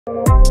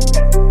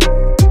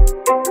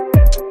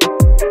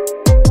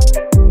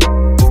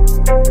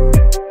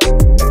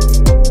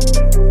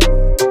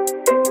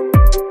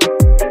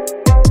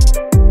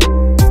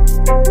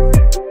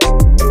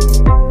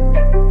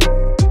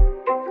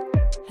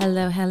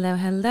Hello,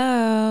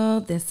 hello.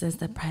 This is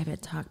the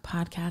Private Talk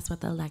Podcast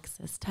with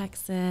Alexis,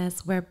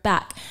 Texas. We're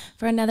back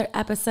for another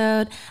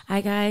episode.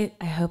 I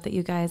hope that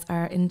you guys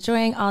are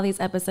enjoying all these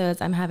episodes.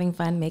 I'm having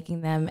fun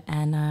making them,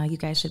 and you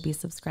guys should be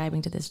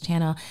subscribing to this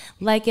channel.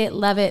 Like it,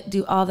 love it,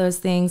 do all those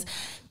things.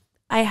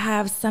 I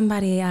have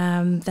somebody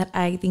that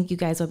I think you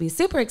guys will be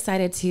super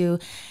excited to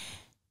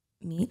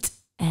meet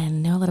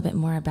and know a little bit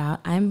more about.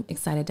 I'm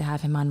excited to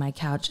have him on my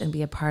couch and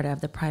be a part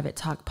of the Private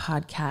Talk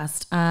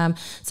Podcast.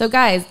 So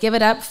guys, give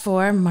it up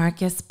for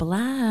Marcus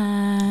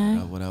Black.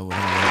 What up?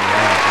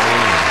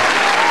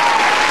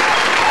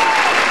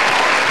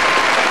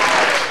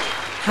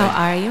 How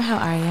are you?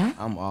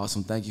 I'm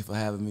awesome. Thank you for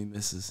having me,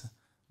 Miss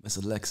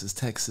Alexis,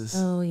 Texas.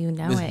 Oh, you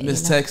know it.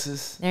 Miss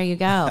Texas. There you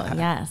go.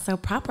 Yeah, so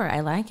proper. I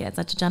like it.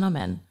 Such a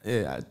gentleman.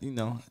 Yeah,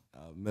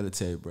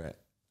 military brat.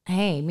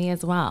 Hey, me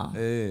as well.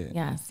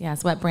 Yeah.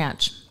 Yes. What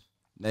branch?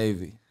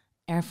 Navy.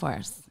 Air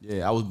Force.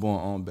 Yeah, I was born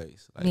on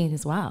base. Me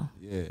as well.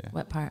 Yeah.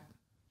 What part?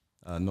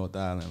 North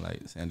Island,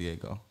 like San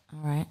Diego. All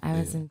right. I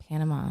was in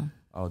Panama.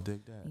 Oh,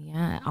 dig that.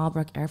 Yeah,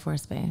 Albrook Air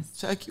Force Base.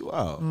 Check you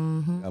out.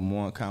 Mm-hmm. Got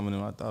more in common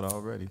than I thought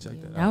already.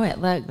 Check that out. Know it.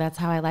 Look, that's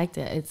how I liked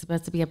it. It's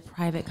supposed to be a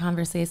private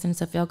conversation,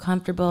 so feel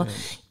comfortable,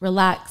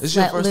 relax, This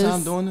your first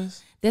time doing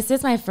this? This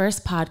is my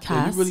first podcast.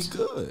 Yeah, you're really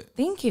good.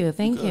 Thank you.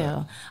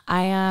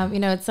 I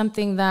it's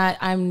something that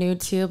I'm new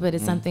to, but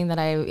it's something that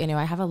I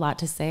have a lot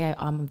to say.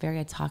 I'm a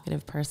very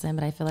talkative person,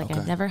 but I feel like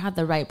I've never had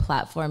the right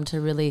platform to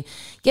really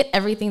get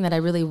everything that I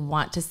really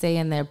want to say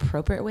in the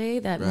appropriate way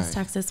that Miss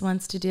Texas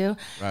wants to do.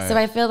 Right. So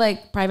I feel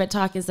like Private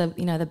Talk is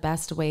the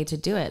best way to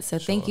do it. So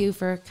thank you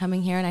for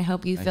coming here, and I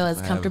hope you feel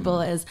as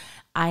comfortable as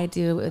I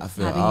do with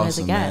having you as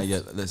a guest.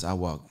 Man. Yeah, I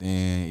walked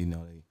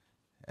in,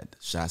 at the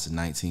shots of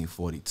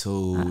 1942,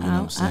 you know what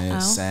I'm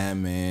saying,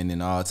 salmon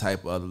and all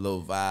type of other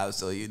little vibes.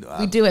 So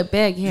we do it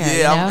big here.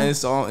 Yeah, and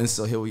so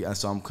here we are.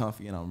 So I'm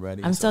comfy and I'm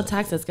ready. I'm still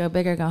Texas. Go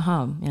big or go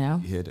home. You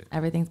hit it.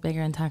 Everything's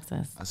bigger in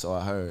Texas. So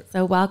I heard.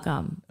 So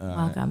welcome.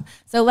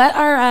 So let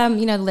our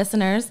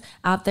listeners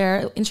out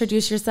there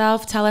introduce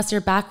yourself. Tell us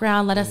your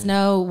background. Let us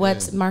know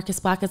what Marcus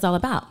Black is all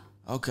about.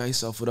 Okay,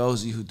 so for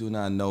those of you who do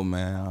not know,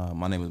 man,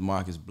 my name is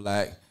Marcus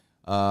Black.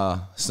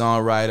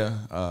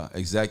 Songwriter,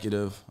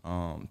 executive,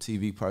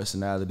 TV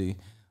personality,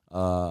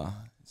 You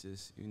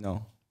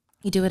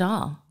do it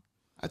all.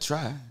 I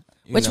try.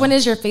 Which one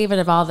is your favorite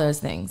of all those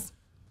things?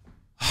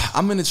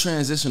 I'm in a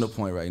transitional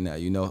point right now,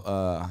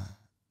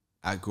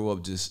 I grew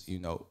up just,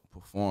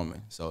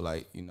 performing. So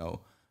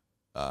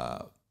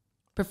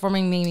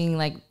performing meaning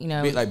like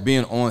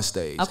being on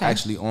stage, okay.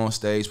 Actually on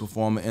stage,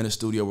 performing in the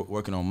studio,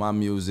 working on my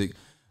music.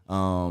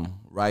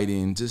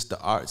 Writing, just the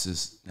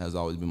arts has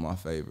always been my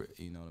favorite.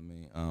 You know what I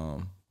mean?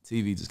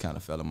 TV just kind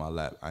of fell in my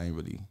lap. I ain't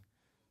really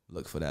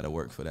look for that or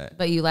work for that.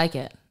 But you like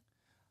it?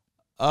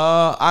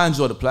 I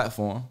enjoy the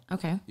platform.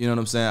 Okay. You know what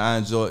I'm saying? I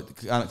enjoy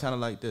kind of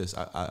like this.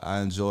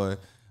 I enjoy.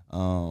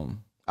 I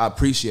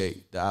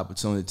appreciate the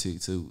opportunity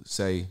to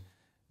say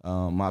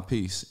my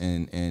piece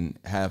and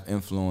have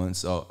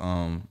influence.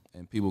 And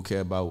people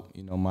care about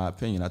my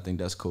opinion. I think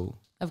that's cool.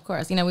 Of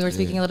course. We were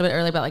speaking a little bit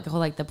earlier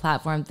about the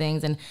platform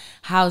things and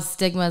how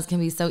stigmas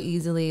can be so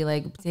easily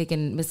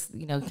taken,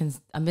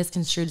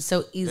 misconstrued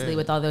so easily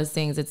with all those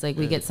things. It's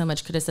we get so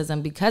much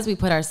criticism because we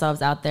put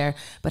ourselves out there,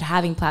 but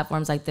having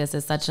platforms like this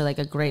is such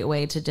a great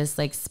way to just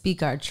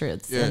speak our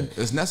truths. Yeah,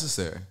 it's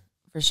necessary.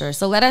 For sure.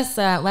 So let us,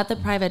 let the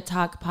Private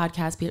Talk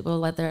Podcast people,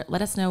 let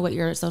us know what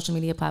your social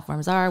media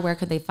platforms are. Where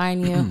could they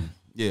find you?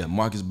 Yeah,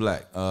 Marcus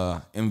Black,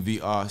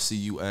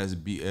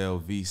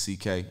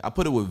 MVRCUSBLVCK. I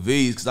put it with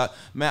V's because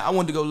I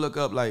wanted to go look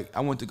up, I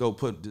went to go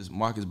put this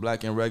Marcus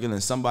Black in regular,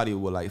 and somebody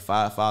with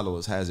 5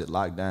 followers has it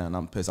locked down.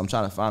 I'm pissed. I'm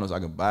trying to find it so I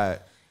can buy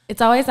it.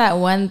 It's always that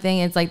one thing.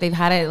 It's they've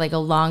had it a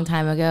long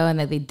time ago, and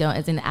that they don't.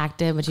 It's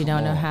inactive, but you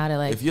don't know how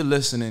to If you're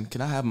listening, can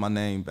I have my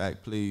name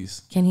back,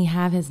 please? Can he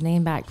have his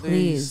name back,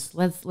 please?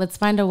 Let's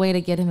find a way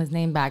to get him his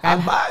name back.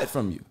 I'll buy it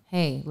from you.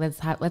 Hey,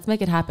 let's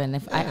make it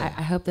happen.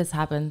 I hope this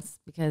happens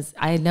because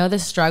I know the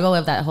struggle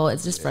of that whole.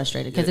 It's just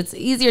frustrating because it's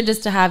easier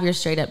just to have your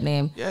straight up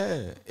name.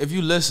 Yeah, if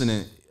you're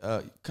listening,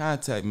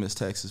 contact Miss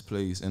Texas,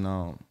 please, and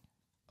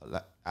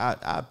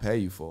I pay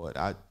you for it.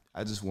 I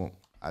just want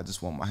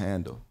my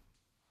handle.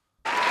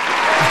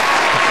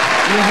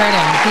 You heard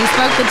him. He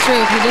spoke the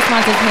truth. He just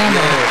wants his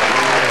handle.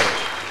 Yeah.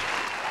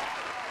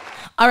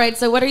 All right.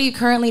 So, what are you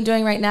currently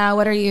doing right now?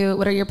 What are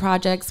your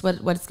projects?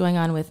 What's going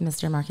on with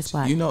Mr. Marcus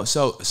Black?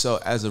 So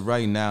as of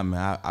right now,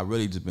 man, I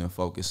really just been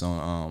focused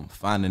on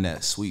finding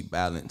that sweet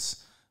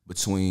balance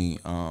between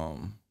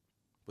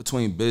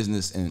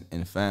business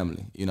and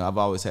family. I've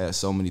always had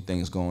so many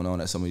things going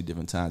on at so many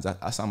different times.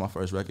 I signed my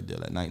first record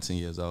deal at 19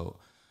 years old.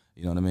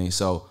 You know what I mean?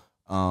 So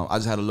I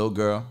just had a little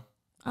girl.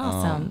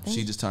 Awesome.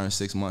 She just turned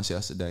 6 months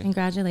yesterday.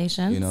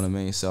 Congratulations. You know what I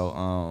mean?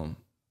 So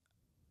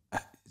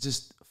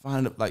just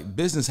find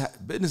business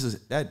is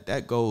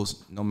that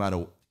goes no matter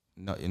you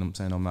know what I'm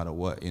saying, no matter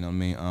what. You know what I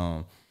mean?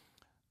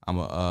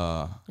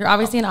 You're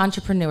obviously an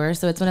entrepreneur,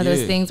 so it's one of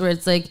those things where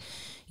it's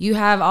you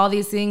have all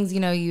these things,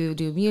 you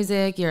do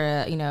music,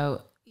 you're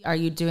are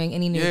you doing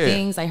any new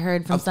things? I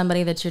heard from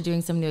somebody that you're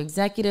doing some new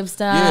executive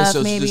stuff. Yeah,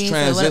 so maybe. just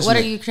So what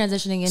are you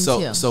transitioning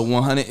into? So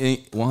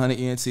 100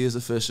 ENT is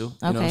official.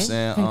 You know what I'm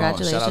saying?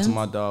 Congratulations. Shout out to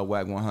my dog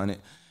Wack 100.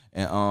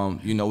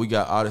 And you know, we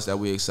got artists that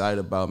we excited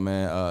about,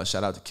 man.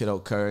 Shout out to Kiddo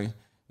Curry. You know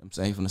what I'm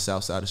saying? He from the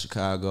south side of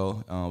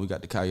Chicago. We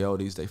got the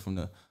Coyotes, they from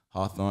the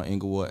Hawthorne,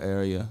 Inglewood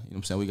area. You know what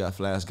I'm saying? We got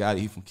Flash Gotti,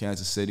 he from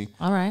Kansas City.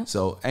 All right.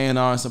 So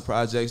A&R and some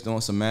projects,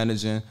 doing some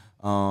managing.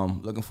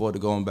 Looking forward to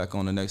going back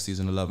on the next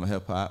season of Love and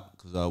Hip Hop,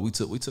 because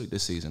we took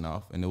this season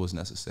off and it was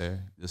necessary.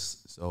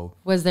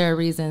 Was there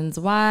reasons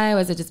why?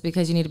 Was it just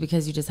because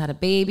you just had a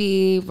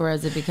baby, or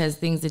is it because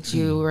things that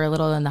you were a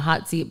little in the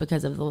hot seat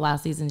because of the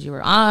last seasons you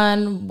were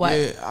on? What?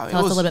 Yeah,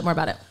 Tell us a little bit more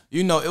about it.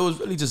 You know, it was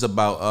really just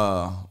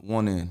about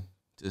wanting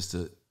just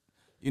to,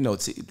 you know,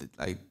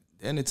 like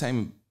the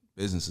entertainment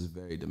business is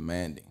very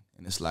demanding,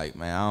 and it's like,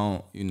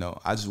 man,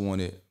 I just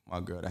wanted my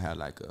girl to have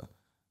like a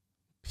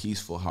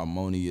peaceful,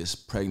 harmonious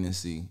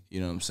pregnancy,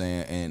 you know what I'm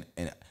saying?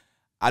 And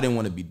I didn't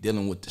want to be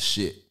dealing with the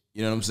shit.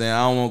 You know what I'm saying?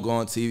 I don't want to go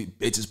on TV,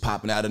 bitches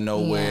popping out of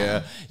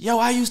nowhere. Yeah. Yo,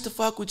 I used to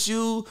fuck with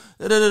you.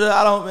 I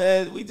don't,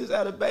 man. We just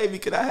had a baby.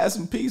 Could I have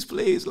some peace,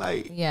 please?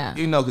 Like,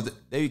 you know, because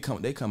they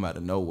come out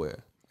of nowhere,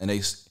 and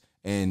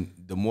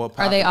the more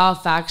popular, are they all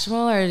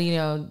factual, or you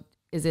know,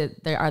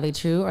 are they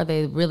true? Are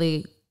they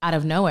really out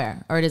of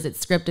nowhere, or is it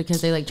scripted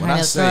because they like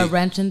trying to throw a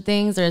wrench in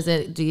things, or does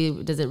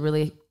it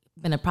really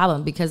been a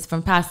problem? Because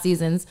from past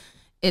seasons,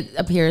 it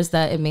appears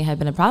that it may have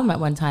been a problem at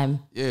one time.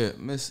 Yeah,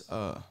 Miss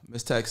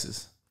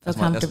Texas. Feel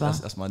comfortable.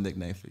 That's my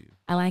nickname for you.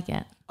 I like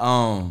it.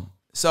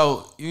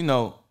 So you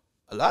know,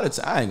 a lot of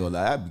times I ain't gonna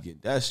lie,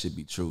 that should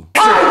be true.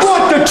 I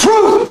want the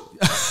truth.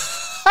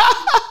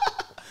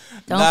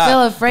 Don't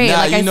feel afraid.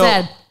 Like I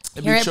said,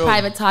 here at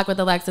Private Talk with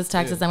Alexis,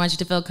 Texas, I want you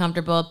to feel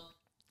comfortable.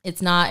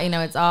 It's not, you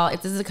know,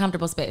 this is a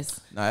comfortable space.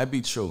 Nah, that'd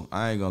be true.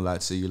 I ain't gonna lie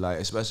to you, like,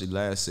 especially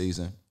last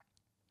season.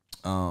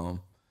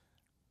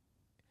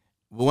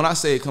 But when I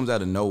say it comes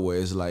out of nowhere,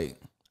 it's like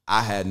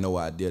I had no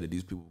idea that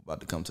these people were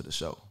about to come to the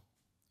show.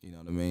 You know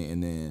what I mean?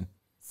 And then,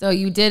 so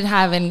you did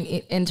have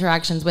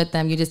interactions with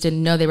them. You just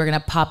didn't know they were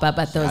gonna pop up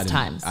at those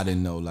times. I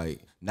didn't know.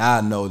 Like, now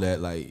I know that,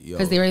 like, yo,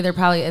 because they were either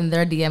probably in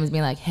their DMs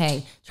being like,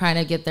 "Hey," trying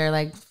to get their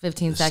like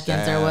 15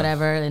 seconds or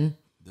whatever. And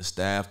the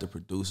staff, the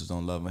producers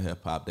on Love and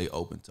Hip Hop, they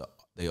open to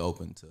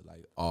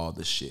like all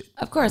the shit.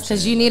 Of course,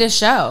 because you need a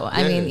show.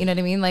 I mean, you know what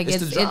I mean? Like it's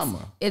the drama.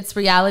 It's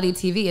reality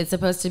TV. It's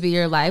supposed to be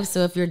your life.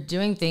 So if you're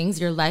doing things,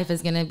 your life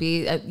is gonna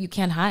be. You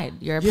can't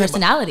hide your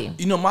personality. But,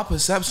 you know, my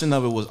perception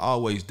of it was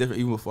always different.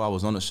 Even before I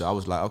was on the show, I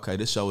was like, okay,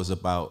 this show is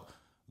about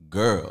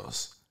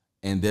girls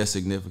and their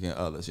significant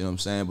others. You know what I'm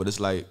saying? But it's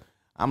like,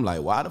 I'm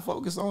like, why the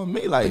focus on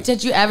me? Like, but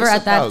did you ever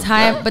at that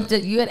time? But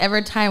did you at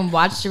ever time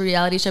watch the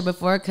reality show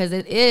before? Because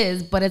it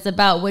is, but it's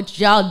about what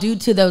y'all do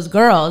to those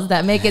girls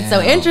that make it so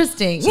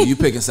interesting. So you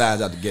picking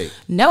sides out the gate?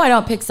 No, I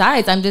don't pick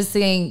sides. I'm just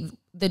saying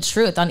the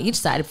truth on each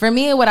side. For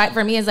me,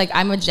 for me is like,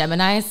 I'm a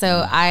Gemini,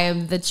 so I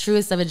am the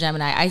truest of a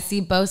Gemini. I see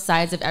both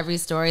sides of every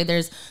story.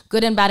 There's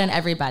good and bad in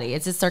everybody.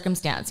 It's a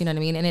circumstance, you know what I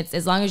mean? And it's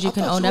as long as you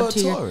can own up to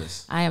your.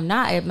 I am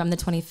not. I'm the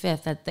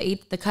 25th. At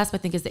the cusp, I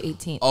think, is the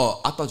 18th.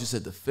 Oh, I thought you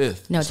said the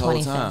 5th. No,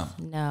 25th.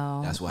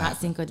 No, that's why. Not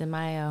Cinco de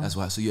Mayo. That's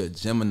why. So you're a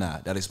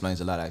Gemini. That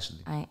explains a lot, actually.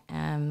 I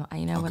am.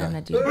 You know what I'm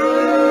gonna do?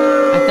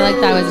 I feel like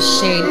that was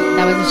a shade.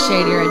 That was a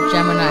shade. You're a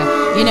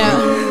Gemini. You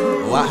know.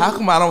 Well, how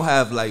come I don't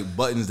have like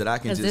buttons that I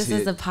can just hit? This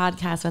is a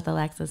podcast with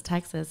Alexis,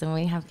 Texas, and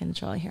we have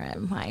control here at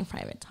my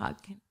Private Talk.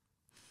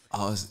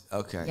 Oh,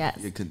 okay. Yes.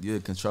 You're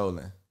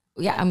controlling.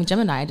 Yeah, I'm a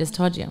Gemini. I just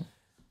told you.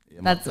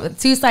 Yeah, that's with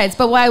two sides.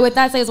 But why with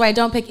that says why I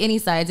don't pick any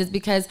sides is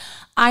because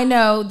I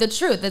know the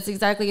truth. That's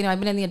exactly, you know, I've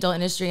been in the adult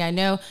industry. I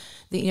know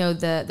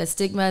the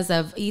stigmas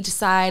of each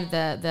side,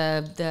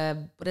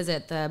 the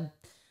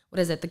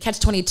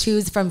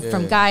catch-22s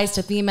from guys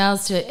to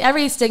females to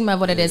every stigma of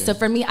what it is. So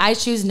for me, I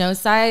choose no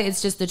side.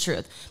 It's just the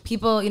truth.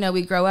 People, you know,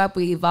 we grow up,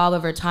 we evolve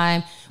over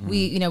time.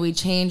 We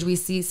change. We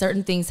see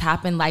certain things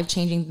happen,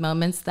 life-changing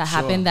moments that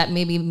happen that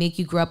maybe make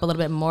you grow up a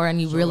little bit more, and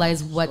you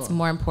realize what's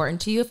more important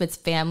to you, if it's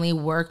family,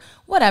 work,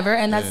 whatever.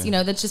 And that's, you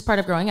know, that's just part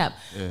of growing up.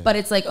 But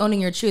it's like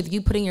owning your truth.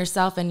 You putting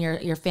yourself and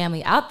your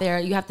family out there,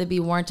 you have to be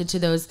warranted to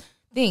those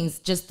things,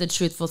 just the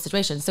truthful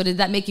situation. So did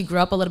that make you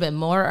grow up a little bit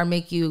more, or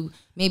make you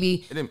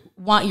maybe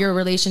want your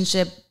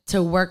relationship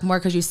to work more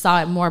because you saw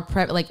it more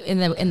like in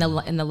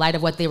the light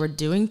of what they were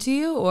doing to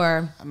you?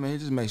 Or I mean, it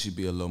just makes you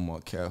be a little more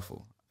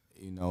careful.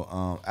 You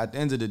know, at the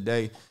end of the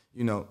day,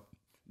 you know,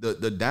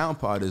 the down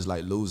part is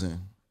like losing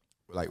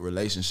like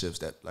relationships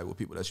that like with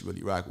people that you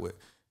really rock with.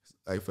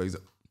 Like, for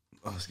example,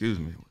 excuse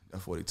me, that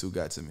 42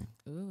 got to me.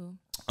 Ooh.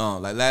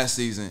 Like last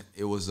season,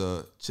 it was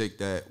a chick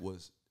that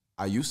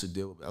I used to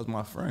deal with. That was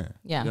my friend.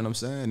 Yeah. You know what I'm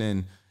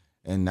saying?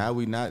 And now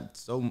we not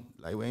so,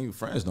 like, we ain't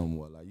friends no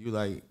more. Like, you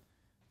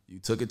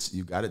took it,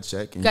 you got it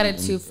checked. Got it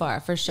too far,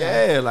 for sure.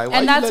 Yeah, like,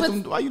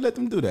 why you let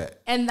them do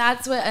that? And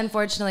that's what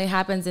unfortunately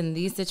happens in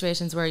these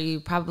situations where you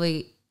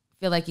probably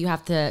feel like you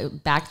have to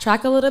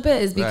backtrack a little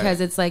bit, is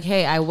because it's like,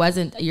 hey,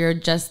 you're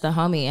just the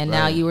homie, and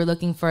now you were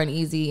looking for an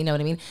easy, you know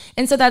what I mean?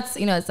 And so that's,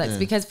 you know, it's like,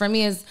 because for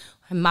me is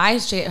my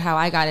shape, how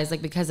I got is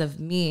like because of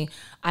me.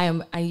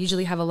 I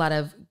usually have a lot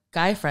of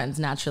guy friends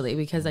naturally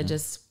because I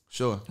just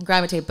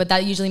gravitate. But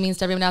that usually means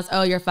to everyone else,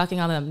 oh, you're fucking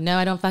all of them. No,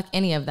 I don't fuck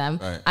any of them.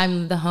 Right.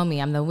 I'm the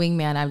homie. I'm the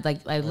wingman. I'm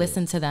like, I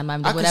listen to them.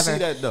 I'm whatever. I can see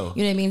that though.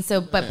 You know what I mean?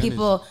 So, but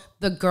people,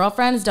 the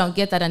girlfriends don't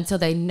get that until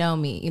they know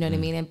me. You know what I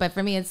mean? But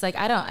for me, it's like,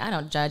 I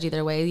don't judge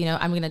either way. You know,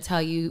 I'm going to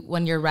tell you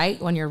when you're right,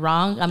 when you're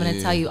wrong. I'm going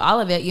to tell you all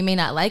of it. You may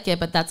not like it,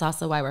 but that's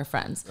also why we're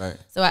friends. Right.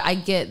 So I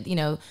get, you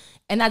know,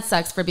 and that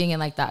sucks for being in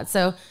like that.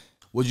 So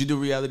would you do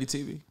reality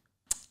TV?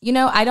 You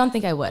know, I don't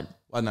think I would.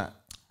 Why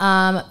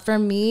not? For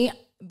me,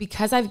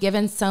 because I've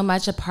given so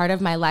much a part of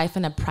my life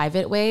in a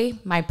private way,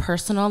 my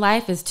personal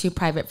life is too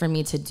private for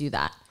me to do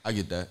that. I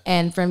get that.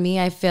 And for me,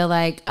 I feel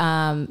like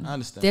I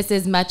understand. this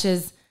as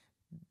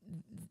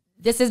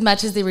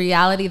much as the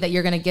reality that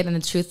you're going to get in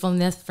the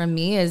truthfulness from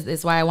me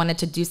is why I wanted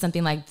to do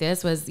something like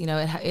this was, you know,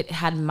 it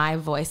had my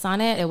voice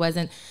on it. It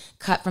wasn't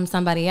cut from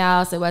somebody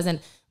else. It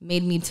wasn't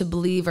made me to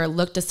believe or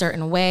looked a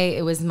certain way.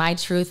 It was my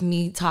truth,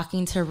 me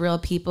talking to real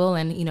people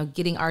and, you know,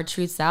 getting our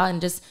truths out and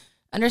just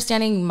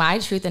understanding my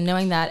truth and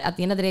knowing that at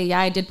the end of the day, yeah,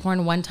 I did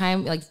porn one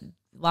time, like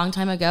long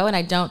time ago, and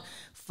I don't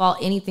fault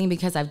anything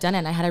because I've done it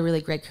and I had a really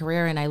great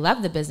career and I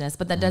love the business,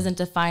 but that doesn't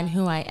define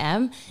who I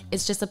am.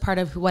 It's just a part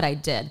of what I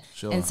did.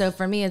 Sure. And so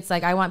for me, it's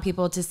like, I want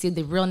people to see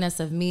the realness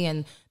of me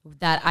and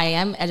that I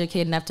am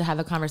educated enough to have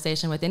a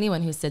conversation with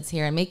anyone who sits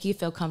here and make you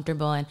feel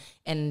comfortable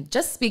and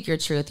just speak your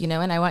truth, you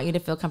know, and I want you to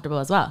feel comfortable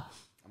as well.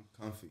 I'm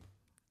comfy.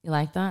 You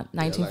like that?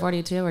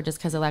 1942 or just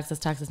because Alexis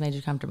Texas made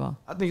you comfortable?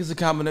 I think it's a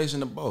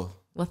combination of both.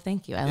 Well,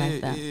 thank you. I like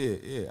that.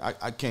 Yeah.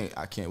 I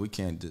can't. We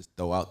can't just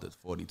throw out the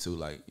 42,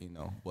 like, you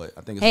know. But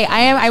I think. Hey,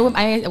 I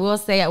will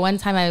say at one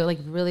time I like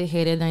really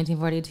hated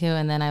 1942,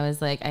 and then I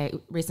was like, I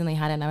recently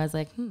had it, and I was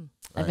like,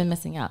 I've been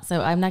missing out. So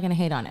I'm not gonna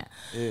hate on it.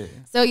 Yeah.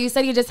 So you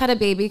said you just had a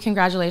baby.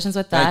 Congratulations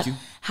with that. Thank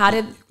you. How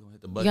did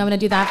you want me to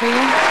do that for you?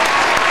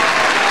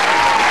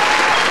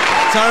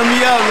 Turn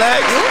me up,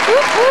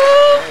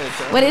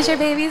 Lex. What is your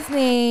baby's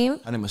name?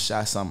 Her name is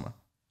Shy Summer.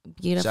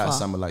 Beautiful. Shy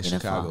Summer, like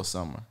Beautiful. Chicago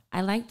summer.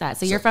 I like that.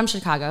 So you're from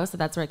Chicago, so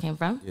that's where it came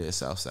from? Yeah,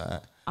 South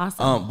Side.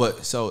 Awesome.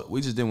 But so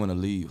we just didn't want to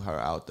leave her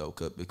out though,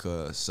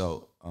 because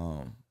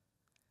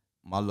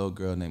my little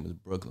girl name is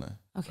Brooklyn,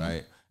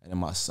 right? And then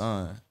my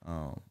son,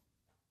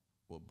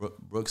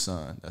 Brooks'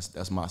 son,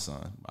 that's my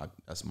son.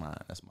 That's mine.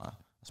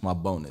 That's my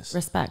bonus.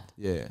 Respect.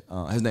 Yeah.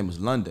 His name is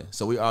London.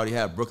 So we already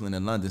have Brooklyn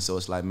and London. So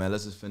it's like, man,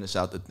 let's just finish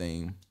out the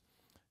theme.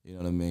 You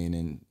know what I mean?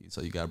 And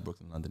so you got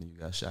Brooklyn, London, and you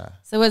got Shy.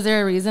 So was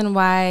there a reason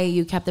why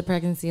you kept the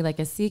pregnancy like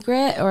a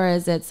secret? Or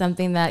is it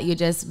something that you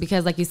just,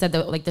 because like you said,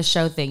 the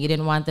show thing, you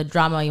didn't want the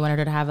drama, you wanted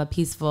her to have a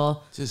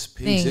peaceful just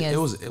peace. It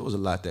was a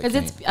lot that came.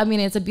 Because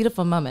it's a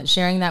beautiful moment.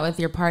 Sharing that with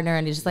your partner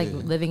and just like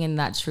living in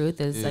that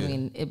truth is, I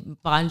mean,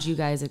 it bonds you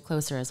guys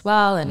closer as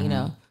well. And, you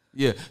know.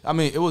 Yeah. I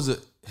mean, it was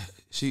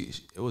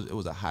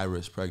a high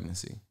risk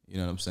pregnancy. You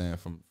know what I'm saying?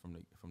 From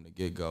the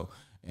get go.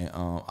 And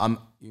I'm,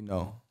 you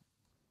know,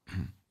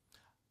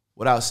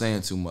 without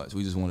saying too much,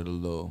 we just wanted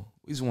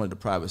the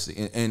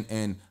privacy,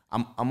 and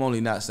I'm only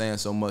not saying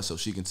so much so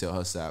she can tell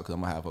her side because I'm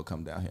gonna have her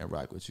come down here and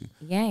rock with you.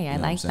 Yeah, I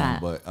like that.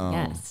 But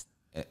yes,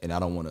 and I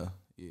don't want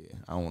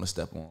to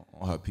step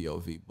on her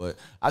POV, but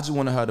I just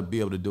wanted her to be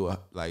able to do it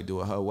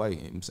her way. You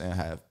know what I'm saying,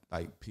 have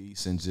like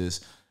peace and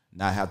just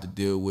not have to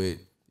deal with,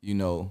 you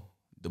know,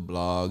 the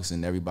blogs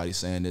and everybody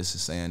saying this and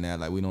saying that.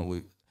 Like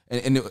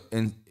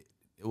and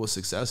it was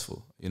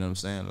successful. You know what I'm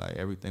saying? Like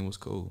everything was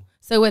cool.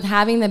 So with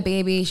having the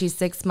baby, she's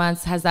 6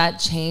 months, has that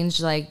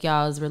changed like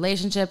y'all's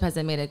relationship? Has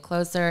it made it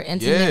closer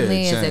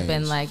intimately? Yeah, has it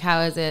been like,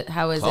 how is it?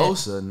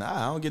 Closer? Nah,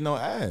 I don't get no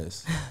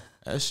ass.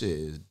 That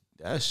shit.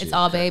 It's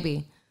all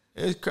baby.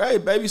 It's crazy.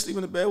 Baby sleep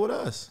in the bed with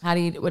us. How do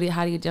you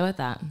deal with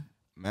that?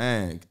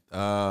 Man,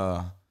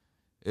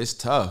 it's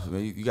tough. I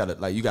mean, you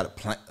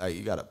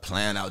gotta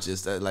plan out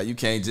just that. Like you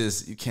can't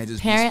just be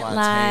spontaneous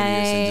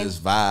and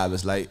just vibe.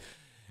 It's like,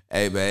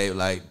 hey babe,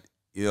 like,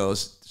 you know,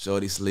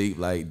 shorty sleep,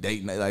 like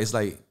date night. Like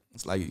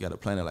it's like you gotta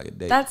plan it like a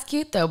date. That's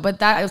cute though, but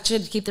that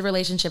should keep the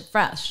relationship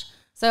fresh.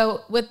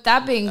 So with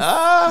that being,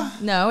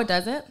 no, it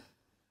doesn't.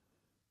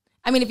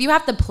 I mean, if you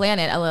have to plan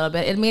it a little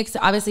bit, it makes,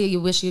 obviously you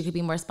wish you could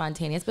be more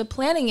spontaneous, but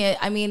planning it,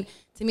 I mean,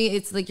 to me,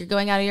 it's like you're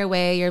going out of your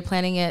way, you're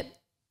planning it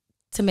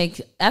to make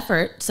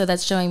effort. So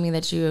that's showing me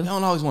that you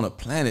don't always want to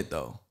plan it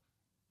though.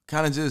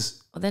 Kind of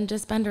just. Well, then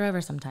just bend her over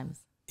sometimes.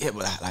 Yeah,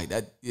 but I like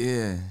that.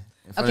 Yeah.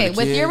 Okay,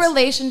 with your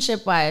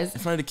relationship wise,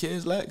 in front of the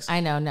kids, Lex. I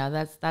know, no,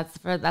 that's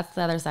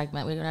the other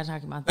segment. We're not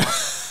talking about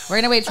that. We're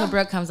gonna wait till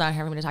Brooke comes on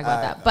here. We're gonna talk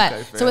about that. But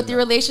okay, so with your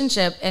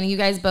relationship and you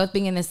guys both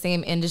being in the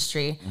same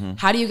industry,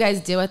 how do you guys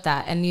deal with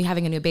that? And you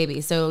having a new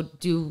baby. So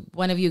do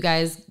one of you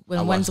guys,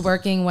 when one's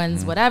working,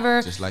 one's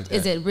whatever, just like that.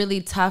 Is it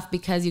really tough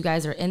because you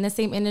guys are in the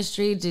same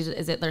industry?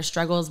 Is it there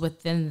struggles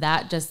within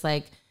that? Just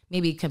like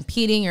maybe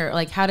competing or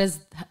like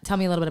tell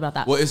me a little bit about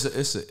that. Well, it's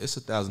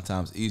 1,000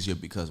 times easier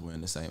because we're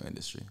in the same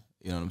industry.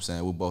 You know what I'm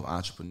saying? We're both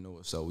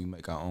entrepreneurs, so we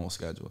make our own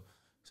schedule.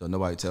 So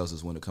nobody tells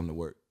us when to come to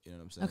work. You know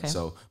what I'm saying? Okay.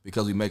 So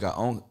because we make our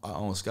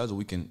own schedule,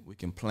 we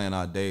can plan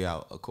our day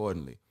out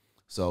accordingly.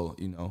 So,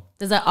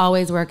 Does that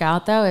always work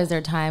out though? Is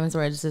there times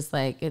where it's just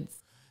like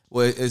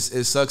Well, it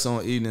sucks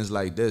on evenings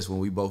like this when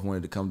we both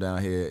wanted to come down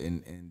here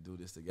and do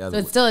this together. So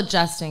it's still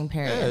adjusting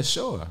period. Yeah,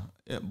 sure.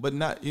 Yeah, but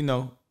not,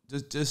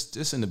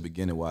 just in the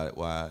beginning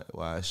why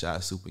I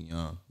shot super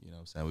young. You know what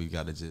I'm saying?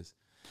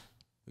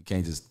 We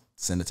can't just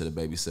send it to the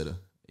babysitter.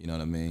 You know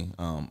what I mean?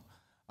 Our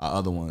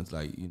other ones,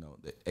 like,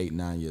 they're 8,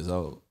 9 years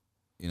old.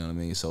 You know what I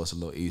mean? So it's a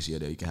little easier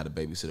that you can have a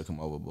babysitter come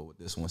over, but with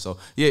this one. So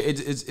yeah,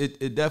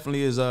 it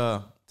definitely is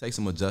takes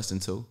some adjusting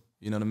to.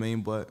 You know what I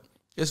mean? But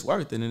it's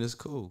worth it and it's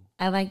cool.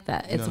 I like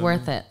that. It's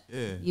worth it.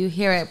 Yeah. You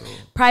hear it. Cool.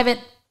 Private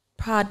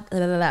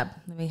let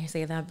me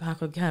say that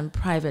again.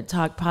 Private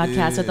Talk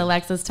Podcast with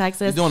Alexis,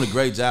 Texas. You're doing a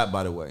great job,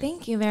 by the way.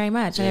 Thank you very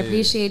much. I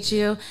appreciate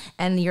you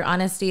and your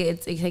honesty.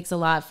 It takes a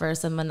lot for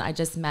someone. I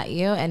just met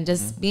you, and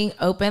just being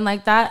open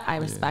like that, I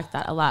respect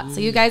that a lot. So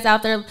you guys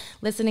out there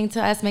listening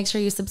to us, make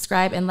sure you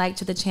subscribe and like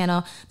to the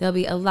channel. There'll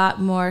be a lot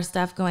more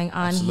stuff going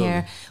on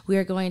here. We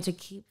are going to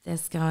keep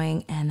this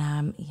going,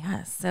 and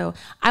so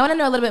I want to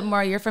know a little bit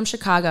more. You're from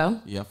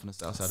Chicago. Yeah, I'm from the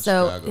south side of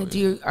Chicago.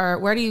 So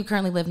where do you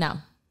currently live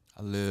now?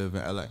 I live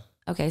in LA.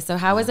 Okay, so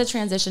how was the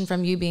transition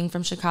from you being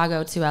from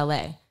Chicago to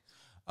LA?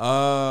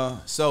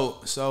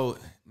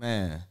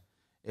 Man,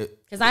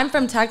 because I'm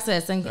from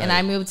Texas and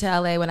I moved to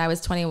LA when I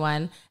was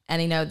 21,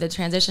 and the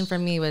transition for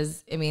me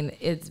was,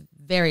 it's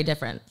very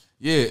different.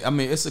 Yeah,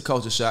 it's a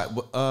culture shock.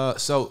 But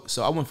so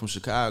I went from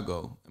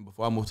Chicago, and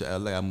before I moved to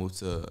LA, I moved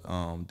to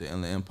the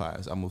Inland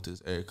Empires. I moved to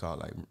this area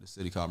called the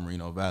city called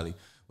Moreno Valley,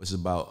 which is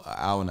about an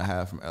hour and a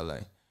half from LA,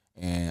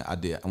 and I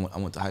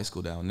went to high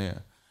school down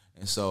there.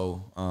 And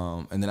so,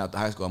 and then after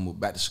high school, I moved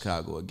back to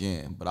Chicago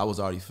again. But I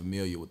was already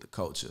familiar with the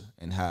culture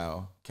and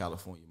how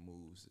California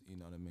moves. You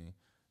know what I mean?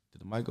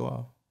 Did the mic go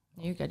off?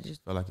 You got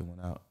just felt like it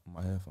went out on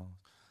my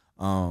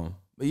headphones.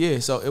 But yeah,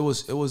 so it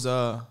was.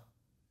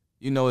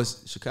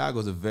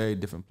 Chicago's a very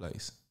different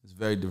place. It's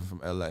very different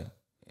from LA,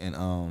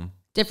 and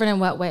different in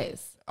what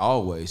ways?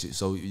 Always.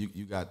 So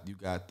you have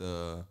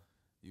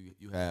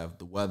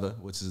the weather,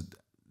 which is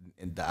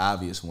the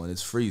obvious one.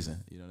 It's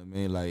freezing. You know what I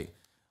mean? Like.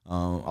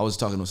 I was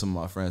talking to some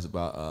of my friends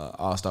about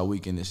All-Star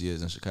Weekend this year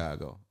is in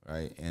Chicago,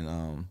 right? And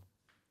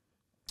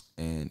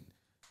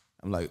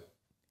I'm like,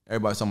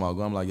 everybody's talking about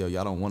going. I'm like, yo,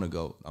 y'all don't want to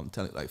go. I'm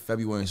telling you, like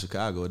February in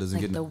Chicago, it doesn't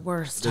get the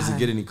worst. Doesn't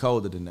get any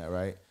colder than that,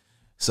 right?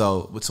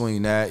 So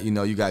between that,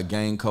 you got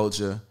gang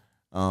culture,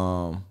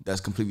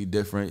 that's completely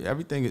different.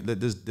 Everything that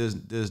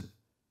there's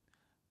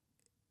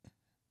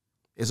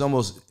it's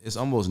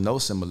almost no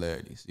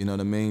similarities. You know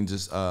what I mean?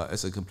 Just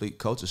it's a complete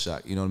culture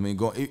shock. You know what I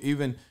mean?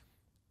 Even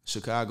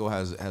Chicago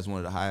has one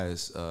of the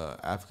highest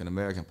African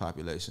American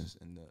populations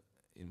in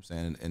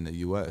the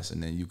U.S.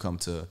 And then you come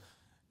to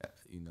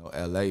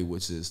L.A.,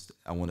 which is,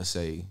 I want to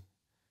say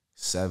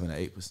 7 or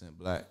 8%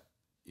 black.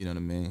 You know what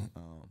I mean?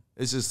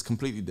 It's just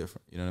completely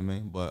different. You know what I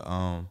mean? But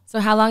so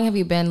how long have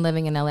you been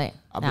living in L.A.?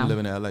 I've been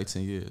living in L.A.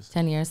 10 years.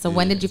 10 years. So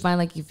when did you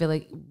find you feel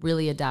like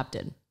really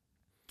adapted?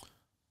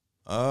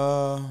 About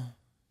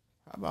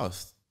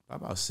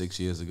 6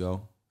 years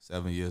ago,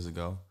 7 years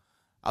ago.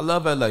 I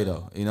love LA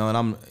though,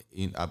 and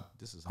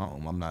this is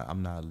home. I'm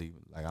not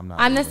leaving.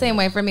 I'm the same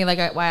way. For me, why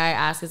I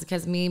ask is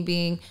because me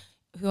being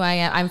who I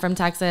am, I'm from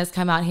Texas.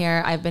 Come out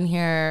here. I've been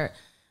here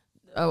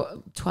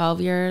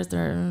 12 years,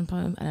 or I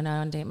don't know. I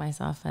don't date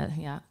myself,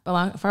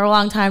 but for a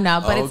long time now.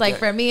 But it's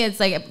for me, it's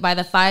by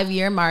the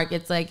 5-year mark,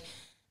 it's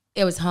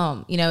it was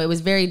home. It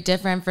was very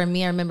different for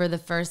me. I remember the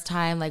first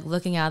time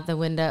looking out the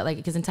window,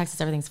 because in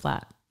Texas everything's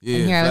flat. Yeah,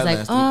 and here I was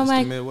like, oh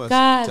my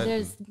God,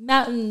 there's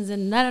mountains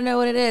and I don't know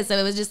what it is. So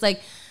it was just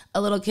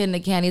a little kid in a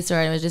candy store,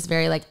 and it was just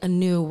very a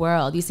new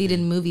world. You see it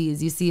in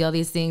movies, you see all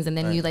these things, and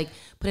then you put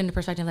it into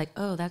perspective,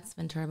 oh, that's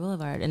Ventura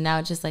Boulevard. And now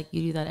it's just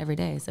you do that every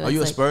day. So are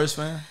you a Spurs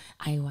fan?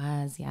 I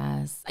was,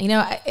 yes.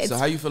 So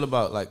how you feel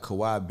about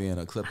Kawhi being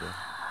a Clipper?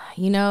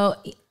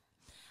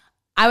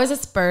 I was a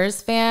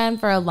Spurs fan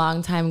for a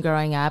long time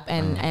growing up,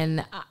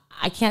 and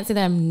I can't say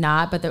that I'm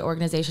not, but the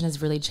organization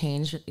has really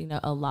changed,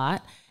 a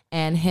lot.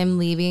 And him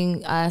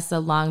leaving us a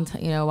long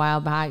time, a while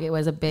back, it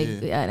was a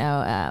big,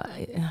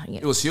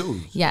 it was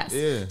huge. Yes.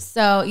 Yeah.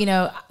 So,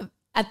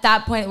 at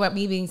that point,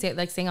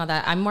 saying all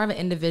that, I'm more of an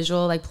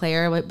individual,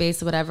 player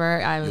based, whatever.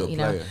 You're a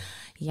player.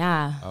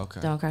 Yeah. Okay.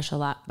 Don't crush a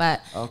lot,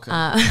 but okay.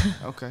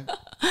 Okay.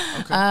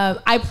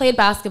 I played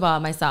basketball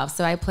myself,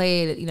 so I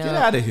played. Get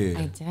out of here.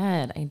 I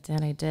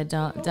did.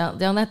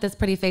 Don't let this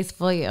pretty face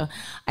fool you.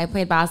 I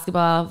played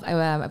basketball.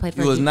 I played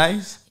for. You was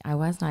nice. I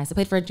was nice. I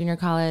played for a junior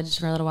college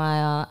for a little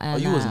while.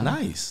 And, you was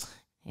nice.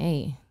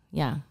 Hey,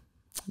 yeah,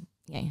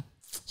 yay!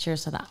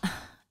 Cheers to that.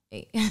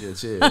 Hey. Yeah,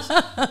 cheers.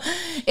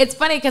 It's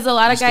funny because a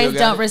lot of guys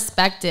don't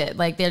respect it.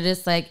 They're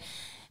just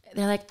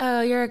they're like,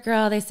 oh, you're a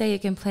girl. They say you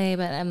can play,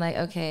 but I'm like,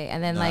 okay.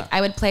 And then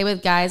I would play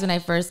with guys when I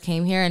first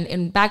came here,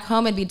 and back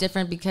home it'd be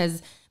different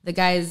because the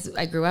guys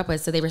I grew up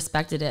with, so they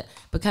respected it.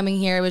 But coming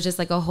here, it was just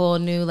a whole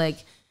new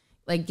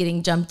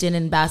getting jumped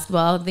in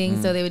basketball thing.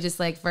 Mm. So they would just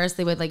first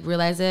they would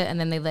realize it, and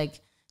then they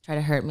try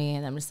to hurt me,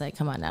 and I'm just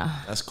come on now.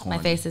 That's corny.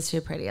 My face is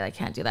too pretty. I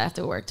can't do that. I have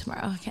to work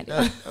tomorrow. I can't do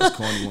that. That's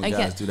corny when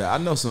guys do that. I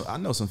know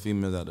some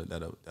females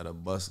that'll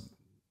bust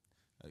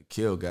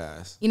kill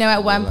guys. You know,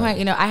 at one point,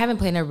 you know, I haven't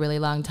played in a really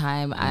long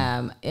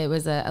time. It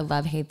was a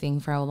love-hate thing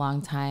for a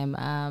long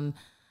time.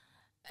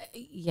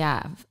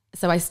 Yeah.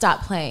 So I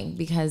stopped playing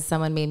because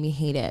someone made me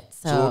hate it.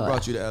 So what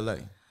brought you to LA?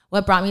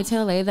 What brought me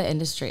to LA? The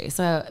industry.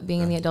 So being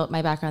in the adult,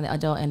 my background, the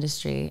adult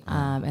industry.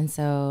 And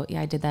so,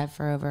 yeah, I did that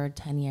for over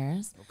 10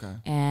 years. Okay.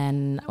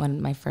 And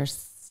when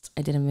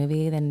I did a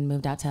movie, then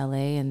moved out to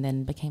LA and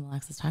then became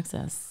Alexis,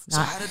 Texas.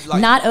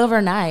 Not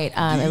overnight.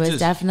 It was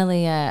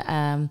definitely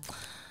a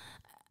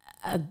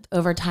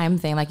overtime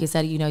thing. Like you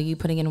said, you know, you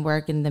putting in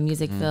work in the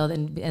music field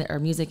or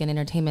music and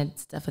entertainment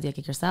stuff with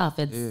yourself.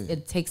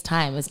 It takes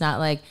time. It's not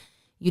like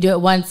you do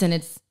it once and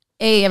it's,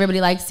 hey,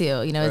 everybody likes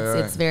you. You know,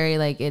 it's very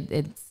like,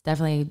 it's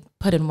definitely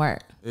put in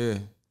work. Yeah.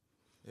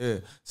 Yeah.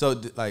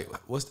 So like,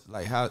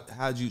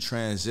 how'd you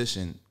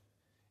transition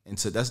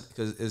into that's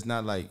because it's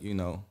not like, you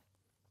know,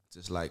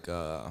 just like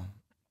a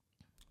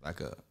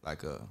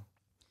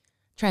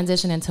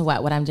transition into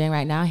what I'm doing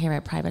right now here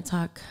at Private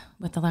Talk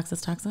with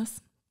Alexis,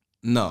 Texas.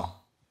 No.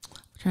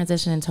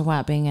 Transition into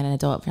what? Being an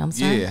adult film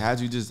star? Yeah.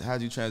 How'd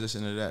you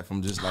transition into that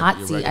from just like hot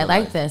your seat? regular I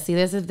like life? this. See,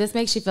 this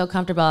makes you feel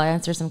comfortable. I'll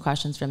answer some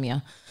questions from you.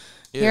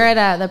 Yeah. Here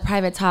at the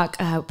Private Talk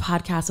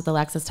podcast with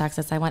Alexis,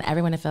 Texas, I want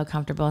everyone to feel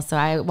comfortable. So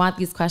I want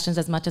these questions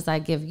as much as I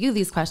give you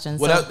these questions.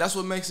 Well, so that's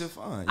what makes it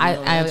fun.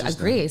 I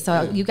agree.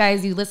 So you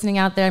guys, you listening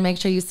out there, make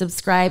sure you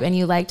subscribe and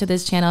you like to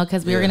this channel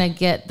because we're going to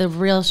get the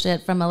real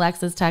shit from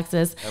Alexis,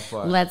 Texas.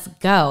 Let's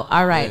go.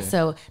 All right. Yeah.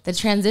 So the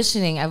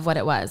transitioning of what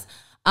it was.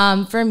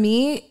 For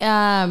me,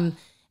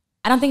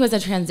 I don't think it was a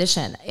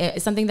transition.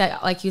 It's something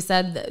that, like you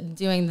said,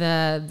 doing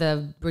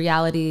the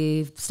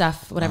reality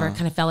stuff, whatever,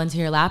 kind of fell into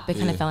your lap. It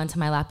kind of fell into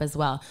my lap as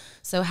well.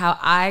 So how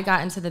I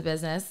got into the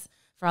business,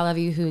 for all of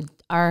you who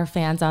are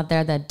fans out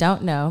there that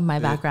don't know my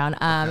background,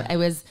 it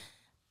was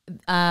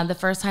the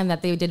first time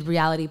that they did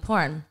reality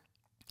porn,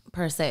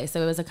 per se.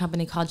 So it was a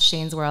company called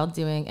Shane's World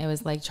it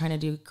was like trying to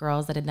do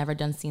girls that had never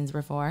done scenes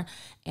before.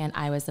 And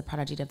I was the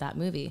prodigy of that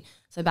movie.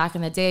 So back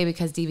in the day,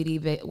 because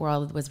DVD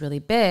world was really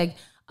big,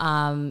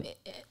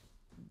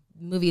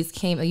 movies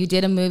you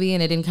did a movie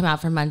and it didn't come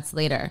out for months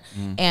later.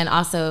 And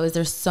also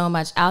there's so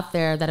much out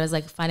there that I was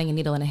like finding a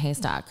needle in a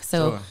haystack.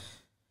 So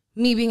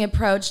me being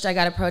approached, I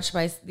got approached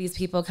by these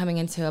people coming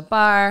into a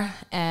bar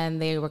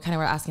and they were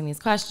asking these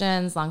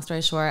questions. Long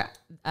story short,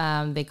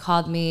 they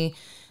called me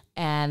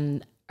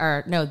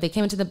they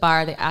came into the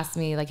bar. They asked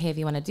me like, hey, if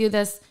you want to do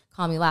this,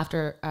 call me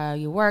after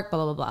you work,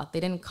 blah, blah, blah. They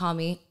didn't call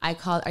me. I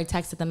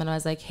texted them and I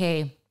was like,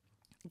 hey,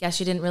 I guess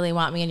you didn't really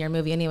want me in your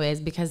movie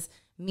anyways, because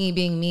me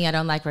being me, I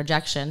don't like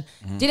rejection.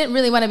 Didn't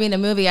really want to be in a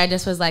movie. I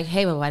just was like,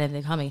 hey, well, why didn't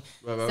they call me?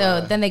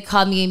 Then they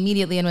called me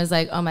immediately and was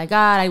like, oh my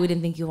God, we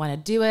didn't think you want to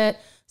do it.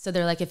 So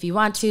they're like, if you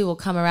want to, we'll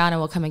come around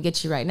and we'll come and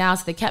get you right now.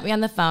 So they kept me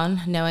on the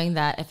phone knowing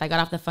that if I got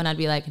off the phone, I'd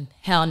be like,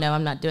 hell no,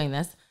 I'm not doing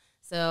this.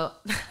 So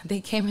they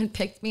came and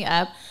picked me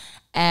up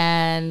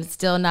and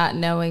still not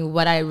knowing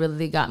what I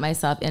really got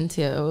myself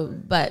into,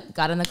 but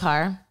got in the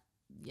car.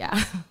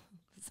 Yeah.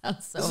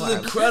 This is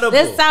incredible.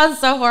 This sounds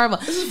so horrible.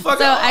 This is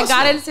fucking awesome. I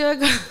got into a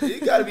car. You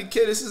gotta be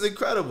kidding. This is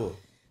incredible.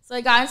 So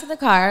I got into the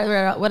car,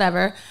 or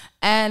whatever,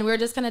 and we were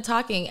just kind of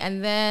talking.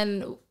 And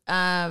then,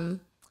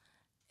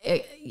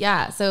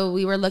 so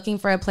we were looking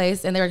for a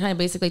place, and they were kind of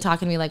basically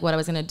talking to me like what I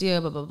was gonna do,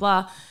 blah, blah,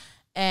 blah.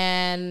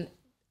 And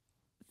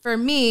for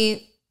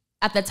me,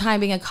 at the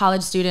time, being a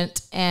college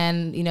student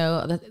and, you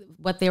know,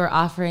 what they were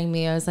offering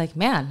me, I was like,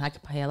 man, I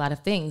could pay a lot of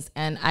things.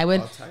 And I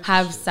would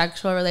have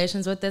sexual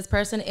relations with this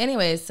person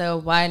anyways, so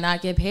why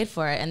not get paid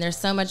for it? And there's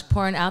so much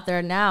porn out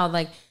there now,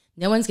 like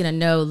no one's going to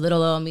know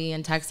little old me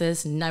in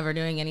Texas, never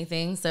doing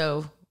anything,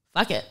 so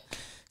fuck it.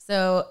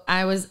 So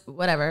I was,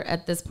 whatever,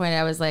 at this point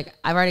I was like,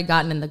 I've already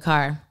gotten in the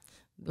car.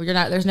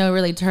 There's no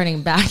really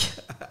turning back.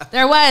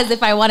 There was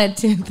if I wanted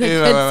to, could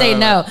say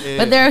no.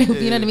 But there,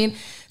 you know what I mean?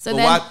 So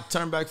then, why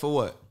turn back for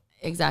what?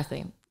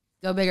 Exactly.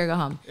 Go big or go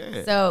home.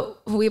 Yeah. So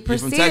we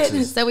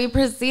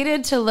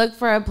proceeded to look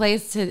for a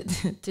place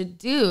to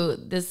do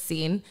this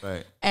scene.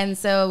 Right. And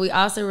so we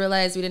also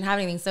realized we didn't have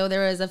anything. So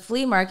there was a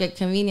flea market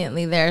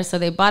conveniently there. So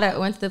they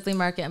went to the flea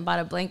market and bought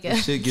a blanket.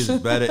 This shit gets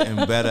better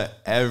and better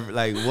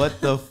like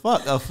what the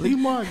fuck? A flea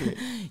market?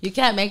 You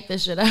can't make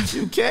this shit up.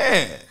 You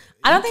can't.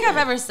 I don't think I've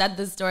ever said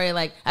this story.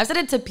 Like I've said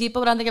it to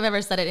people, but I don't think I've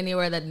ever said it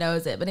anywhere that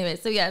knows it. But anyway,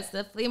 so yes,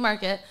 the flea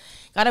market,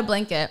 got a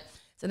blanket.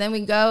 So then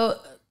we go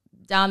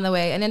down the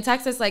way, and in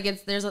Texas,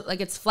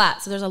 it's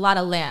flat, so there's a lot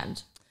of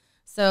land.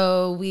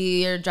 So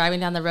we are driving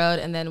down the road,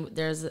 and then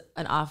there's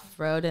an off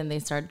road, and they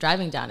start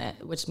driving down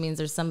it, which means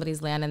there's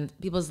somebody's land,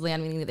 and people's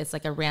land, meaning it's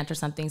like a ranch or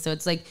something. So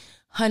it's like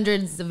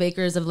hundreds of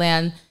acres of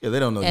land. Yeah, they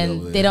don't know.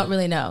 And they don't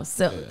really know.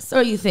 So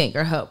you think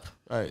or hope.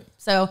 Right.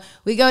 So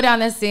we go down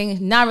this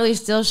thing, not really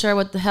still sure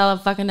what the hell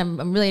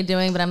I'm really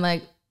doing, but I'm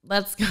like,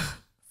 let's go.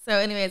 So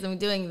anyways, I'm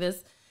doing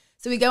this.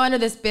 So we go under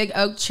this big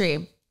oak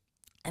tree,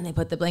 and they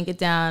put the blanket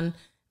down.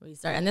 We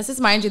start, and this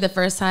is, mind you, the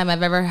first time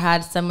I've ever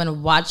had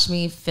someone watch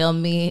me,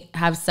 film me,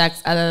 have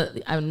sex. No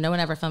one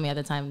ever filmed me at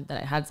the time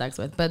that I had sex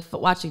with, but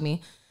watching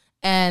me.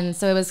 And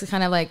so it was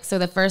kind of like, so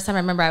the first time I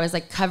remember I was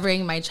like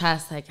covering my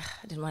chest, like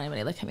I didn't want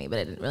anybody to look at me, but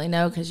I didn't really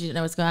know because you didn't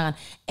know what's going on.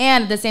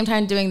 And at the same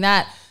time doing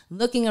that,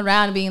 looking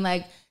around being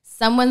like,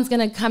 someone's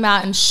going to come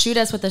out and shoot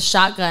us with a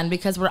shotgun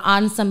because we're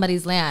on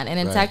somebody's land. And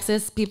in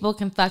Texas, people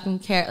can fucking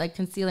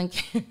conceal and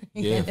carry.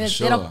 Yeah, for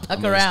sure. They don't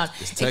fuck around,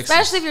 it's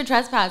especially if you're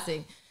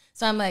trespassing.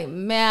 So I'm like,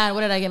 man,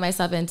 what did I get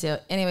myself into?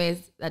 Anyways,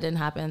 that didn't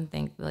happen.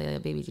 Thankfully,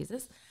 baby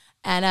Jesus.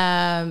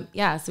 And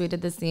so we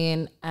did the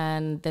scene,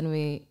 and then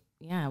we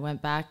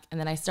went back, and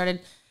then I started.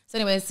 So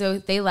anyways, so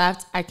they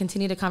left. I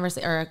continued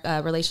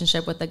a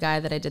relationship with the guy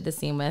that I did the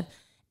scene with,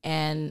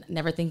 and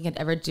never thinking I'd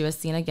ever do a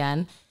scene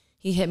again.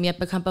 He hit me up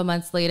a couple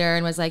months later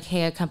and was like,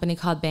 hey, a company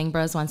called Bang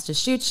Bros wants to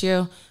shoot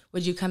you.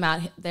 Would you come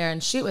out there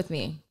and shoot with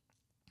me?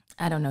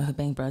 I don't know who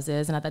Bang Bros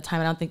is. And at that time,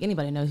 I don't think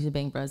anybody knows who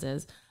Bang Bros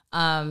is.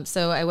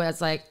 So I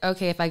was like,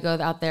 okay, if I go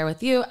out there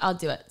with you, I'll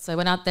do it. So I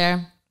went out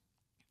there,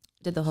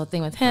 did the whole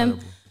thing with him.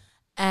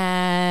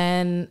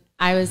 And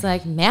I was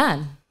like,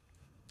 man,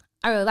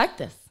 I really like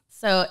this.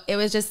 So it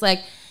was just like,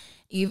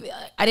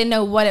 I didn't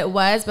know what it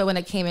was, but when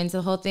it came into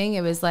the whole thing,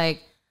 it was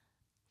like,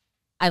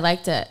 I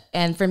liked it.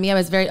 And for me, I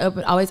was very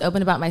open, always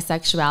open about my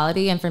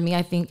sexuality. And for me,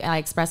 I think I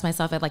express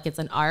myself like it's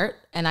an art.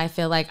 And I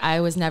feel like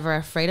I was never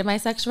afraid of my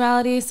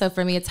sexuality. So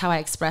for me, it's how I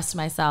expressed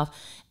myself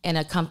in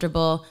a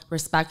comfortable,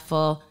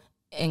 respectful,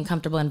 and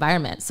comfortable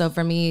environment. So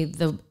for me,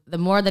 the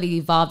more that it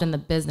evolved in the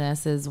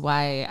business is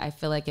why I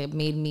feel like it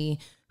made me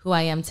who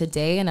I am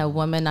today, and a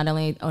woman not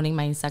only owning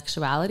my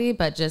sexuality,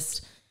 but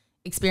just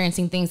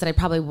experiencing things that I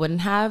probably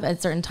wouldn't have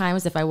at certain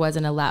times if I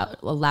wasn't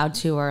allowed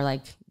to, or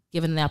like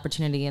given the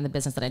opportunity in the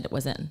business that I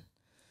was in.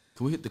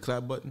 Can we hit the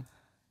clap button?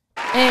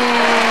 Hey.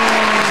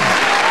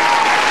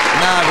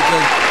 Nah,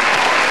 because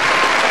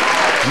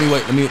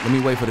let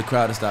me wait for the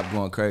crowd to stop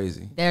going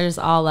crazy. They're just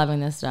all loving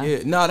this stuff.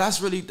 Yeah, no,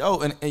 that's really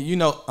dope. And you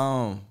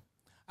know,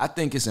 I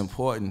think it's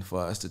important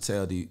for us to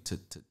tell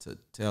to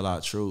tell our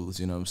truths.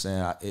 You know what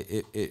I'm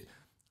saying?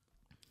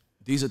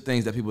 These are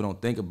things that people don't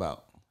think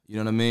about. You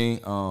know what I mean?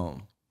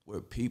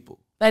 We're people.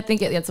 But I think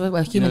that's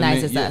what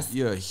humanizes us.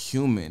 You're a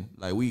human.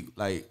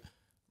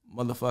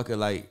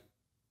 Motherfucker,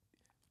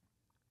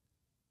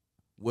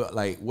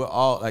 we're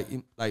all like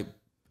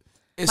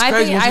it's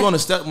crazy when you on a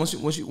step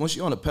once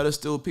you on a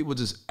pedestal, people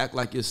just act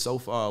like you're so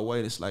far away.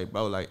 And it's like,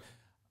 bro, like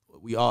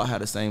we all have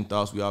the same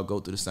thoughts, we all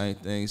go through the same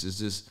things. It's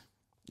just,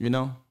 you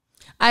know.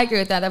 I agree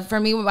with that. For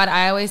me, what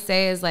I always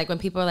say is like when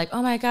people are like,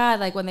 oh my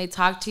God, like when they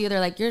talk to you, they're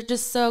like, you're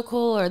just so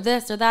cool, or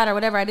this or that or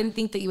whatever. I didn't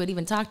think that you would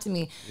even talk to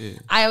me. Yeah.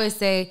 I always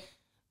say,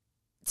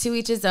 to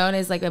each his own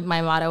is like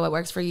my motto. What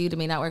works for you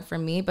may not work for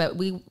me, but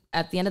we,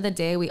 at the end of the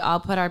day, we all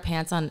put our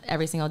pants on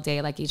every single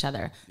day like each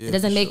other. Yeah, it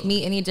doesn't make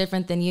me any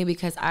different than you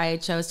because I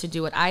chose to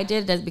do what I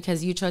did.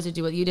 Because you chose to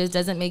do what you did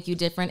doesn't make you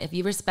different. If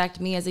you respect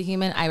me as a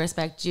human, I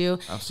respect you.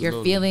 Absolutely.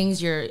 Your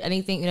feelings, your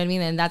anything, you know what I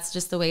mean? And that's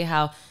just the way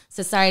how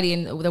society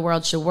and the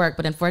world should work.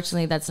 But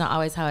unfortunately, that's not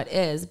always how it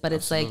is. But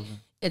it's Absolutely. Like,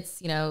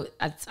 it's, you know,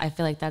 I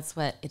feel like that's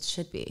what it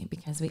should be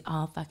because we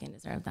all fucking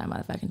deserve that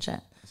motherfucking shit.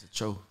 That's a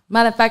truth.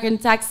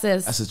 Motherfucking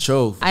Texas. That's a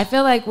truth. I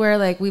feel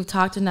like we've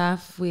talked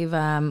enough. We've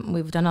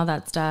done all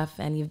that stuff,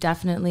 and you've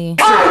definitely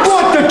I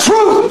want the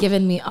truth.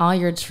 given me all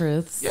your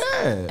truths.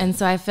 Yeah. And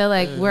so I feel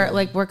like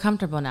we're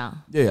comfortable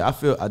now. Yeah, I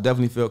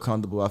definitely feel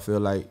comfortable. I feel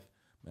like,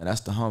 man,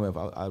 that's the homie. If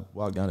I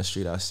walk down the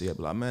street, I see it,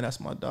 but like, man, that's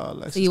my dog.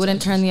 Alexis, so you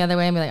wouldn't turn the other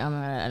way and be like, oh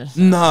my God.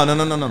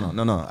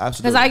 No,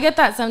 absolutely. Because I get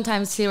that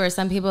sometimes too, where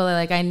some people are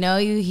like, I know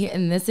you here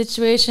in this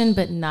situation,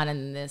 but not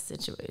in this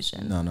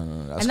situation.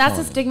 No. That's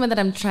a stigma that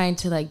I'm trying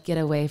to like get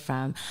away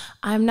from.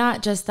 I'm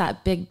not just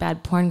that big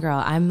bad porn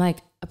girl. I'm like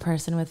a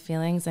person with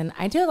feelings, and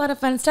I do a lot of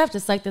fun stuff,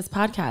 just like this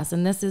podcast.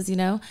 And this is, you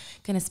know,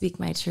 gonna speak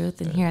my truth.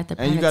 And here at the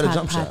Private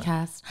Talk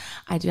podcast,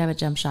 I do have a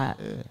jump shot.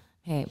 Yeah.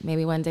 Hey,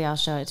 maybe one day I'll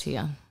show it to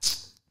you.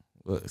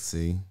 Look,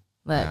 see.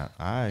 Look,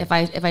 right.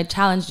 if I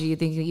challenged you, you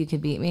think you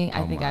could beat me?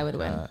 I think I would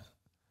win.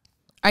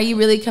 Are you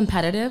really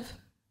competitive?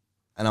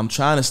 And I'm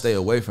trying to stay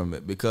away from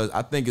it because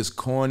I think it's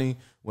corny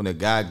when a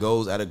guy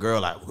goes at a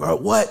girl like, girl,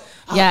 what?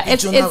 Yeah,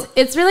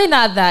 it's really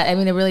not that. I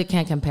mean, it really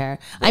can't compare.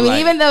 But I mean,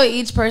 even though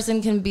each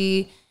person can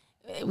be,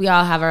 we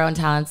all have our own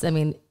talents. I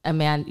mean, a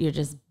man, you're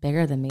just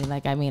bigger than me.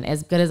 Like, I mean,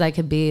 as good as I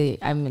could be,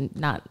 I'm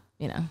not,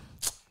 you know.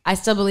 I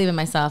still believe in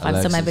myself.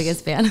 Alexis, I'm still my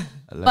biggest fan.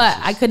 Alexis. But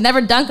I could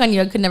never dunk on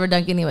you. I could never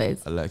dunk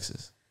anyways.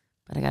 Alexis.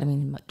 But I got to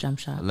mean jump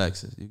shot.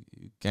 Alexis, you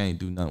can't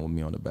do nothing with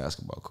me on the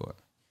basketball court.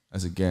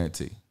 That's a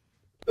guarantee.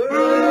 You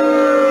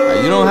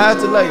don't have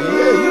to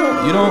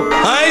you don't.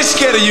 I ain't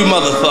scared of you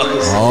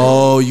motherfuckers.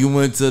 Oh, you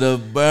went to the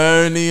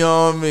Bernie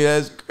on me.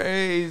 That's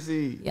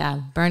crazy.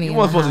 Yeah, Bernie. You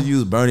weren't supposed to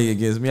use Bernie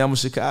against me. I'm a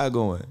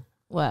Chicagoan.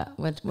 What?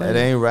 That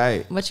ain't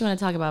right. What you want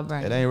to talk about,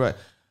 Bernie? That ain't right.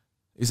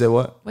 You said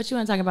what? What you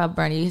want to talk about,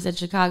 Bernie? You said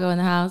Chicago in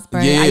the house.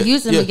 Bernie, I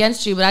used him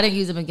against you, but I didn't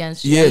use him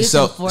against you. Yeah, I used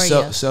him for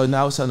you. So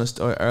now I was telling a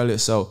story earlier.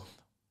 So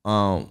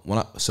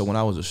when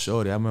I was a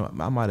shorty, I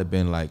remember I might have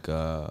been like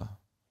 10,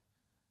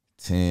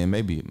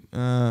 maybe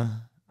I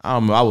don't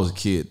remember. I was a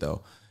kid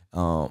though,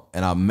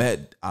 And I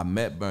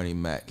met Bernie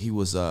Mac. He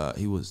used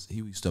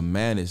to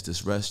manage this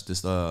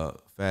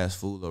fast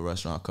food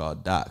restaurant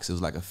called Doc's. It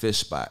was like a fish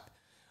spot.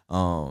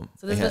 So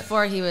this is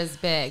before he was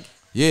big.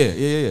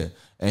 Yeah.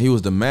 And he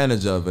was the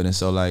manager of it. And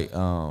so like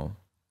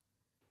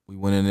we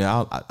went in there.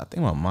 I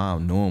think my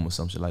mom knew him or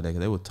some shit like that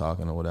because they were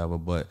talking or whatever.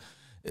 But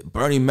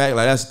Bernie Mac,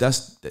 like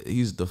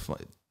he's the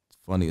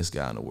funniest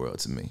guy in the world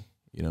to me.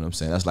 You know what I'm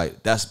saying?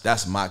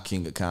 That's my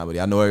king of comedy.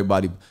 I know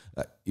everybody,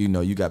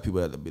 you got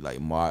people that be like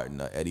Martin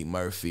or Eddie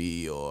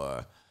Murphy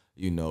or,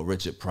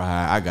 Richard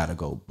Pryor. I gotta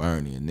go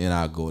Bernie, and then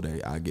I go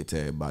there. I get to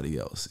everybody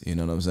else. You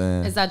know what I'm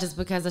saying? Is that just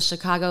because of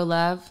Chicago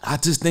love? I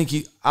just think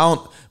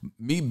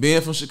me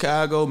being from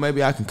Chicago,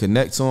 maybe I can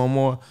connect to him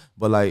more.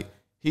 But like,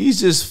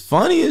 he's just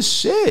funny as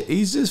shit.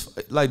 He's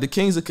just like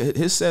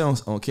his set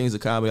on Kings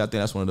of Comedy. I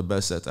think that's one of the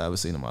best sets I've ever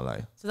seen in my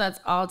life. So that's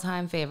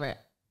all-time favorite.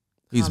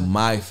 He's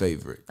my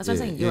favorite. That's what I'm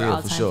saying. Your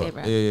all-time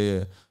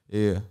favorite.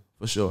 Yeah,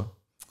 for sure.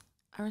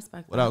 I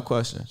respect that. Without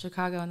question.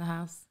 Chicago in the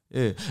house.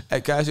 Yeah.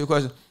 Hey, can I ask you a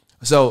question?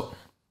 So,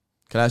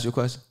 can I ask you a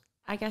question?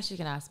 I guess you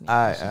can ask me. All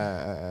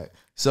right.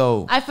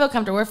 So I feel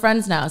comfortable. We're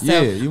friends now. So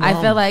I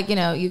feel like,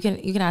 you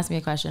can ask me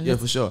a question. Yeah,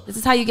 for sure. This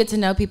is how you get to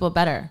know people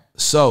better.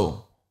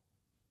 So,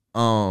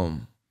 I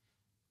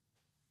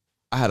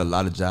had a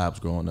lot of jobs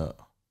growing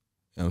up.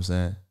 You know what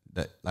I'm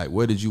saying?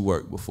 Where did you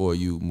work before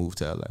you moved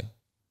to LA?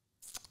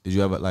 Did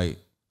you ever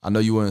I know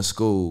you were in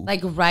school.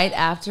 Like right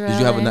after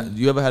Did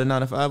you ever had a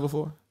 9 to 5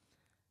 before?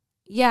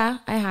 Yeah,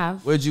 I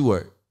have. Where'd you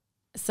work?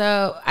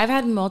 So I've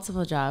had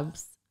multiple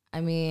jobs.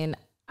 I mean,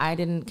 I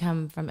didn't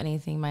come from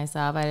anything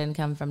myself. I didn't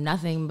come from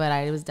nothing, but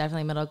I was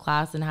definitely middle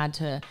class and had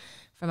to,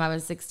 from I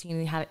was 16,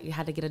 you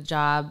had to get a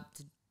job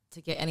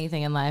to get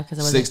anything in life.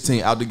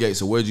 16 out the gate.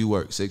 So where'd you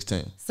work?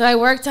 16. So I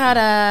worked at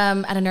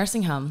a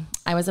nursing home.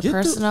 I was a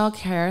personal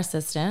care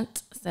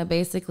assistant. So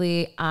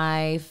basically,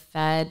 I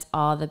fed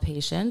all the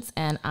patients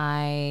and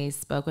I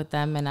spoke with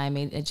them and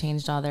I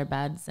changed all their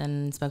beds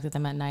and spoke with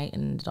them at night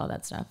and did all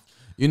that stuff.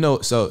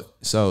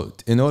 So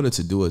in order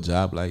to do a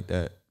job like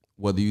that,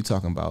 whether you're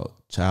talking about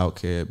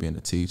childcare, being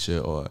a teacher,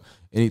 or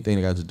anything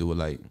that got to do with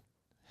like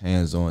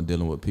hands-on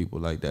dealing with people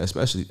like that,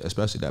 especially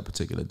that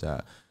particular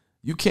job,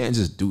 you can't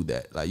just do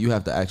that. Like, you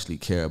have to actually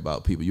care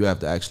about people. You have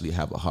to actually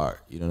have a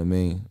heart. You know what I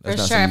mean?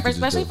 That's for sure.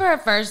 Especially for a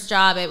first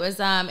job, it was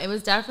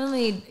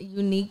definitely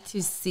unique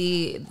to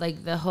see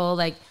like the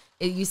whole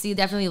you see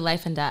definitely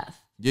life and death.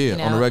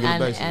 Yeah, on a regular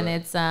basis. And right?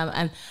 It's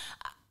and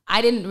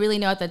I didn't really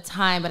know at the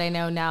time, but I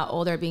know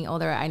now, being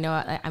older, I know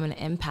I'm an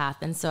empath,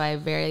 and so I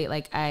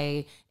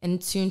I in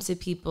tune to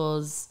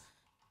people's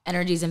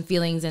energies and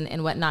feelings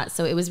and whatnot.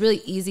 So it was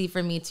really easy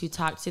for me to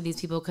talk to these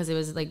people because it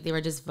was like they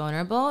were just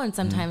vulnerable, and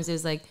sometimes it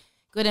was like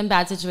good and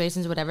bad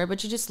situations, whatever,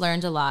 but you just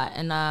learned a lot.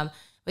 And,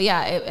 but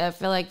yeah, I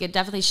feel like it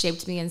definitely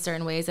shaped me in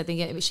certain ways. I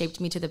think it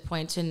shaped me to the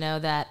point to know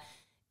that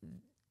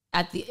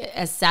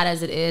as sad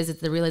as it is,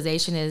 the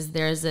realization is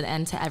there's an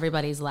end to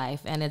everybody's life.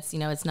 And it's,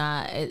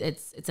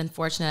 it's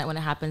unfortunate when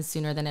it happens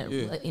sooner than that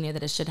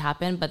it should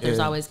happen, but there's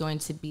always going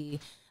to be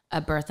a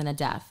birth and a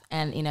death.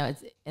 And,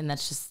 and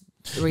that's just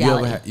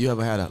reality. You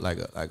ever had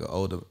an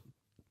older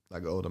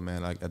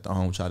man at the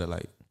home try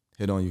to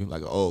hit on you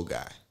like an old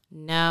guy?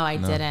 No, I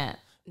didn't.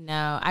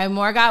 No, I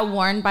more got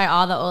warned by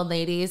all the old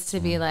ladies to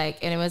be and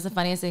it was the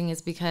funniest thing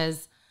is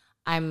because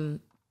I'm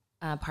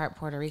part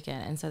Puerto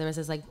Rican. And so there was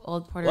this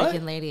old Puerto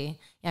Rican lady.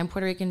 Yeah, I'm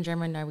Puerto Rican,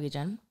 German,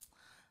 Norwegian.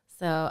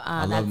 So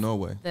I love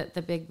Norway.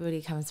 The big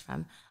booty comes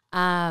from.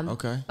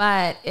 Okay.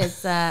 But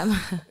it's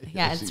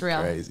it's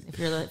real. Crazy. If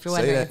you're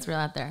wondering, it's real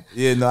out there.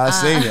 Yeah, no, I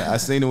seen it. I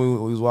seen it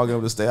when we was walking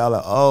over the stage. I was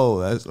like, oh,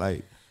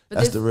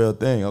 that's the real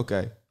thing.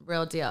 Okay.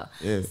 Real deal.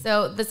 Yeah.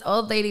 So this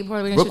old lady,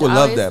 Puerto Rican, Brooke would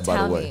love that,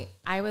 by the way.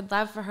 I would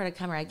love for her to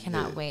come here. I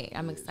cannot wait.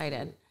 I'm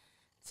excited.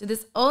 So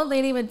this old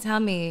lady would tell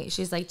me,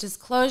 she's like,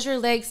 just close your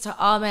legs to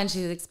all men.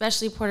 She's like,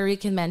 especially Puerto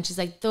Rican men. She's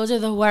like, those are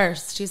the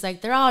worst. She's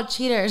like, they're all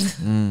cheaters.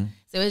 So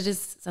it was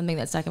just something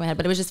that stuck in my head.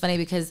 But it was just funny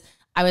because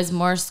I was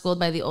more schooled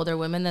by the older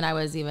women than I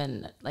was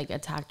even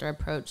attacked or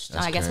approached.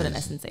 I guess I wouldn't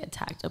necessarily say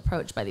attacked,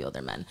 approached by the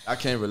older men. I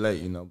can't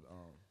relate,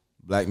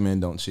 black men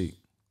don't cheat.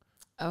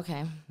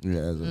 Okay.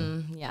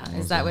 Yeah.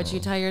 Is that what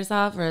you tell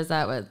yourself, or is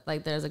that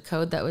what there's a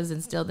code that was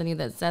instilled in you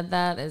that said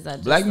that? Is that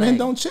just black men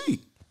don't cheat?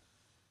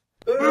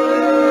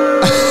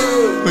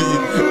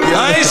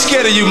 I ain't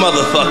scared of you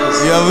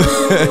motherfuckers.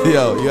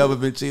 You ever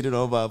been cheated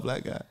on by a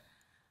black guy?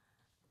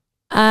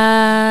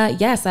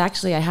 Yes,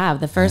 actually I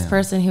have. The first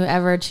person who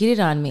ever cheated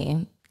on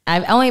me.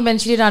 I've only been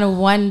cheated on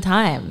one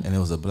time. And it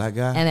was a black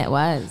guy? And it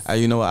was.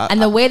 And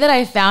the way that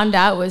I found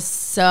out was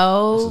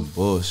so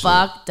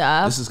fucked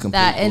up. This is complete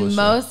that bullshit. In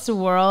most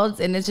worlds,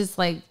 and it's just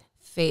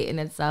fate in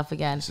itself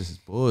again. This is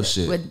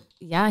bullshit.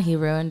 He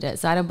ruined it.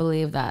 So I don't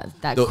believe that.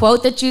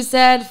 Quote that you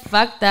said,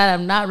 fuck that.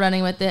 I'm not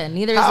running with it. And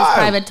neither is this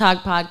Private Talk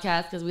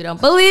podcast because we don't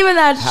believe in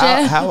that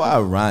shit. How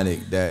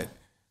ironic that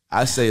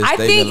I say a I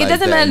statement think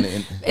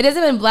it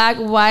doesn't mean black,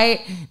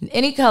 white,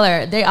 any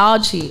color. They all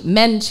cheat.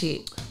 Men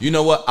cheat. You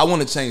know what? I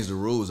want to change the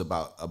rules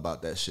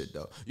about that shit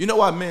though. You know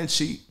why men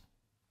cheat?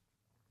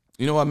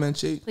 You know why men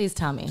cheat? Please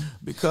tell me.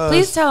 Because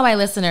please tell my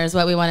listeners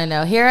what we want to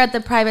know. Here at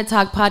the Private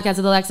Talk Podcast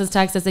with Alexis,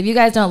 Texas, if you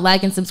guys don't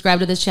like and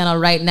subscribe to this channel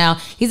right now,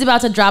 he's about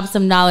to drop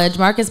some knowledge.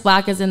 Marcus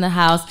Black is in the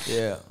house.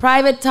 Yeah.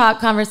 Private Talk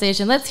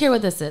conversation. Let's hear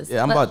what this is.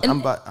 Yeah,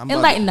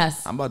 enlighten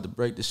us. I'm about to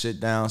break the shit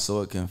down so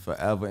it can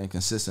forever and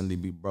consistently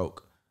be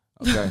broke.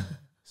 Okay?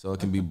 So it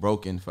can be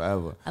broken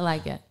forever. I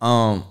like it.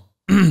 I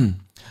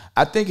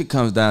think it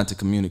comes down to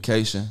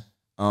communication.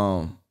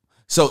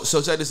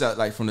 So check this out.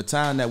 Like from the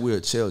time that we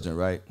were children,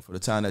 right? For the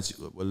time that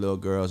we're little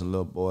girls and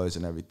little boys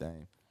and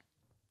everything,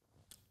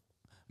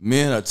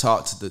 men are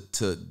taught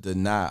to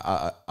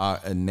deny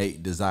our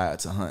innate desire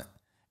to hunt,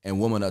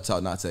 and women are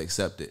taught not to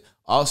accept it.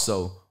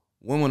 Also,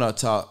 women are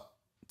taught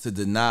to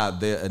deny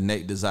their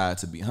innate desire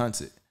to be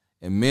hunted,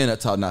 and men are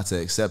taught not to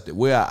accept it.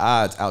 We're at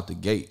odds out the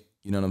gate.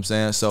 You know what I'm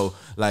saying? So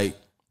like,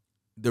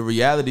 the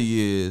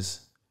reality is,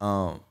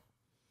 I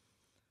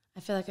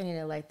feel like I need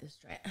to light this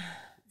joint.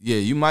 Yeah,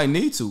 you might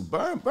need to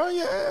burn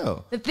your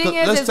L. The thing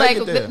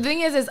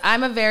is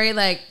I'm a very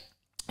like,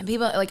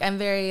 people like, I'm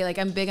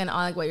big on all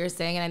like what you're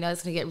saying, and I know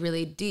it's gonna get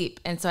really deep,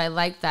 and so I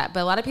like that.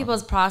 But a lot of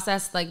people's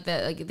process like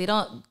that, like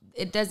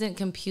it doesn't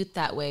compute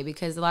that way,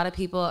 because a lot of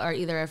people are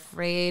either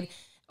afraid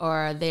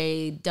or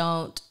they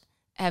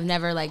have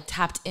never like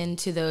tapped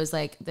into those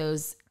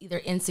either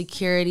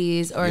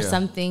insecurities or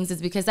some things.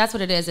 Is because that's what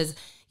it is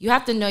you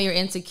have to know your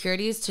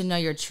insecurities to know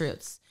your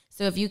truths.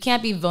 So if you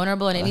can't be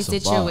vulnerable in any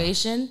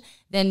situation,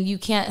 then you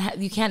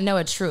can't know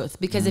a truth.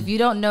 Because if you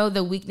don't know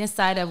the weakness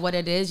side of what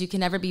it is, you can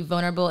never be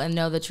vulnerable and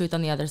know the truth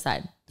on the other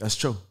side. That's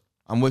true.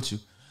 I'm with you.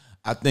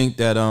 I think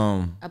that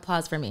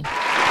applause for me. I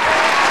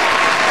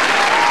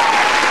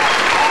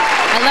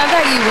love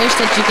that you wish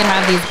that you could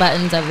have these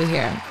buttons over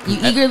here. You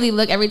eagerly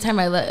look every time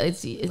I look.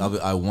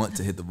 I want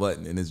to hit the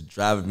button, and it's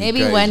driving me maybe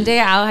crazy. One day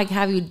I'll like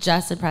have you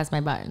just to press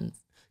my buttons.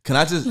 Can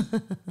I just?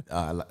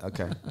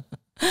 Okay.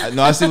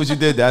 No, I see what you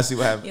did there. I see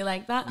what happened. You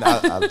like that? No,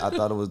 I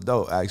thought it was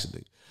dope,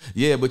 actually.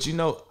 Yeah, but you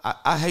know,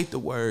 I hate the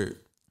word.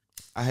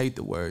 I hate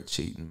the word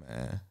cheating,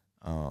 man.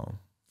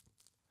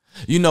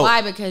 You know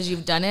why? Because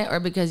you've done it, or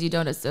because you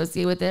don't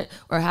associate with it,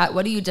 or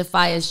what do you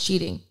define as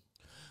cheating?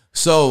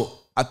 So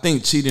I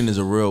think cheating is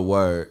a real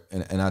word,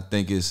 and I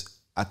think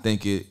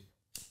it.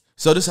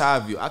 So this is how I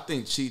view. I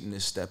think cheating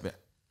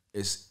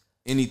is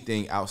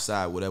anything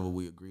outside whatever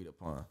we agreed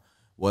upon.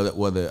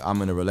 Whether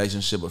I'm in a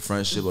relationship, a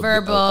friendship,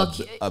 verbal,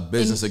 a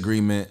business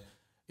agreement,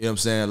 you know what I'm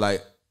saying?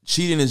 Like,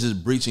 cheating is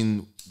just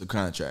breaching the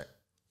contract.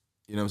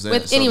 You know what I'm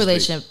saying? With any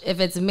relationship, if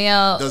it's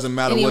male, doesn't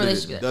matter what it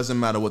is. Doesn't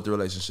matter what the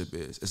relationship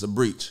is. It's a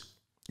breach.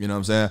 You know what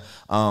I'm saying?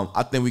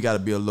 I think we got to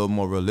be a little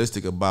more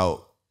realistic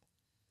about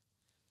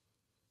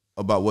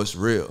what's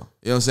real. You know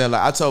what I'm saying?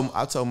 Like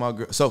I told my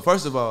girl. So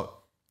first of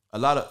all, a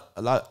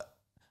lot.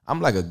 I'm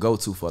like a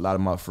go-to for a lot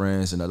of my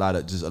friends and a lot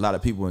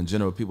of people in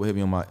general. People hit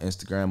me on my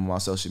Instagram, on my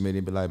social media,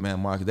 and be like, man,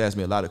 Marcus, they ask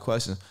me a lot of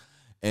questions.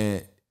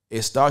 And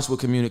it starts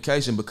with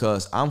communication,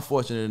 because I'm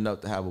fortunate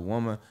enough to have a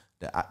woman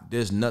that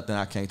there's nothing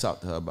I can't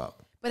talk to her about.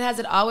 But has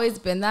it always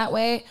been that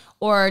way?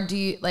 Or do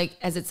you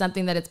is it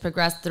something that it's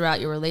progressed throughout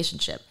your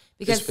relationship?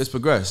 Because it's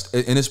progressed.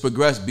 And it's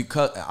progressed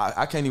because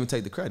I can't even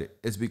take the credit.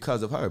 It's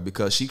because of her,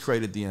 because she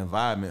created the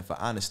environment for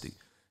honesty.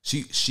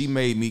 She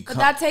made me But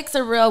that takes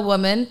a real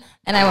woman,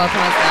 and I will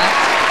applause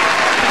that.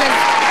 Because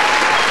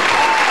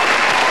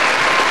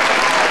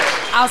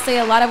I'll say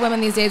a lot of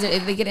women these days,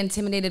 they get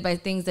intimidated by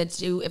things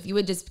that if you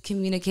would just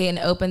communicate and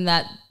open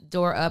that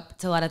door up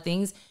to a lot of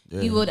things,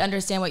 you would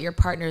understand what your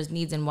partner's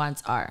needs and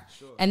wants are.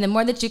 Sure. And the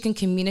more that you can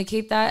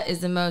communicate that is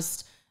the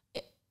most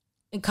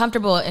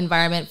comfortable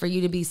environment for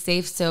you to be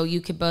safe, so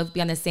you could both be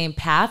on the same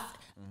path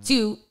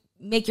to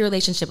make your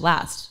relationship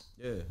last.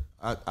 Yeah,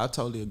 I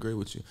totally agree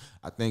with you.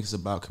 I think it's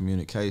about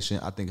communication.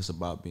 I think it's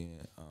about being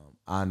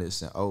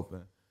honest and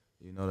open.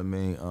 You know what I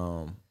mean?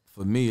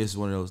 For me, it's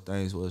one of those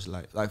things where it's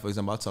like for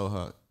example, I told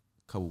her a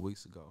couple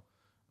weeks ago,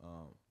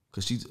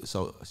 because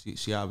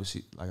she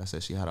obviously, like I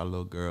said, she had our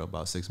little girl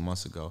about 6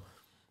 months ago,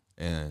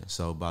 and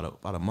so about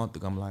a month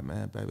ago, I'm like,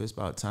 man, baby, it's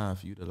about time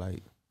for you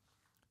to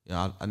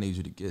I need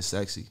you to get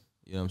sexy.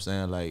 You know what I'm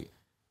saying? Like,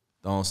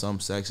 throw on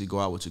something sexy, go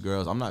out with your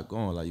girls. I'm not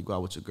going, like, you go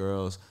out with your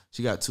girls.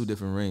 She got 2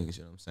 different rings,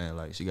 you know what I'm saying?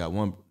 Like, she got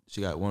one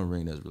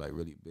ring that's like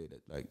really big,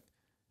 like,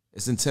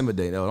 it's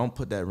intimidating. No, don't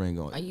put that ring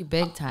on. Are you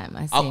big time?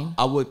 I see.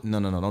 I would no.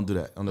 Don't do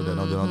that. Don't do that.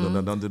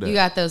 Don't do that. You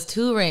got those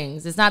 2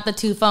 rings. It's not the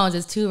 2 phones.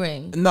 It's 2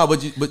 rings. No,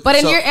 but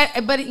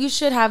you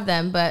should have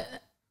them. But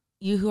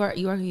you who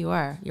you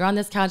are. You're on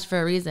this couch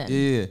for a reason.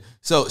 Yeah.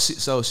 So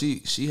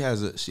she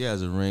has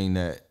a ring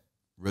that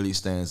really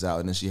stands out,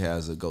 and then she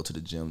has a go to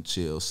the gym,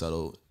 chill,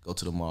 settle, go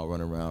to the mall,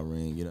 run around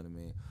ring. You know what I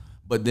mean?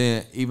 But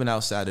then even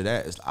outside of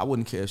that, I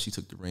wouldn't care if she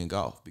took the ring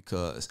off,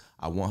 because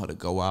I want her to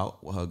go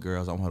out with her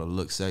girls. I want her to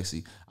look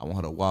sexy. I want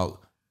her to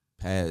walk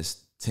past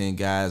 10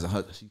 guys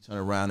and she turn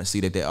around and see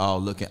that they're all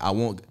looking. I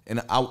want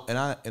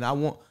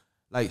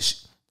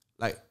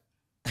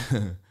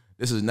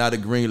this is not a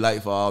green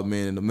light for all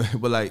men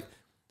but like,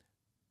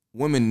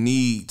 women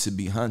need to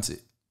be hunted.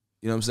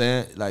 You know what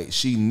I'm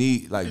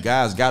saying? Like,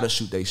 guys gotta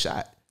shoot their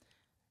shot.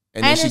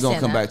 And then she's gonna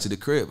come back to the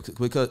crib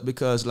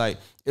because like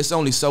it's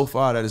only so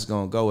far that it's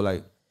gonna go.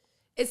 Like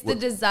it's the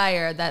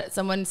desire that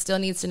someone still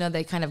needs to know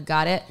they kind of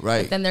got it.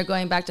 Right. But then they're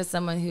going back to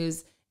someone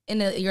who's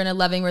you're in a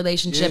loving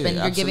relationship and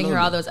you're giving her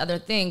all those other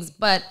things.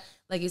 But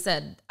like you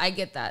said, I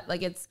get that.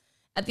 Like it's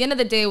at the end of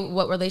the day,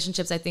 what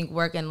relationships I think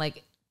work and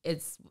like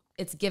it's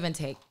give and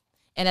take.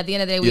 And at the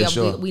end of the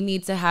day, we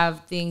need to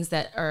have things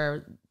that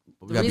are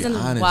the reason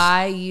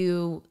why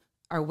you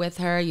are with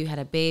her, you had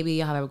a baby,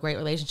 you have a great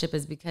relationship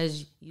is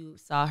because you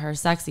saw her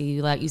sexy.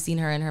 You seen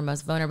her in her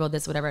most vulnerable,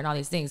 this, whatever, and all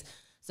these things.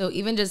 So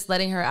even just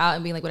letting her out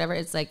and being like, whatever,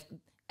 it's like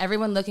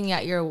everyone looking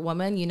at your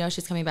woman, you know,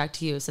 she's coming back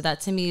to you. So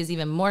that to me is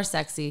even more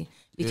sexy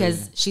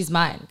because she's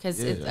mine. Because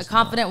a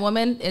confident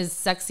woman is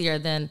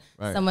sexier than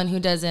someone who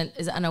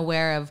is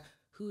unaware of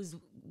who's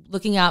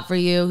looking out for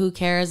you, who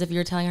cares if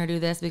you're telling her to do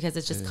this, because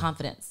it's just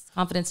confidence.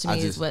 Confidence to me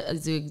is what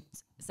exudes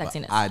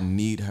sexiness. I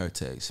need her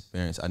to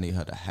experience. I need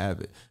her to have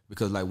it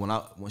because like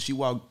when she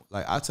walk,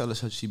 like I tell her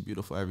she's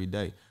beautiful every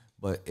day,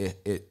 but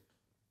it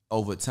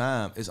over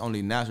time it's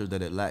only natural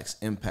that it lacks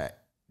impact.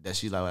 That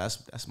she's like, well,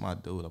 that's my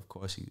dude. Of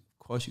course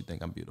you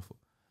think I'm beautiful.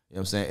 You know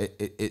what I'm saying?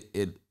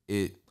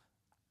 It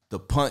the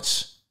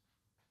punch,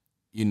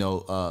 you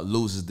know,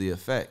 loses the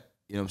effect.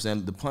 You know what I'm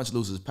saying? The punch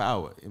loses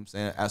power. You know what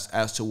I'm saying?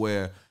 As to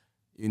where,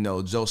 you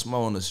know, Joe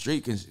Smo on the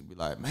street can be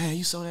like, man,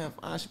 you so damn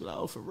fine. She be like,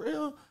 oh, for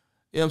real?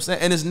 You know what I'm saying?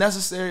 And it's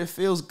necessary. It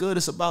feels good.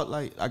 It's about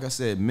like I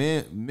said,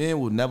 men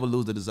will never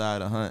lose the desire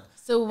to hunt.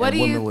 So what do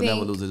you think? Women will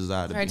never lose the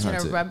desire to be hunted. Sorry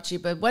to interrupt you,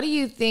 but what do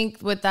you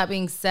think? With that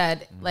being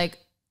said, like,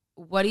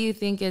 what do you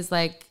think is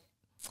like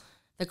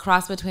the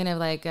cross between of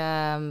like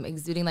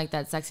exuding like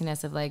that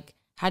sexiness of like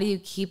how do you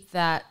keep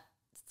that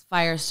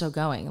fire still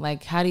going?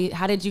 Like how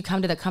did you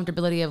come to the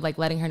comfortability of like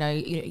letting her know?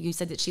 You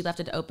said that she left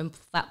an open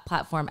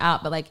platform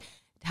out, but like.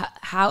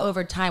 How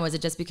over time was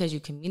it just because you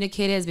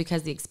communicated? Is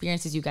because the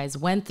experiences you guys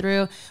went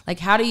through? Like,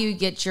 how do you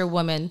get your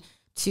woman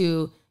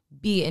to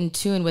be in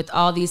tune with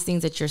all these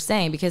things that you're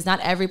saying? Because not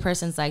every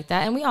person's like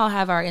that, and we all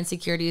have our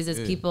insecurities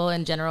as people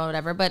in general,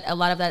 whatever. But a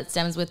lot of that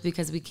stems with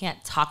because we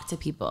can't talk to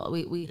people.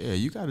 We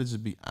you gotta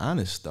just be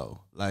honest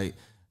though. Like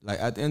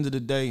at the end of the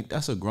day,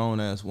 that's a grown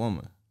ass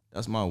woman.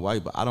 That's my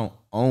wife, but I don't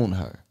own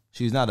her.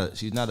 She's not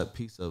a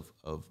piece of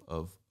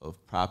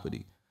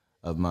property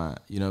of mine,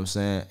 you know what I'm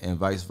saying, and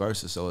vice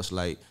versa. So it's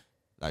like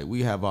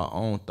we have our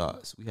own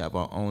thoughts, we have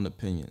our own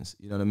opinions,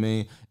 you know what I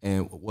mean.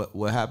 And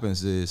what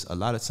happens is a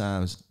lot of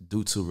times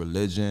due to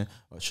religion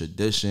or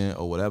tradition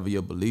or whatever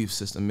your belief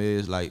system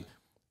is, like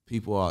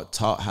people are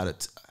taught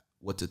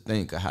what to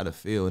think or how to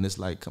feel, and it's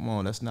like, come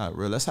on, that's not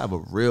real. Let's have a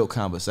real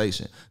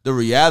conversation. The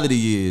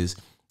reality is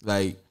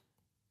like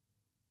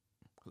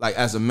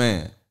as a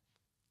man,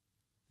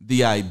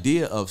 the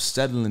idea of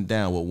settling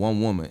down with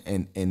one woman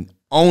and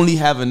only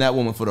having that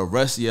woman for the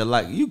rest of your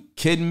life, you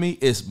kidding me?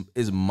 It's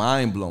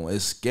mind blowing.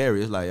 It's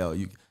scary. It's like, yo,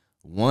 you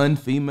one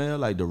female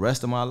like the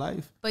rest of my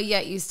life. But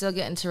yet you still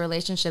get into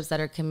relationships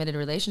that are committed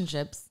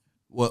relationships.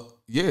 Well,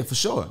 yeah, for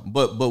sure.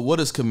 But what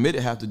does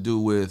committed have to do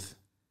with?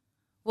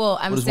 Well,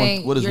 I'm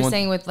saying you're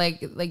saying with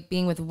like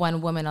being with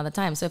one woman all the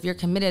time. So if you're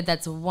committed,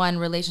 that's one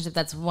relationship.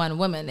 That's one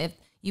woman. If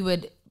you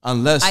would.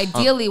 Unless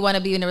ideally want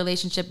to be in a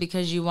relationship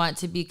because you want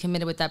to be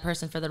committed with that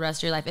person for the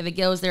rest of your life. If it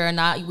goes there or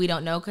not, we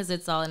don't know because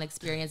it's all an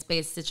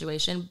experience-based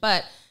situation.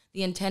 But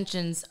the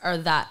intentions are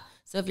that.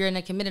 So if you're in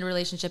a committed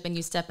relationship and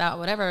you step out,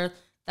 whatever,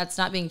 that's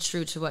not being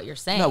true to what you're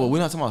saying. No, but we're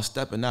not talking about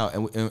stepping out.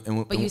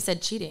 But you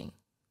said cheating.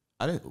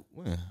 I didn't.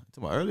 When?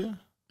 Talking about earlier?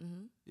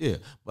 Mm-hmm. Yeah,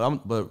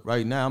 but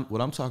right now, what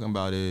I'm talking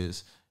about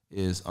is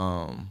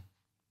like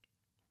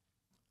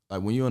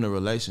when you're in a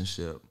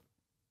relationship.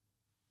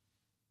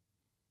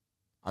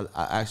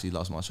 I actually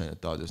lost my train of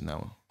thought just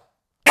now.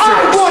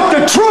 I want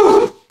the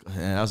truth.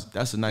 And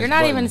that's a nice. You're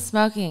not button. even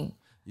smoking.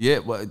 Yeah,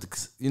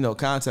 but you know,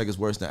 contact is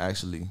worse than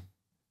actually.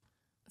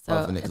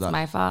 So it's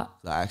my fault.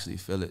 I actually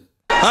feel it.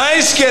 I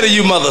ain't scared of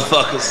you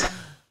motherfuckers.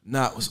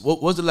 Nah,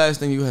 what's the last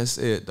thing you had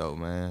said though,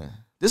 man?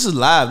 This is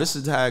live. This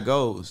is how it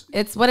goes.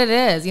 It's what it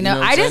is. You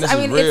know I mean,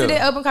 it's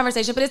an open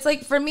conversation, but it's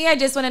like, for me, I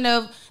just want to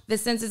know the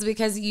sense is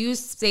because you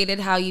stated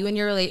how you and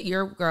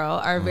your girl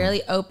are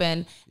very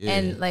open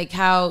and like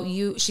how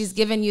she's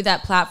given you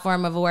that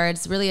platform of where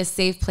it's really a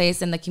safe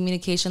place and the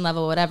communication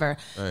level, whatever.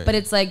 Right. But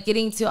it's like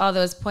getting to all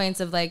those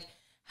points of like,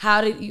 how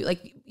did you,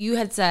 like you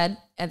had said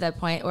at that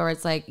point where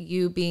it's like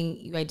you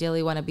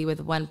ideally want to be with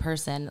one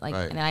person. Like,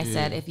 right. And I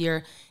said, if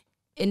you're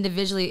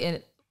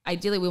individually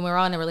ideally, when we're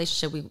all in a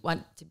relationship, we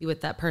want to be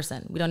with that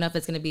person. We don't know if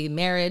it's going to be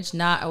marriage,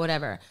 not, or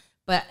whatever.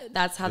 But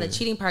that's how the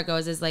cheating part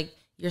goes. Is like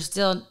you're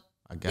still.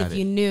 If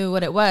you knew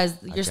what it was,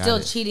 you're still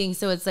cheating.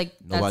 So it's like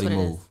nobody that's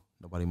what move. It is.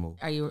 Nobody move.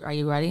 Are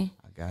you ready?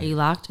 I got Are you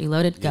locked? Are you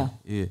loaded? Yeah, Go.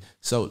 Yeah.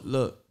 So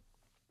look.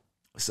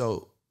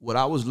 So what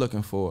I was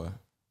looking for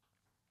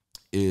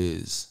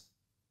is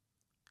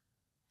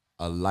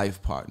a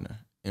life partner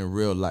in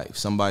real life.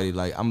 Somebody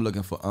like I'm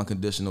looking for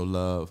unconditional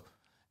love.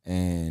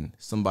 And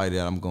somebody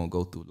that I'm gonna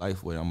go through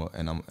life with, I'm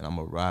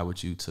gonna ride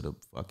with you till the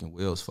fucking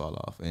wheels fall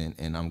off,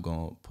 and I'm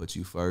gonna put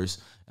you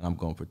first, and I'm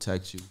gonna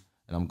protect you,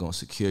 and I'm gonna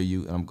secure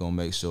you, and I'm gonna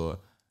make sure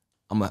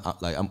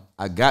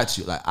I got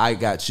you. Like, I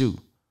got you.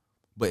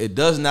 But it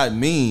does not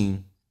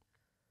mean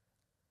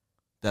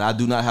that I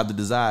do not have the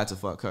desire to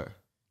fuck her.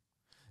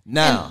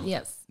 Now,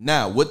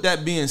 Now, with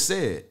that being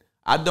said,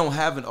 I don't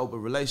have an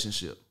open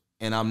relationship.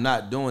 And I'm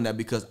not doing that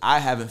because I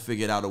haven't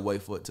figured out a way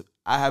for it to,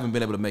 I haven't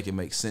been able to make it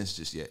make sense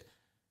just yet.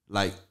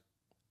 Like,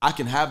 I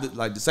can have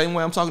the same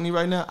way I'm talking to you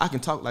right now, I can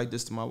talk like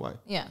this to my wife.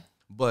 Yeah.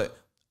 But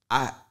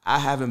I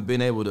haven't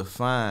been able to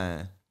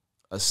find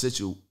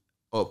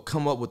or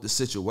come up with the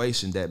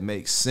situation that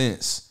makes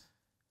sense.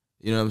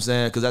 You know what I'm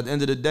saying? Because at the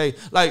end of the day,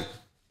 like,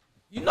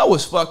 you know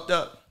what's fucked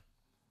up?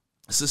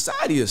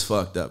 Society is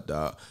fucked up,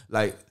 dog.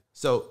 Like,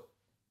 so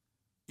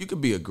you could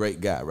be a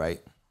great guy,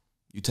 right?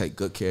 You take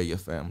good care of your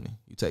family.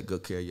 You take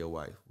good care of your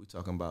wife. We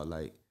talking about,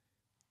 like,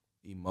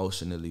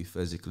 emotionally,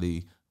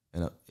 physically,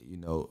 and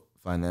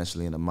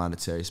financially, in a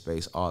monetary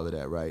space, all of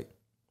that, right?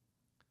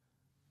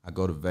 I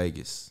go to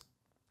Vegas.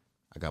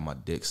 I got my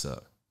dick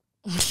sucked.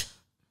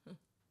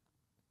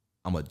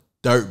 I'm a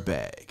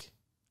dirtbag.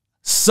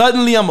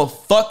 Suddenly, I'm a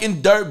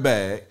fucking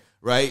dirtbag,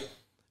 right?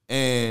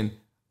 And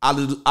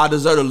I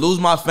deserve to lose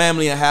my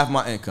family and half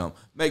my income.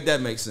 Make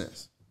that make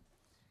sense.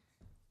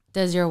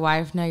 Does your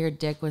wife know your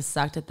dick was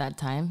sucked at that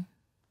time?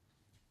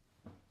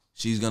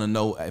 She's going to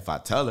know if I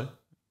tell her.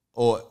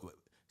 Or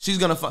she's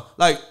going to,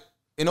 like,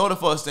 in order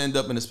for us to end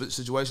up in the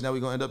situation that we're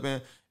going to end up in,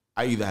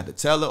 I either had to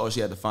tell her or she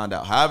had to find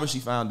out. However she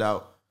found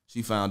out.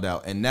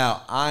 And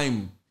now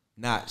I'm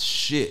not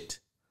shit,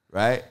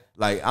 right?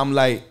 Like, I'm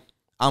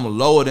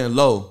lower than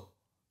low.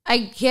 I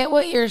get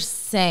what you're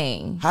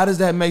saying. How does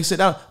that make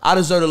sense? I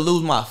deserve to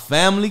lose my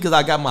family because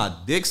I got my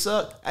dick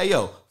sucked? Hey,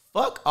 yo,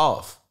 fuck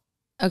off.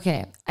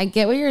 Okay, I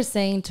get what you're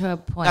saying to a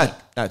point.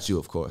 Not you,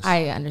 of course.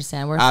 I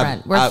understand. We're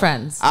friends. We're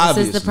friends.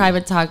 This is the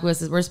private talk.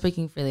 We're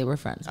speaking freely. We're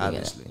friends. We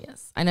Obviously. get it.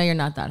 Yes. I know you're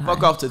not that high.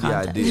 Fuck off to the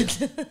idea.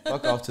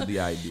 Fuck off to the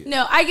idea.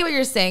 No, I get what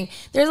you're saying.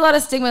 There's a lot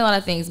of stigma, a lot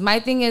of things.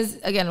 My thing is,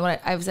 again,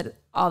 what I've said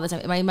all the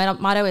time, my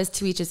motto is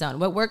to each his own.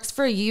 What works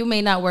for you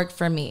may not work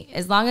for me.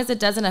 As long as it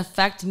doesn't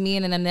affect me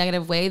in a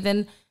negative way,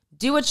 then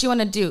do what you want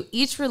to do.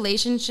 Each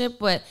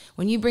relationship,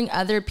 when you bring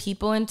other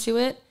people into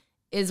it,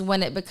 is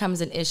when it becomes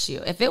an issue.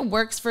 If it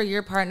works for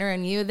your partner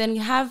and you, then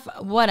you have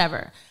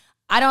whatever.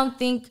 I don't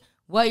think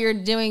what you're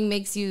doing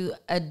makes you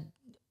a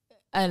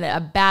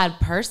bad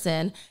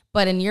person,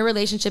 but in your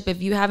relationship,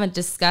 if you haven't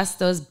discussed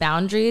those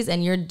boundaries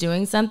and you're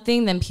doing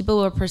something, then people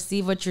will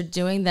perceive what you're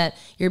doing, that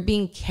you're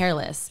being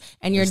careless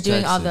and you're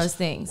doing all those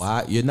things.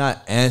 Why? You're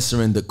not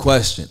answering the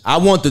question. I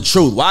want the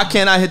truth. Why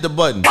can't I hit the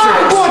button?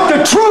 I want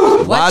the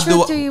truth. What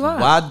truth do you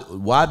want?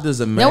 Why does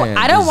a man?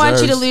 No, I don't want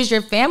you to lose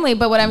your family,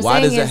 but what I'm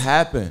saying is, why does it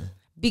happen?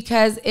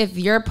 Because if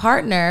your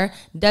partner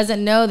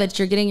doesn't know that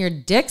you're getting your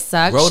dick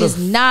sucked, she's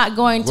not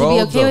going to be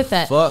okay with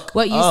it.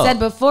 What you said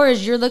before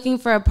is you're looking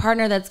for a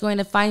partner that's going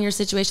to find your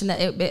situation that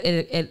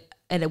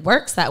it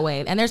works that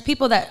way. And there's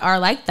people that are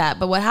like that.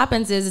 But what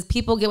happens is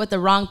people get with the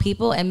wrong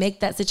people and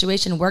make that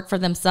situation work for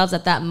themselves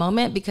at that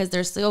moment because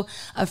they're so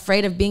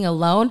afraid of being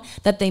alone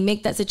that they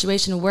make that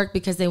situation work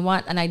because they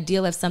want an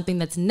ideal of something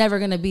that's never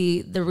going to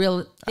be the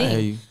real thing. I hear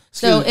you.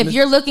 So if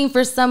you're looking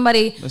for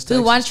somebody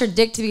who wants your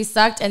dick to be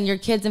sucked and your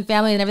kids and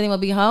family and everything will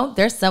be home,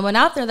 there's someone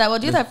out there that will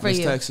do that for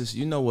you. Texas,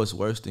 you know what's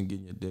worse than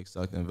getting your dick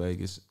sucked in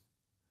Vegas?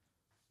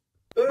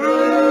 I'm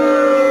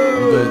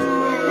good.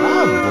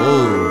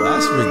 Boo.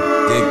 That's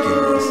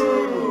ridiculous.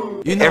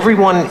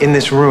 Everyone in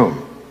this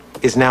room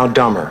is now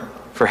dumber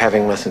for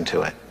having listened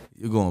to it.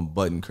 You're going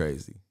button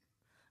crazy.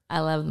 I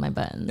love my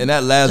buttons. And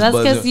that last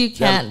button. That's because you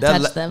can't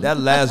touch them. That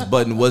last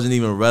button wasn't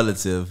even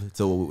relative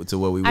to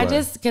what we were.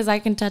 Because I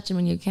can touch them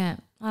and you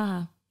can't.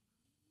 You're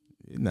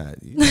not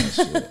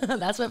shit.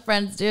 That's what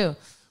friends do.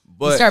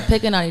 You start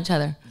picking on each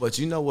other. But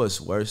you know what's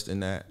worse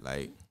than that?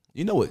 Like,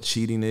 you know what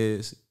cheating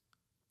is?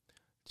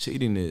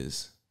 Cheating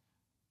is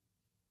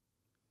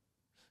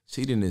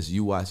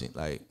you watching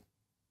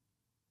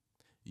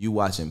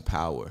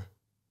Power.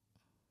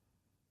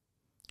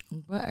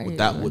 What are you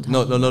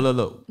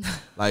No.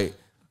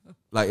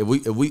 Like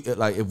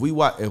if we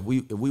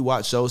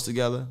watch shows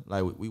together,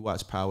 like we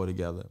watch Power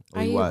together.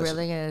 Are you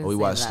really gonna we say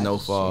watch that's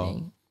Snowfall.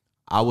 cheating?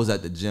 I was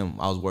at the gym.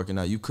 I was working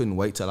out. You couldn't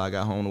wait till I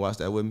got home to watch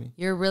that with me.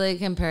 You're really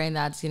comparing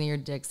that to getting your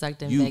dick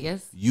sucked in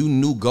Vegas? You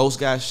knew Ghost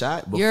got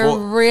shot before. You're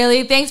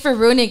really, thanks for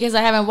ruining it because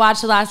I haven't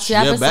watched the last 2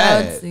 episodes.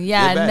 Bad.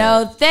 Yeah,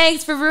 no,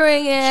 thanks for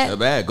ruining it. You're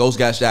bad. Ghost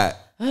got shot.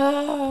 Okay?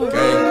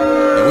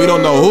 And we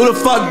don't know who the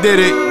fuck did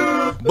it,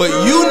 but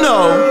you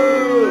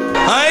know.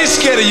 I ain't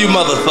scared of you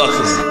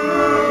motherfuckers.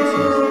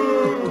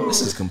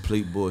 This is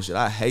complete bullshit.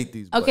 I hate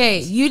these buttons. Okay,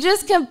 you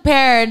just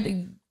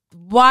compared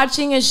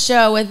watching a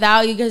show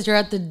without you because you're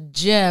at the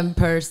gym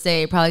per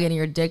se, probably getting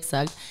your dick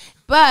sucked.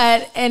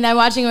 And I'm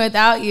watching it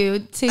without you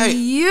you. First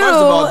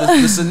of all,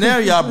 the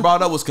scenario I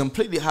brought up was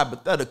completely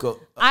hypothetical.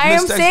 I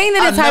am saying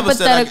that it's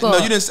hypothetical. No,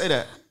 you didn't say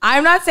that.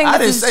 I'm not saying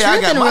this is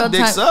truth in real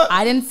time. Sucked.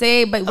 I didn't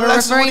say, but we're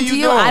Alexis, referring to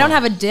you. Doing? I don't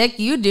have a dick.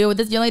 You do.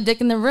 This is the only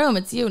dick in the room.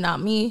 It's you, not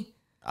me.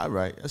 All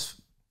right.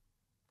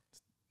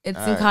 It's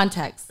in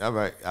context. All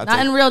right.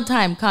 Not in real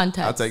time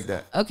context. I'll take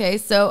that. Okay,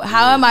 so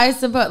how am I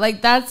supposed,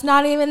 like, that's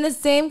not even the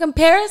same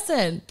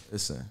comparison.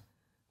 Listen.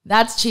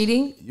 That's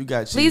cheating. You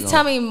got cheated Please on.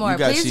 tell me more.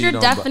 Please, your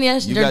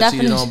definition. You got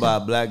cheated on by a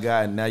black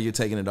guy, and now you're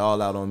taking it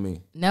all out on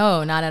me.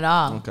 No, not at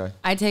all. Okay.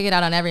 I take it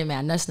out on every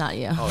man. That's not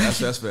you. Oh, that's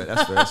fair.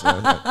 That's fair.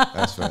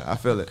 I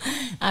feel it.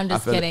 I'm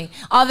just kidding.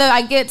 Although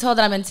I get told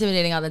that I'm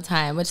intimidating all the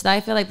time, which I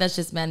feel like that's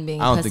just men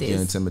being pussies. I don't think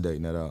you're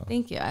intimidating at all.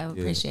 Thank you. I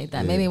appreciate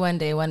that. Maybe one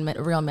day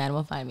real man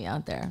will find me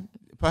out there.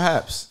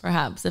 Perhaps.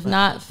 If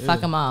not, fuck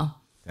them all.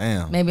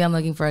 Damn. Maybe I'm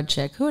looking for a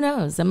chick. Who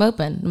knows? I'm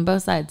open on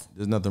both sides.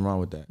 There's nothing wrong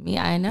with that. Me,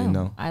 I know. You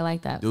know? I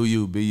like that. Do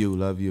you, be you,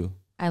 love you.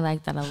 I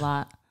like that a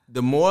lot.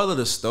 The moral of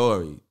the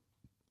story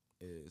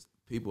is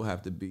people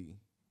have to be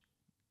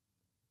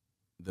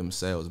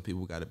themselves, and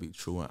people got to be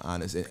true and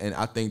honest. And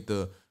I think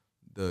the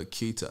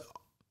key to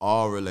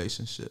all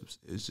relationships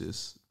is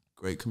just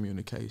great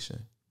communication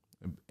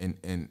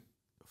and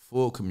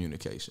full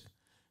communication.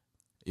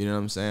 You know what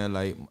I'm saying?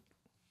 Like,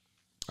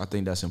 I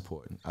think that's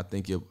important. I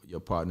think your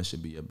partner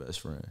should be your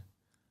best friend.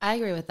 I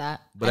agree with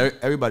that. But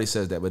everybody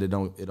says that, but it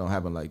don't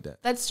happen like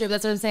that. That's true.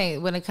 That's what I'm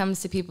saying. When it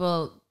comes to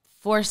people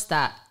force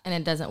that and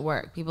it doesn't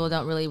work, people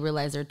don't really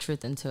realize their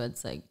truth until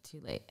it's like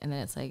too late. And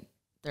then it's like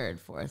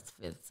third, fourth,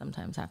 fifth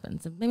sometimes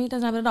happens. Maybe it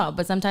doesn't happen at all,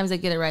 but sometimes they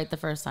get it right the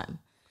first time.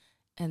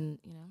 And,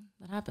 you know,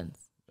 that happens.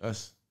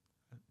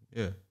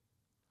 Yeah.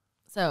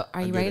 So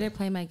are you ready to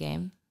play my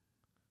game?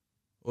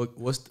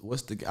 What's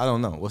the, I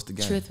don't know. What's the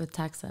game? Truth with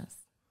Texas.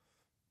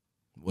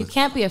 You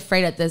can't be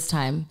afraid at this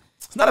time.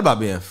 It's not about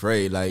being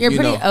afraid. Like, you're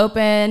pretty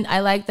open.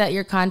 I like that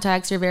your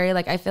contacts are very,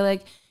 like, I feel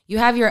like you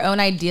have your own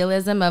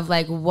idealism of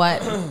like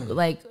what,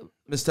 like,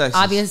 Miss Texas,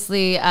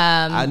 obviously,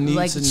 I need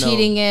like to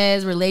cheating know.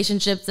 is,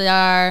 relationships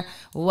are,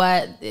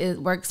 what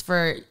works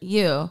for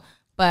you.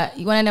 But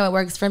you want to know what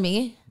works for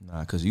me? Nah,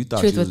 because you thought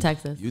Truth with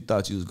Texas. You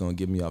thought you was gonna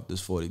get me off this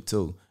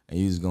 42, and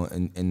you was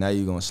going, and now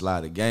you're gonna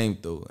slide the game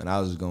through, and I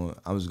was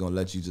gonna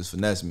let you just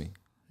finesse me.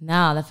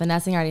 No, the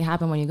finessing already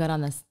happened when you got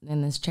on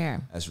in this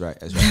chair. That's right.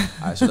 All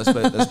right, so let's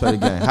play the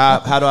game.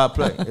 How do I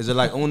play? Is it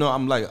like Uno?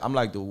 I'm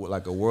like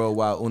a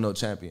worldwide Uno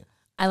champion.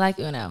 I like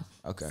Uno.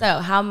 Okay. So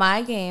how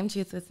my game,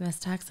 Truth with Miss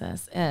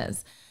Texas,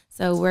 is.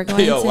 So we're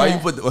going to.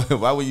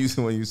 Why when you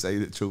say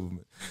the truth?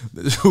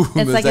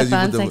 It's like a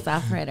phone sex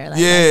operator. Like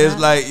it's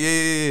like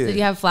yeah. Did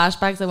you have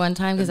flashbacks at one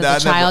time because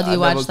as a child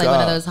you watched like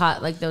one of those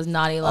those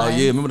naughty lines? Oh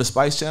yeah, remember the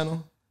Spice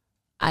Channel?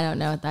 I don't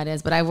know what that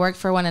is, but I worked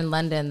for one in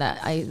London that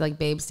I like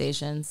Babe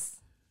Stations.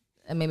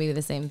 It may be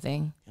the same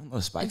thing. You know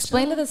the Spice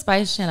Explain Channel? to the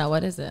Spice Channel.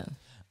 What is it?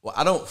 Well,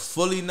 I don't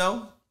fully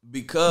know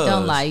because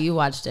don't lie. You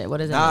watched it. What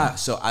is it? Nah,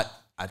 so I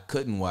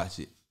couldn't watch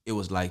it. It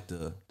was like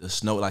the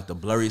snow, like the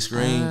blurry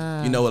screen.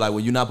 You know, like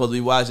when you're not supposed to be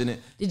watching it.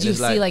 Did you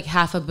see like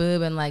half a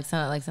boob and like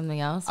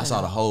something else? I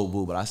saw the whole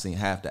boob, but I seen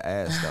half the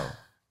ass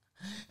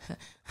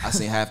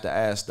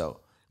though.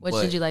 Which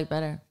did you like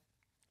better?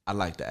 I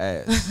like the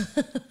ass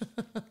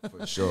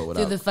for sure.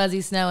 Through the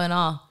fuzzy snow and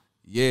all.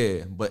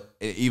 Yeah, but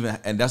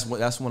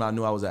that's when I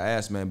knew I was an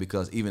ass man,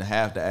 because even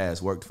half the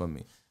ass worked for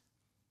me.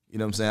 You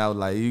know what I'm saying? I was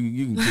like,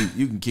 you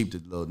can keep the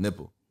little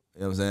nipple.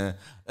 You know what I'm saying?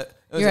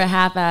 You're a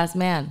half-ass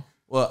man.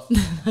 Well,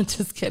 I'm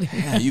just kidding.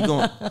 Yeah, you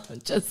going?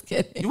 Just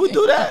kidding. You would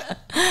do that?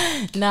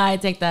 No, I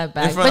take that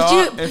back. You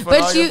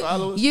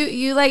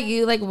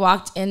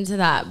walked into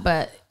that,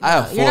 but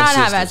you're not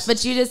half-ass.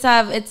 But you just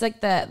have, it's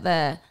like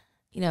the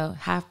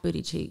half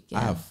booty cheek.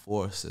 I have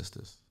 4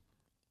 sisters.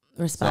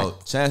 Respect. So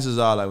chances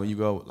are, like when you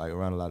go like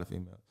around a lot of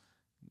females,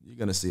 you're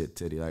gonna see a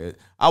titty. Like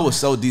I was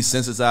so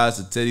desensitized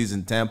to titties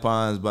and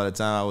tampons by the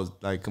time I was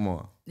like, come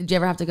on. Did you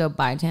ever have to go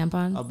buy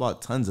tampons? I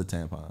bought tons of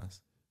tampons.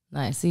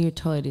 Nice. So you're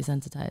totally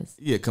desensitized.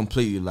 Yeah,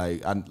 completely.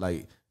 Like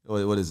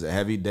what is it?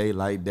 Heavy day,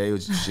 light day,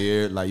 which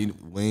shared. Like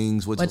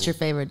wings. What's your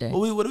favorite day?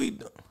 What do we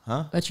do?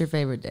 Huh? What's your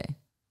favorite day?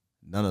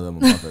 None of them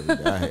are my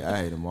favorite day. I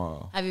hate them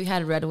all. Have you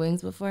had red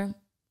wings before?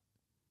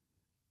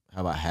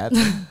 Have I had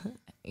them?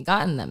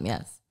 Gotten them,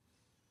 yes.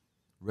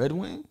 Red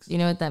wings? You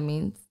know what that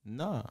means?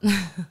 No.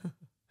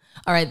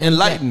 All right. Then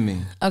enlighten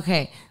me.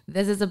 Okay.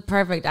 This is a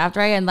perfect.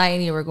 After I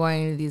enlighten you, we're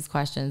going into these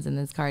questions in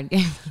this card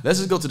game. Let's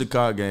just go to the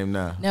card game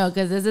now. No,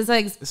 because this is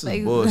like... This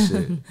is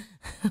bullshit.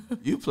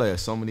 You play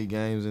so many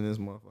games in this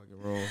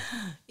motherfucking room.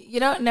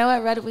 You don't know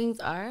what red wings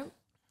are?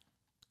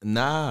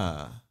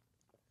 Nah.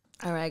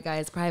 All right,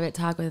 guys. Private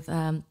talk with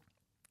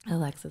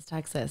Alexis,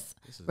 Texas.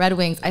 Red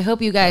wings. I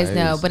hope you guys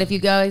know. But if you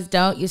guys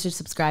don't, you should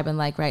subscribe and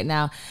like right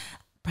now.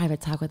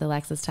 Private talk with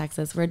Alexis,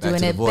 Texas. We're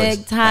doing it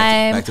big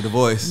time. Back to the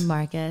voice.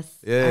 Marcus,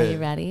 yeah. Are you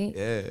ready?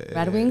 Yeah.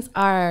 Red wings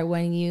are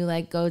when you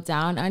like go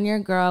down on your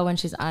girl when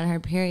she's on her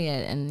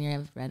period and you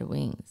have red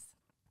wings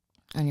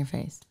on your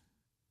face.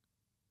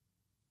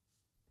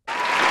 I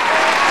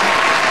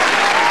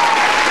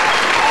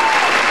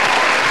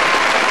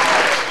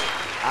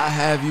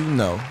have you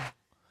know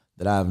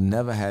that I've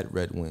never had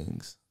red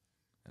wings.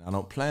 I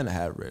don't plan to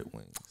have red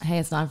wings. Hey,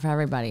 it's not for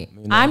everybody.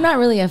 I'm not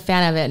really a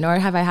fan of it, nor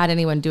have I had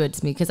anyone do it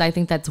to me because I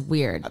think that's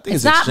weird. I think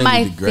it's not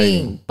my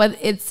thing, but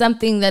it's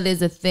something that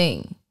is a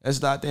thing.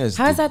 That's not thing.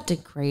 How is that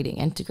degrading?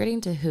 And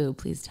degrading to who?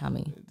 Please tell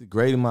me.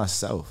 Degrading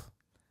myself.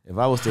 If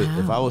I was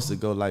to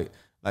go like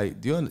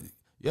do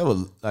you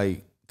ever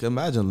like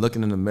imagine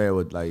looking in the mirror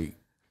with like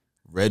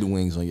red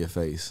wings on your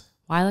face?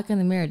 Why look in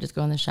the mirror? Just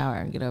go in the shower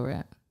and get over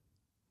it.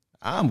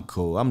 I'm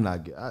cool. I'm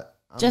not.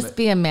 Just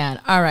be a man.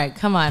 All right,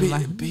 come on.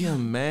 Be a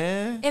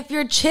man. If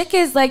your chick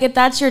is like, if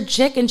that's your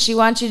chick and she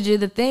wants you to do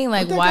the thing,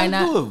 like, why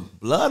not? Do with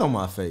blood on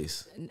my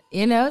face.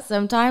 You know,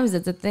 sometimes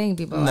it's a thing.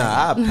 People.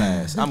 Nah, I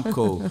pass. I'm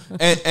cool.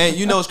 and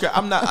you know, it's crazy.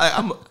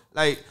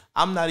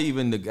 I'm not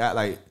even the guy.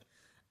 Like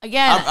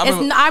again,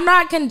 I'm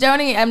not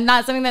condoning it. I'm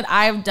not something that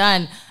I've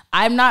done.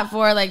 I'm not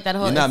for like that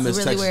whole. You're not Miss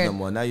really Texas weird. no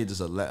more. Now you're just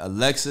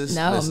Alexis.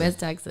 No, Listen. Miss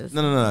Texas.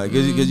 No.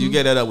 Because you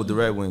get that up with the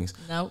Red Wings.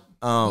 Nope.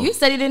 You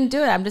said you didn't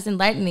do it. I'm just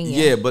enlightening you.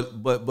 Yeah,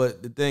 but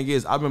the thing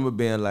is, I remember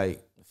being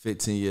like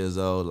 15 years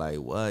old. Like,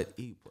 what?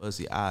 Eat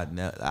pussy? I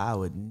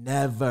would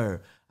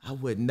never.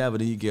 Then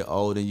you get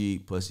old and you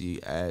eat pussy, you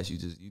eat ass.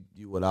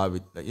 You would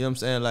already. Like, you know what I'm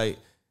saying? Like,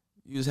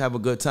 you just have a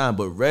good time.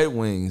 But Red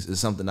Wings is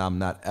something I'm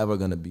not ever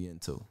gonna be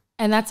into.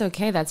 And that's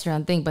okay. That's your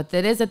own thing. But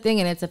that is a thing,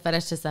 and it's a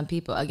fetish to some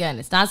people. Again,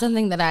 it's not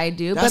something that I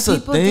do, That's but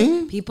people a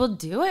thing? people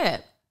do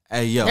it.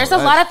 Hey, yo, there's a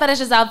lot of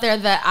fetishes out there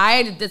that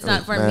that's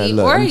not for me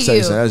look, or let me tell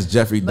you. That's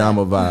Jeffrey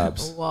Dahmer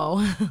vibes. Whoa.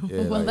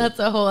 Yeah, well, like, that's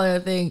a whole other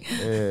thing.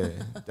 Yeah,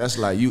 that's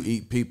like you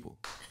eat people.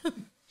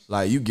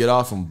 Like you get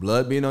off from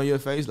blood being on your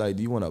face. Like,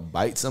 do you want to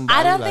bite somebody?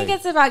 I don't like, think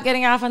it's about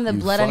getting off on the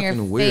blood on your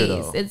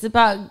weirdo. face. It's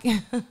about.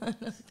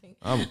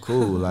 I'm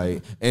cool.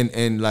 Like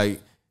and like.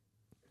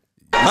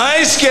 I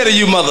ain't scared of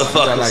you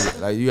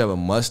motherfuckers. Like you have a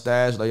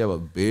mustache, like you have a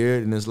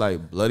beard, and it's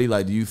like bloody.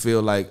 Like, do you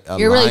feel like a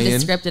You're lion? really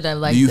descriptive of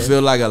like. Do you this.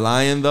 feel like a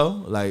lion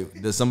though? Like,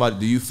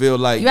 do you feel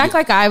like you act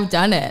like I've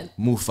done it?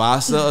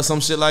 Mufasa or some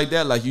shit like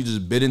that? Like you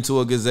just bit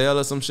into a gazelle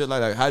or some shit like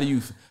that?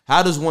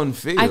 How does one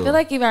feel? I feel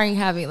like you're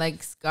having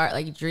like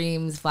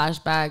dreams,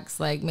 flashbacks,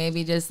 like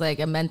maybe just like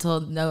a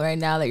mental note right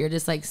now that you're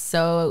just like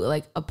so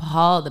like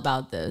appalled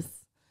about this.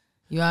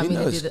 You want me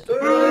to do that?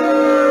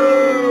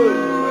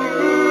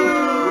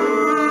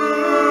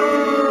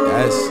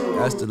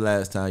 That's the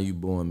last time you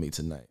booing me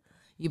tonight.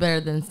 You better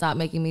than stop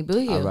making me boo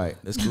you. All right,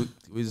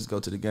 we just go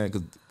to the game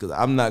because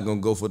I'm not gonna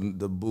go for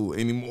the boo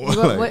anymore.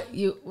 What?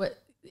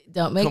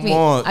 Don't make me.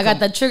 On, I got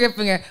the trigger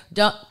finger.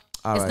 Don't.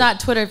 All it's right. not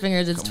Twitter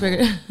fingers. It's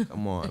trigger.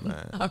 Come on,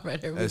 man. All right,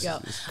 here we go.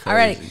 It's All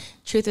right,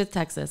 Truth with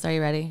Texas. Are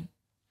you ready?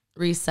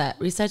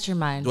 Reset your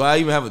mind. Do I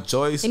even have a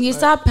choice? Can you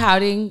stop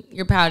pouting?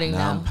 You're pouting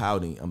now. I'm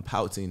pouting. I'm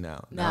pouting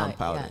now. Now I'm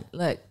pouting.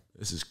 Yeah. Look.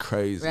 This is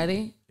crazy.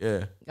 Ready?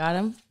 Yeah. Got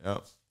him?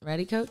 Yep.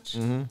 Ready, coach?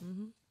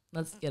 Mm-hmm.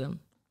 Let's get him.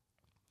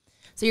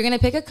 So you're going to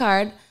pick a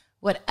card,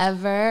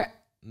 whatever.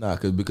 Nah,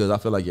 because I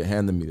feel like you're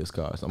handing me this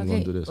card, so I'm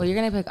going to do this. Well, you're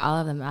going to pick all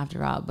of them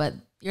after all, but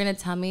you're going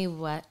to tell me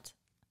what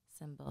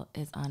symbol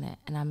is on it,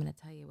 and I'm going to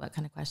tell you what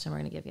kind of question we're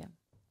going to give you.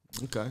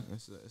 Okay.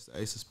 It's the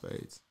Ace of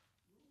Spades.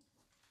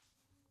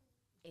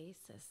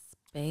 Ace of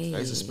Spades.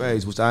 Ace of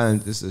Spades, which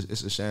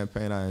it's a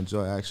champagne I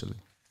enjoy, actually.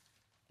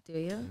 Do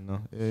you? You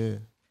know? Yeah.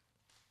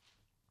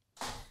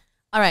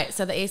 All right,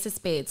 so the Ace of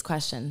Spades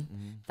question.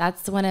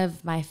 That's one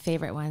of my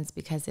favorite ones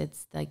because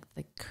it's like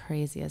the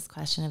craziest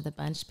question of the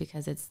bunch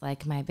because it's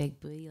like my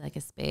big booty like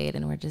a spade,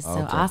 and we're just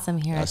so awesome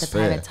here That's at the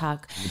fair. Private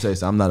Talk Let me tell you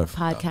something, I'm not a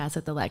podcast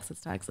with Alexis,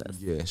 Texas.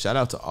 Yeah, shout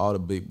out to all the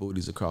big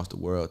booties across the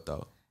world,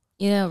 though.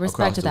 You know,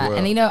 respect to that. World.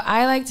 And, you know,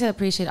 I like to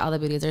appreciate all the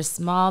booties. There's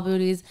small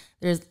booties,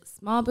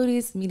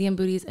 medium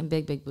booties, and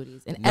big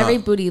booties. And every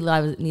booty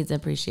needs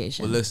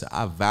appreciation. Well, listen,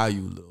 I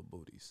value little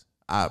booties.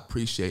 I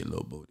appreciate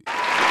little booties.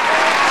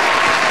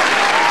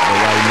 But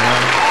right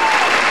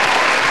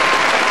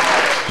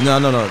now,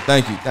 no.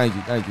 Thank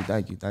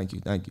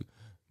you.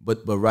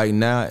 But right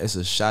now, it's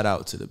a shout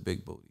out to the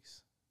big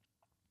booties.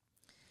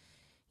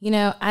 You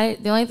know,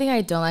 the only thing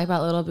I don't like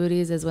about little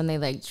booties is when they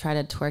like try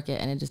to twerk it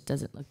and it just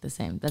doesn't look the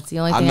same. That's the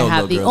only thing I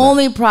have. The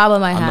only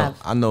problem I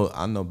have. I know,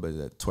 but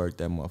that twerk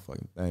that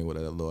motherfucking thing with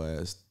that little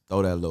ass.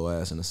 Throw that little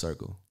ass in a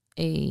circle.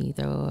 Hey,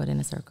 throw it in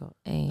a circle.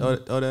 Hey. Throw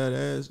that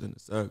ass in a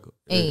circle.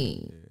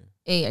 Hey. Yeah.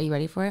 Hey, are you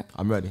ready for it?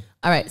 I'm ready.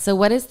 All right. So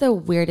what is the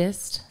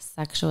weirdest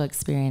sexual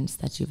experience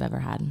that you've ever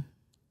had?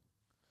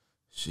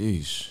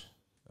 Sheesh.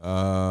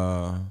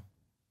 I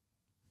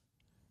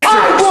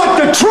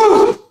want the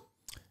truth.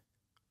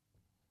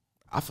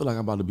 I feel like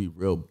I'm about to be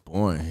real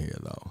boring here,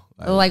 though.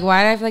 Like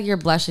why do I feel like you're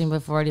blushing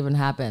before it even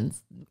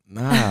happens?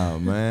 Nah,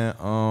 man.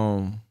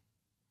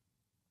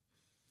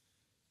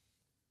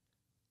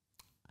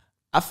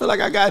 I feel like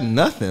I got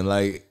nothing.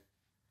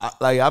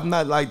 I'm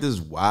not like this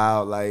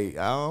wild. Like,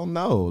 I don't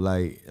know.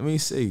 Like, let me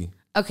see.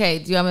 Okay,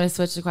 do you want me to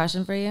switch the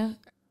question for you,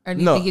 or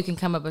do you think you can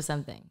come up with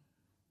something?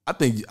 I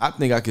think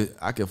I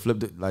could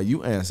flip it. Like,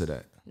 you answer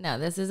that. No,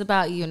 this is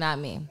about you, not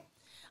me.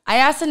 I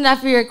asked enough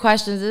of your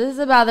questions. This is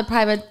about the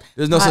private.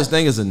 There's no such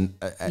thing as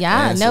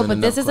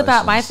but this is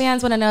about my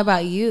fans want to know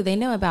about you. They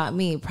know about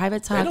me.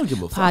 Private Talk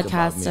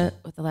podcast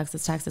with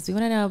Alexis, Texas. We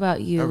want to know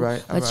about you.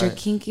 What's your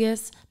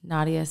kinkiest,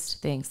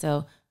 naughtiest thing?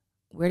 So,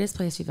 weirdest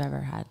place you've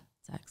ever had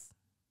sex?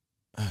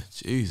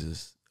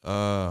 Jesus.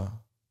 I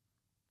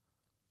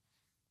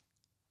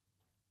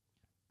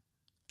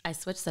I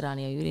switched it on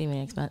you. You didn't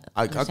even expect.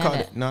 I caught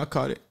it. No, I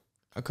caught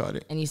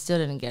it. And you still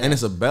didn't get it. And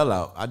it's a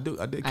bailout. I did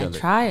kill it. I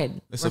tried.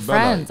 It's We're a bailout.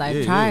 friends.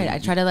 I've tried. Yeah. I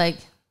try to like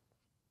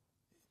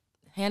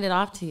hand it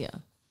off to you.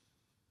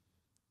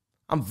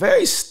 I'm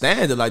very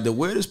standard. Like the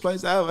weirdest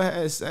place I ever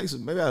had sex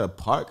was maybe at a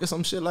park or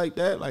some shit like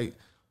that. Like,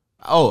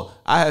 oh,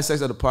 I had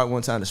sex at a park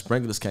one time. The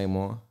sprinklers came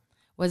on.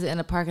 Was it in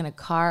a park in a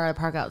car, or a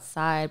park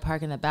outside,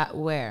 park in the back?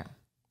 Where?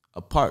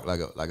 A park,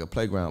 like a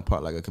playground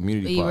park, like a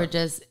community But you park. were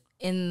just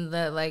in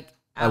the like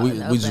out we in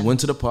the just open. went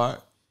to the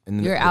park. And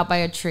then You were out by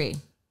a tree.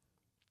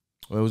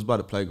 Well, it was by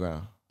the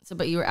playground. So,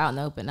 but you were out in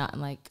the open, not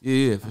in like.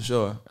 Yeah, for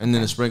sure. And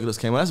then the sprinklers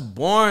came on. That's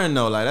boring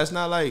though. Like it's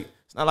not like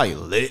lit. You know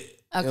what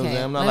I'm Okay,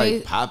 saying? I'm not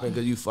like popping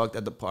because you fucked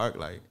at the park.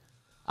 Like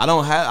I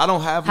don't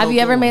have. Have no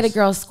you ever made a goals.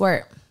 girl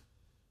squirt?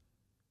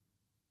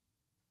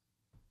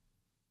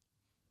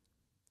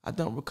 I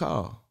don't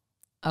recall.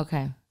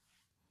 Okay.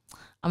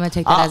 I'm gonna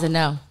take that as a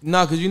no.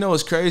 No, because you know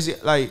what's crazy?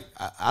 Like,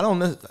 I don't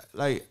know.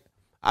 Like,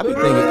 I be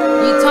thinking.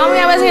 You told me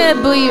I wasn't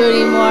gonna boo you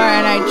anymore,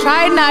 and I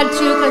tried not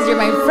to because you're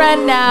my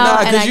friend now. Nah,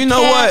 and because I you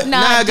know what? can't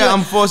Now not do it.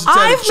 I'm forced to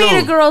tell I've the truth.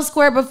 made a girl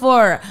squirt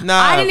before. Nah,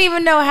 I didn't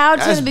even know how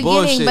to in that's the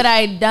beginning, bullshit. but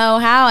I know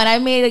how, and I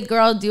made a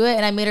girl do it,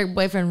 and I made her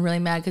boyfriend really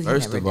mad because he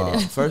never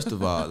did it. First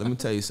of all, let me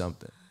tell you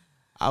something.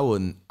 I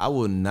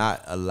would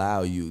not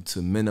allow you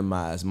to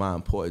minimize my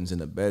importance in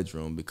the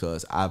bedroom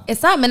because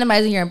It's not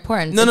minimizing your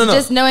importance. No, it's no, no.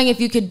 just knowing if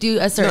you could do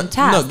a certain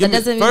task. That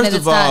doesn't mean that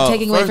it's not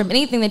taking away from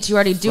anything that you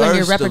already do in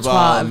your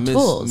repertoire of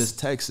tools. Miss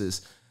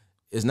Texas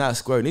is not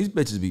squirting. These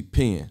bitches be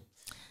peeing.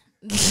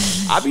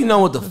 I be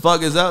knowing what the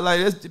fuck is up.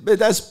 Like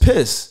that's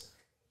piss.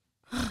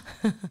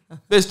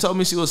 Bitch told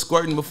me she was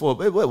squirting before.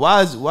 Wait,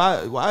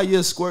 why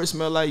your squirt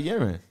smell like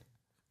urine?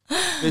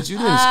 Bitch, you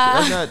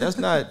didn't. That's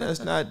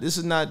not. This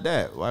is not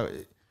that. Why?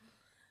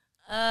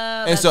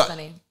 That's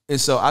funny. And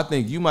so I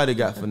think you might have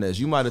got finesse.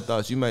 You might have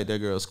thought you made that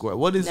girl squirt.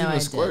 What is even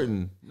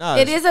squirting? Nah,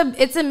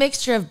 It's a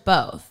mixture of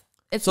both.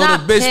 It's so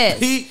not the bitch piss.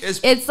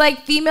 pee. It's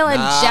like female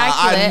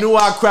ejaculate. I knew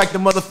I cracked the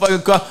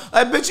motherfucking car.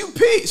 Like, bitch, you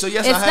pee. So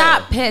yes, It's I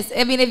have. not piss.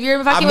 I mean, if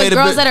you're fucking made with a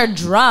girls bit- that are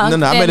drunk,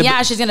 then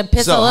yeah, she's gonna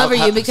piss So all over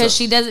how- you because so-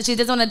 she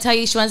doesn't want to tell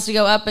you she wants to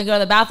go up and go to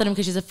the bathroom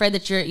because she's afraid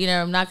that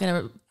you're not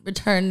gonna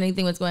return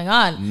anything what's going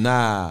on.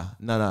 Nah.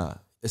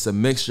 It's a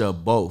mixture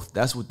of both.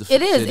 That's what the It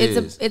is.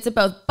 shit It's a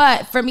both.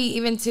 But for me,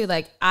 even too,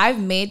 like I've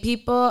made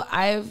people.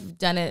 I've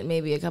done it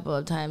maybe a couple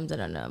of times. I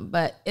don't know,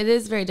 but it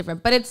is very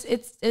different. But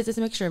it's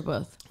a mixture of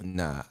both.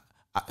 Nah.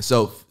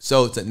 So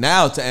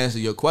to answer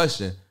your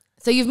question,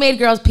 So you've made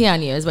girls pee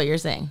on you, is what you're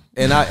saying.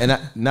 and I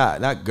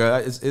not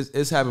girl.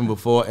 It's happened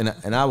before,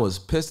 and I was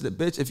pissed at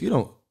the bitch. If you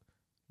don't,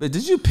 but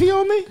did you pee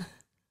on me?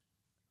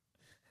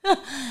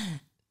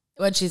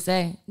 What'd she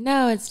say?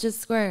 No, it's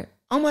just squirt.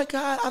 Oh my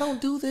God, I don't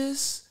do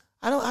this.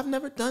 I've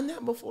never done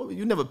that before.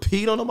 You never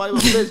peed on nobody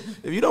before. Bitch.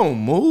 If you don't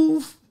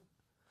move.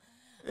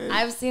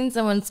 I've seen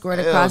someone squirt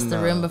Hell across the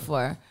no. room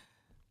before.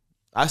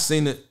 I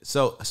seen it.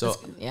 So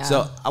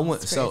I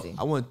went. It's So crazy.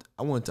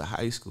 I went to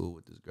high school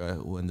with this girl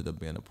who ended up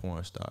being a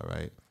porn star.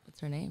 Right.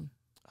 What's her name?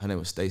 Her name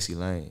was Stacey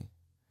Lane,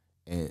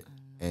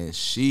 and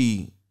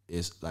she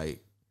is like,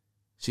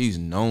 she's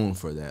known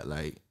for that.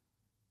 Like,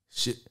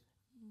 shit.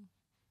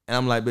 And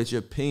I'm like, bitch,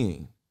 you're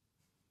peeing.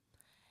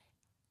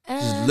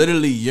 She's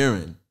literally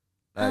urine.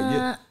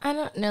 Like, I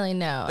don't really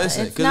know.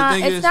 Listen, it's 'cause the not.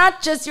 thing It's is-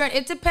 not just urine.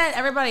 It depends.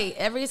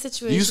 Every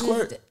situation. You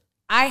squirt?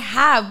 I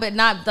have, but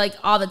not like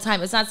all the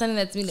time. It's not something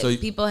that's me. So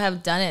People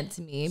have done it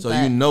to me. so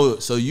but you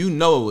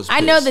know it was. Piss.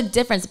 I know the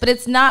difference, but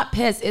it's not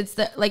piss. It's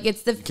the You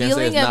can't say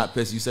feeling it's of. not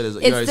piss. You said it's.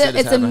 You already said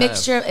It's a half and half.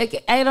 mixture.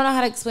 I don't know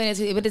how to explain it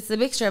to you, but it's a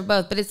mixture of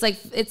both. But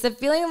it's a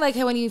feeling like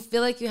when you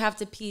feel like you have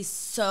to pee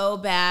so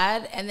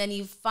bad, and then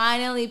you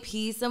finally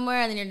pee somewhere,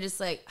 and then you're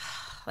just like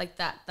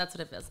that. That's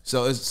what it feels.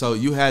 So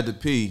you had to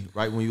pee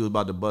right when you was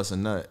about to bust a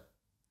nut.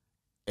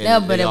 And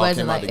No, but they it all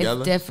wasn't came out like together?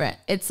 it's different.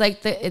 It's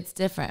like it's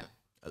different.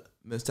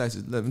 Miss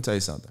Texas, let me tell you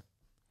something.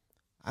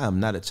 I am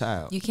not a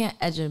child. You can't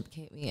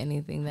educate me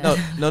anything there.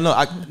 No.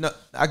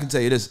 I can tell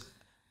you this.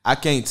 I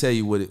can't tell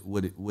you what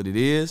it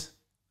is,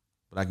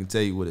 but I can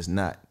tell you what it's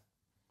not.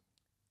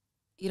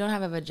 You don't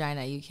have a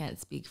vagina. You can't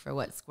speak for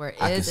what squirt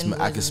is.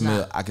 I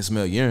can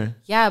smell urine.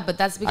 Yeah, but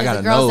that's because got the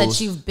a girls nose.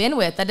 that you've been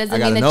with. That doesn't I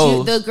got mean a that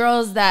nose. the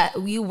girls that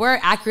you were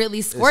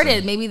accurately squirted.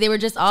 Listen, Maybe they were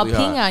just all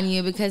sweetheart. peeing on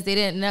you because they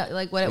didn't know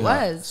like what it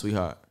was.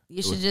 Sweetheart.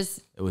 You should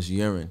just It was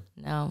urine.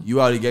 no. You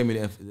already gave me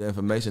the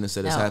information and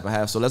said it's No. half and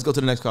half. So let's go to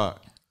the next card.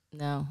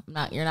 No, I'm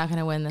not. You're not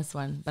gonna win this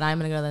one. But I'm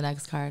gonna go to the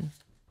next card.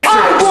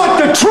 I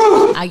want the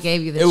truth. I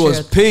gave you the It truth.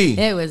 was pee.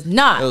 It was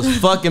not. It was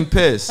fucking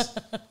piss.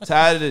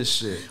 Tired of this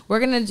shit. We're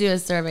gonna do a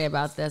survey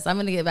about this. I'm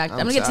gonna get back. I'm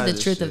gonna get to tired the of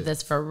this truth shit. of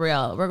this for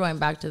real. We're going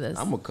back to this.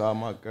 I'm gonna call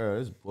my girl.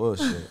 It's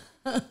bullshit.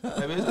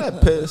 Baby, is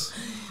that piss?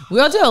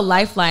 We'll do a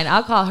lifeline.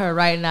 I'll call her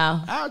right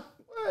now.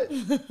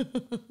 What?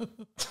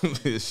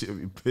 She'll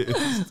be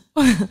pissed.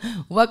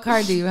 What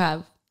card do you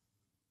have?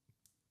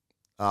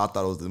 I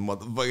thought it was the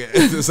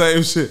motherfucking the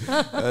same shit.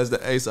 That's the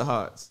Ace of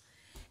Hearts.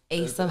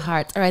 Ace of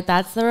Hearts. All right,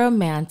 that's the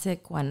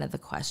romantic one of the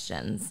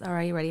questions. All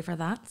right, you ready for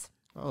that?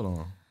 Hold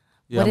on.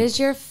 What is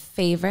your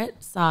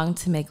favorite song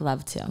to make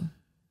love to?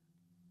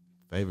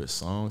 favorite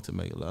song to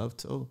make love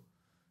to.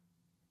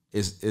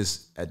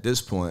 It's at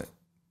this point,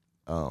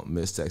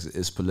 Miss Texas,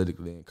 it's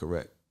politically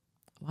incorrect.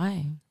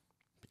 Why?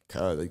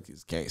 Because they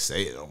just can't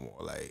say it no more.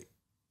 Like,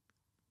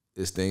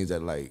 it's things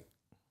that like,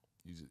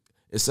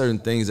 it's certain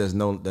things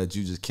that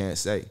you just can't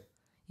say.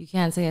 You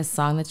can't say a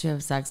song that you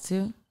have sex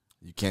to?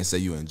 You can't say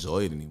you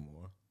enjoy it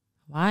anymore.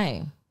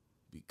 Why?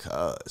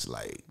 Because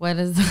like, what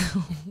is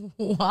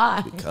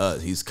why?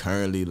 Because he's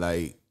currently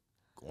like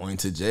going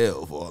to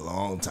jail for a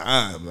long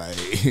time. Like,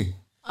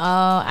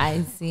 oh,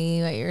 I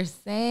see what you're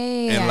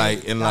saying. And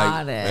like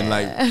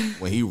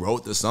when he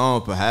wrote the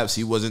song, perhaps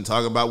he wasn't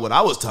talking about what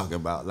I was talking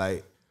about.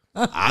 Like,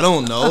 I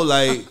don't know.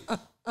 Like,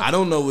 I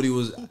don't know what he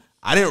was.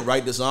 I didn't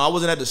write the song. I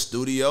wasn't at the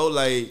studio.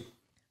 Like,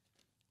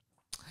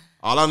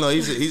 all I know,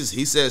 he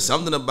said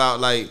something about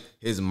like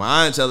his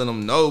mind telling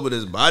him no, but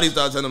his body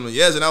started telling him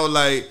yes. And I was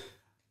like,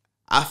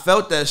 I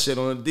felt that shit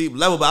on a deep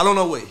level, but I don't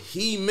know what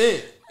he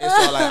meant. And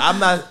so like,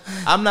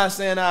 I'm not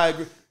saying I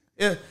agree.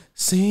 Yeah,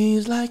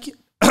 seems like it.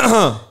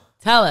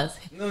 Tell us.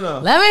 No.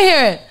 Let me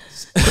hear it.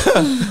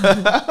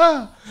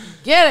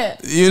 Get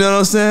it. You know what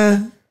I'm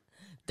saying?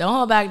 Don't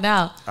hold back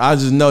now. I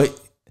just know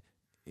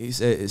he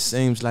said, it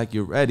seems like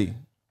you're ready.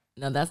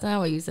 No, that's not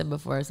what you said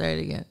before. Say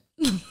it again.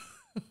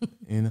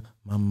 You know,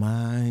 my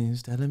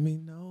mind's telling me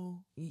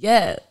no.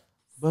 Yeah.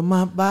 But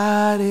my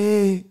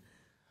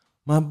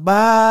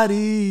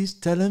body's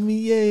telling me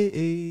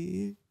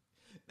yeah.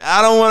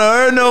 I don't want to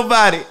hurt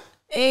nobody.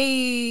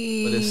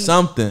 Hey. But it's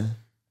something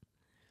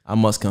I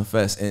must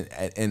confess.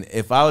 And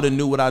if I would have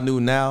knew what I knew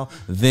now,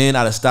 then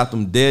I'd have stopped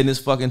him dead in his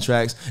fucking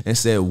tracks and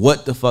said,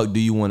 what the fuck do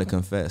you want to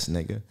confess,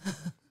 nigga?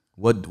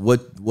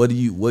 What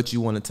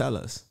you want to tell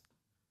us?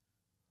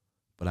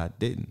 But I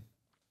didn't.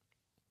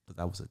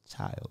 Because I was a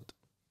child.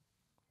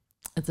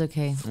 It's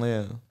okay.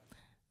 Yeah. It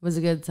was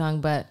a good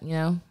song, but you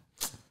know.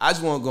 I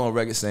just want to go on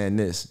record saying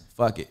this.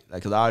 Fuck it.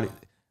 Like, cause I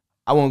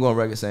want to go on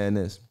record saying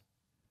this.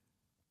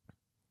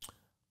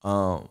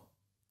 I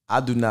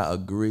do not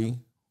agree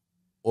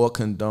or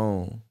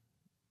condone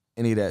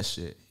any of that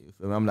shit.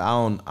 I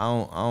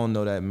don't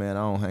know that man.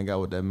 I don't hang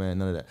out with that man.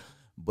 None of that.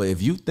 But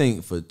if you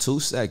think for 2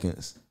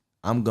 seconds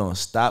I'm gonna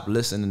stop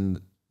listening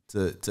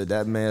to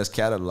that man's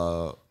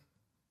catalog,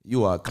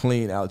 you are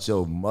clean out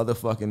your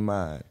motherfucking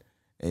mind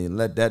and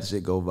let that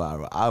shit go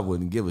viral. I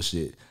wouldn't give a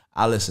shit.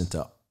 I listen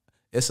to.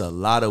 It's a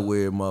lot of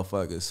weird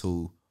motherfuckers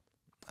who,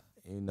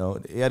 you know,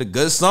 they had a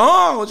good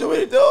song. What you want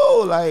me to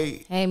do?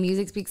 Like, hey,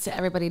 music speaks to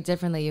everybody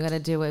differently. You got to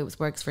do what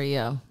works for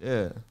you.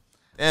 Yeah.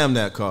 Damn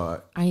that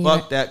card.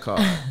 Fuck that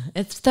card.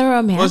 It's the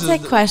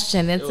romantic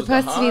question. It's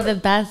supposed to be the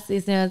best.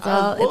 You know, it's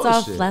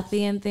all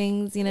fluffy and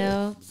things. You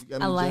know,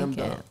 I like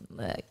it.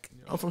 Look,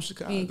 I'm from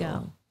Chicago. Here you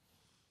go.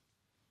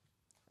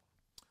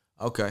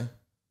 Okay.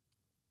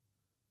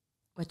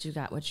 What you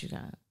got?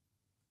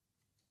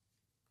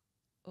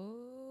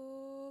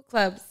 Oh,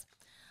 clubs.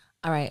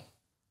 All right.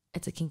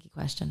 It's a kinky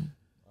question.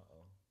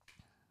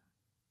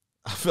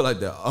 I feel like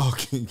they're all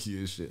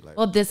kinky as shit. Like,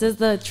 well, this is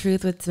the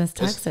truth with Miss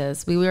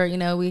Texas. We were, you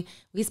know, we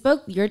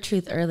spoke your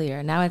truth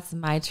earlier. Now it's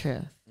my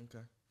truth.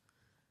 Okay.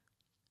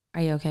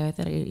 Are you okay with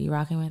it? Are you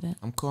rocking with it?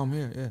 I'm cool. I'm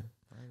here. Yeah.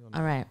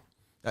 All right.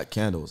 That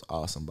candle is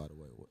awesome, by the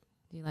way.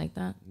 Do you like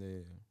that? Yeah.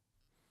 It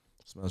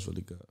smells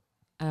really good.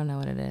 I don't know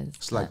what it is.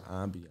 It's like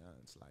ambiance.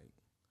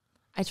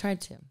 I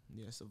tried to.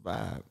 Yeah, it's a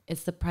vibe.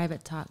 It's the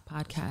Private Talk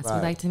podcast. We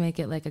like to make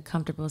it like a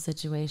comfortable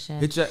situation.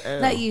 Hit your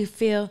L. Let you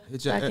feel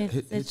hit your like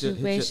a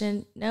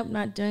situation. Nope,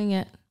 not doing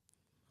it.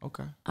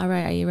 Okay. All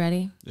right, are you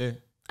ready? Yeah.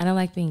 I don't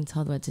like being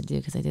told what to do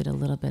because I do it a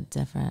little bit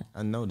different.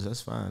 I know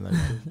that's fine. Like,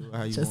 do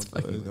how you want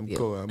to do it. I'm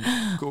cool.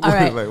 I'm cool. All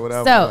right. Like,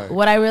 whatever. So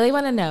what I really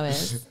want to know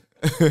is,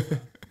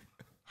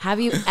 have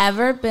you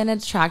ever been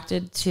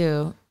attracted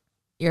to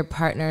your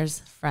partner's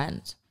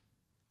friend?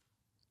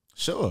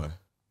 Sure.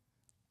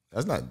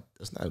 That's not.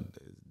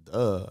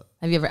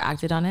 Have you ever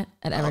acted on it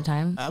at every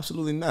time?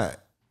 Absolutely not.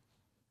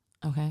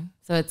 Okay.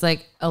 So it's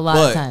like a lot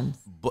of times.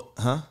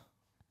 Huh?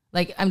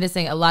 Like, I'm just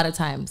saying a lot of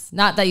times.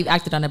 Not that you've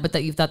acted on it, but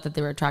that you've thought that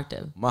they were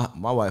attractive. My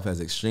wife has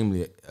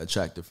extremely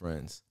attractive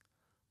friends.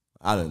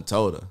 I done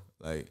told her.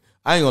 Like,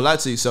 I ain't gonna lie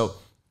to you. So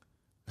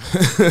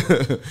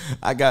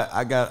I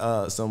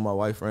got some of my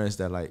white friends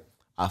that like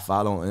I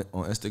follow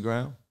on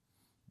Instagram,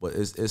 but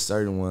it's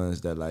certain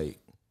ones that like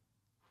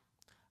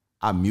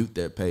I mute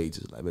their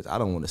pages. Like, bitch, I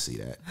don't want to see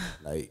that.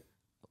 Like,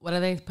 what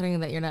are they putting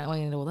that you're not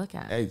wanting to look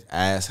at? They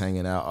ass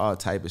hanging out, all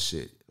type of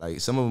shit.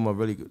 Like, some of them are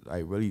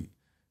really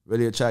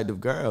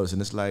attractive girls,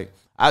 and it's like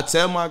I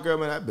tell my girl,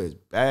 man, that bitch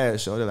bad.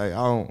 So they're like,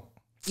 I don't.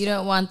 You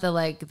don't want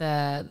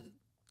the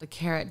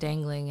carrot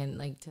dangling and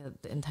like the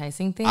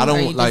enticing thing. I don't.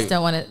 Or you like, just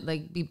don't want to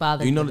like be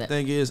bothered. You know, with the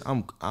thing is,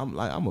 I'm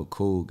a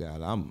cool guy.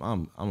 Like,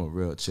 I'm a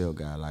real chill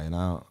guy. Like, and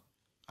I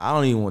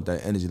don't even want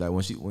that energy. Like,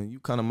 when you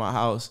come to my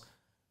house,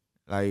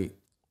 like,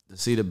 to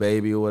see the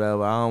baby or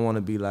whatever, I don't want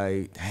to be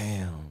like,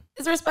 damn.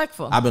 It's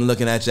respectful. I've been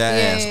looking at your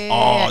ass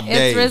all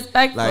day. It's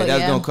respectful. Like,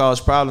 that's gonna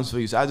cause problems for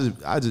you. So I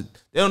just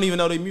they don't even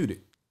know they muted.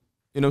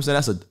 You know what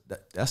I'm saying?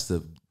 That's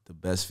the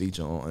best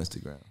feature on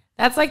Instagram.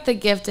 That's like the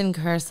gift and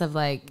curse of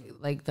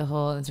like the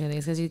whole Instagram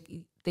thing, because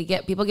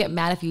people get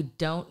mad if you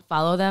don't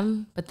follow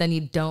them, but then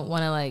you don't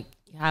want to like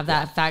have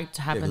that fact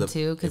happen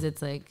too, because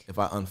it's like if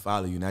I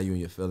unfollow you, now you in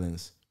your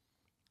feelings.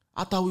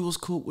 I thought we was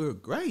cool. We were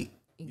great.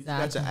 Exactly. You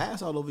got your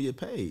ass all over your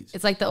page.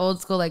 It's like the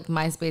old school like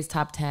MySpace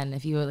top 10.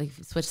 If you like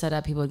switch that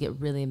up, people would get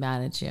really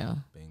mad at you.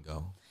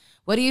 Bingo.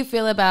 What do you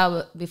feel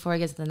about, before I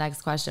get to the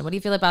next question, what do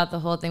you feel about the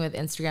whole thing with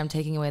Instagram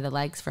taking away the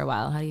likes for a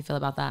while? How do you feel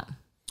about that?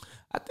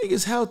 I think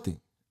it's healthy.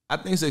 I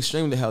think it's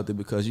extremely healthy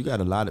because you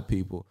got a lot of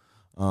people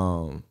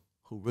who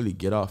really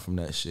get off from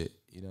that shit.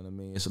 You know what I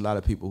mean? It's a lot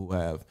of people who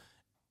have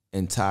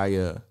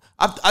entire.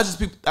 I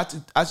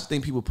just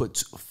think people put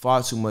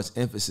far too much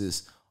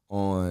emphasis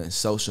on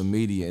social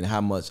media and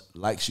how much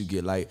likes you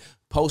get. Like,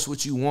 post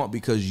what you want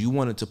because you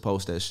wanted to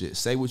post that shit.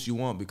 Say what you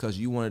want because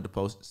you wanted to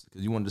post,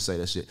 because you wanted to say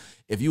that shit.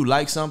 If you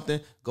like something,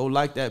 go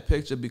like that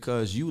picture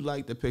because you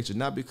like the picture,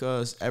 not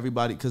because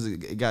everybody, because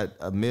it got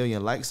 1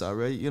 million likes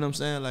already. You know what I'm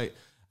saying? Like,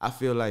 I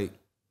feel like,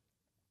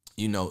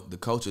 you know, the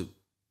culture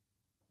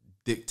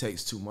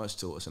dictates too much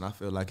to us, and I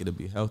feel like it'll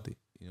be healthy.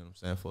 You know what I'm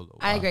saying? For a little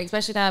while. I agree,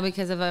 especially now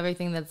because of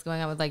everything that's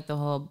going on with like the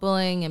whole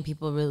bullying and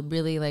people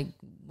really like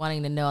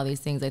wanting to know all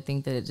these things. I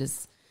think that it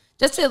just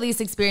to at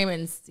least experiment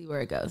and see where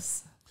it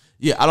goes.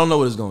 Yeah, I don't know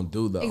what it's gonna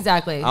do though.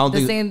 Exactly. I don't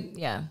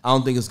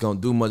think it's gonna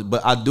do much,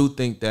 but I do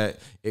think that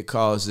it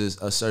causes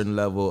a certain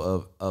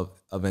level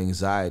of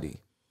anxiety.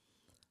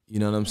 You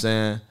know what I'm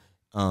saying?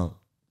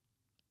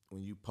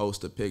 When you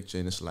post a picture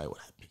and it's like, well,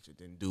 that picture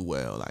didn't do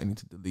well. Like, I need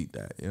to delete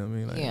that. You know what I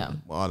mean? Like, yeah.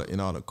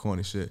 All the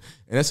corny shit,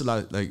 and that's a lot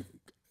of, like,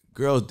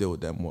 girls deal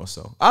with that more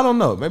so. I don't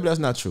know. Maybe that's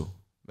not true.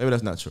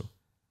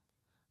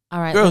 All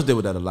right. Girls deal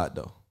with that a lot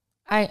though.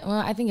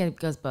 I think it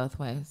goes both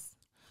ways.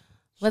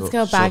 Let's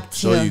go back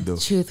to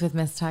Truth with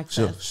Miss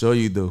Texas. Sure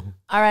you do.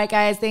 All right,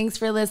 guys. Thanks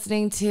for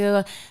listening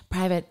to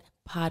Private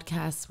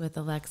Podcast with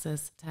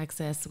Alexis,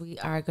 Texas. We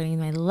are going to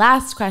my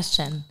last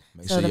question.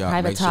 Make sure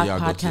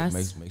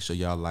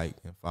y'all like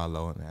and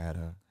follow and add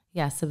her.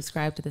 Yeah,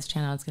 subscribe to this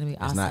channel. It's going to be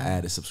awesome. It's not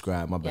added,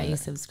 subscribe. My bad. Yeah, you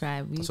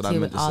subscribe. That's what I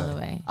meant to all say. The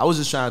way. I was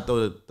just trying to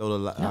throw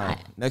the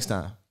next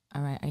time.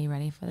 All right. Are you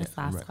ready for this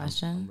last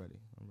question? I'm ready.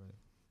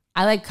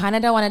 I like kind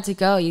of don't want it to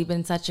go. You've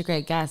been such a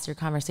great guest. Your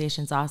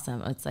conversation's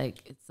awesome. It's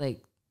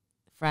like,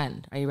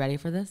 friend, are you ready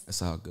for this?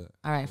 It's all good.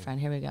 All right, friend,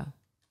 here we go.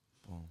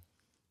 Boom.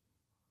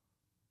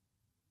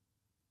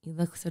 You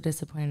look so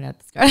disappointed at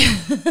the start.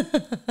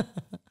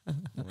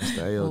 What's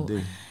the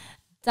ALD?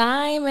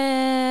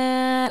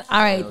 Diamond.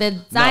 All right, the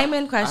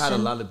diamond question. I had a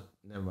lot of,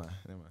 never mind.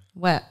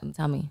 What?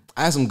 Tell me.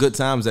 I had some good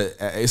times at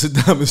Ace of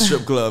Diamond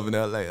Strip Club in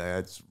LA. Like, I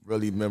had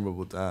really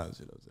memorable times,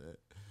 you know what I'm saying?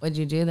 What'd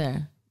you do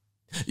there?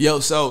 Yo,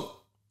 so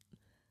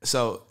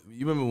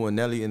you remember when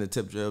Nelly in the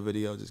Tip Drill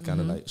video just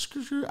kind of like,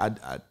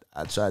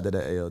 I tried that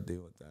at ALD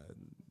one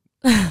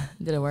time.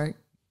 Did it work?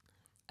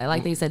 I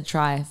like that you said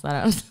try, so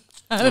I don't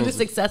know how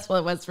successful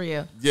it was for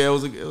you. Yeah, it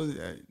was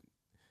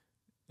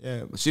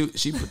but she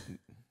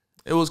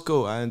it was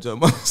cool. I enjoyed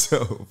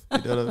myself.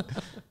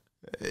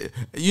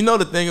 You know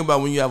the thing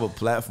about when you have a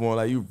platform,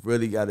 like, you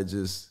really gotta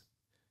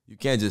you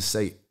can't just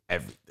say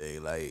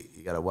everything. Like,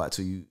 you gotta watch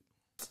who you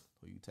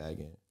tag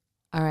in.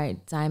 All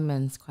right,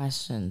 Diamond's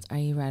questions. Are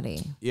you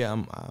ready? Yeah,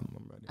 I'm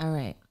ready. All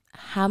right.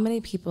 How many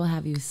people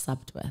have you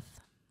slept with?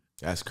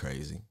 That's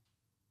crazy.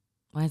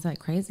 Why is that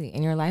crazy?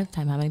 In your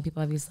lifetime, how many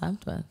people have you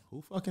slept with?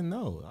 Who fucking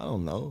know? I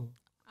don't know.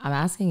 I'm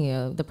asking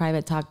you. The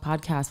Private Talk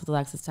Podcast with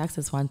Alexis,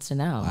 Texas wants to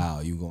know. Wow,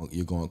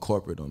 you're going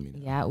corporate on me now.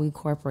 Yeah, we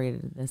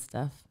incorporated this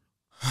stuff.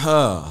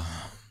 I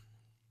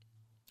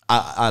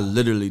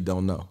literally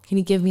don't know. Can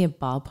you give me a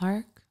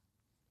ballpark?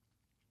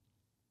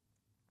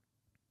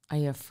 Are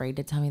you afraid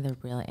to tell me the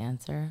real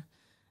answer?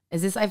 I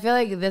feel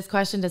like this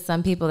question to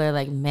some people, they're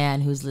like,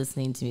 man, who's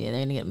listening to me? Are they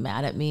gonna get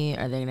mad at me?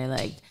 Are they gonna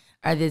like,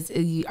 are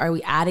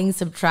we adding,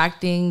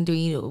 subtracting?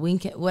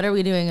 What are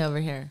we doing over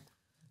here?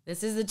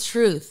 This is the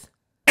truth.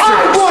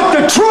 I want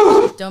the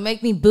truth. Don't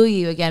make me boo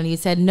you again. You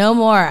said no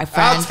more,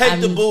 friend. I'll take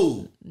the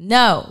boo.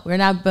 No, we're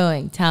not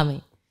booing. Tell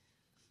me.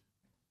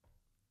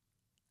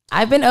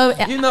 I've been over.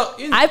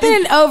 I've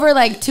been in over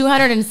like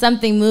 200 and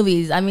something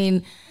movies. I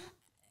mean,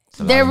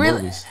 they're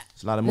really. It's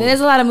a lot of movies. There's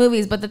a lot of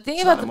movies, but the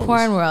thing about the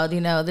porn world,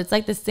 it's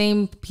like the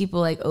same people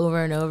like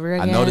over and over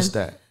again. I noticed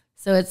that.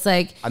 So it's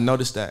like I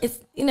noticed that. It's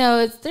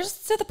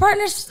the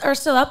partners are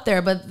still up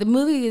there, but the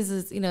movies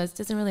is it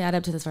doesn't really add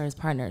up to as far as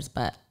partners,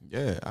 but.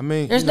 Yeah, I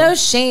mean, there's no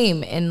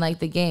shame in like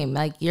the game.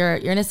 Like you're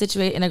in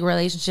a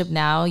relationship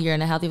now. You're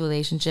in a healthy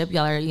relationship.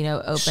 Y'all are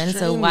open.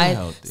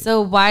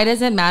 So why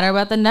does it matter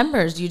about the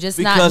numbers? You just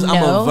because not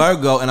know? I'm a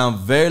Virgo and I'm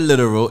very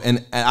literal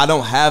and I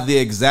don't have the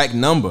exact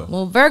number.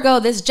 Well,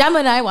 Virgo, this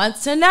Gemini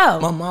wants to know.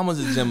 My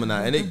mama's a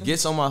Gemini and it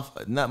gets on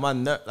my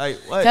nerve. Like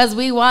what? Because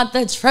we want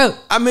the truth.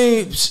 I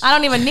mean, I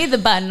don't even need the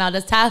button. I'll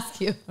just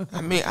ask you. I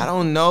mean, I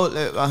don't know.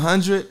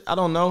 100. I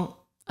don't know.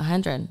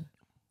 100.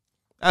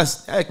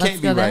 That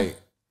can't be right.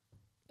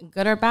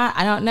 Good or bad?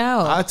 I don't know.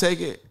 I'll take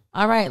it.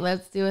 All right,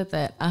 let's do with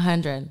it.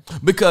 100.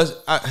 Because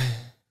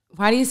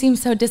why do you seem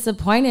so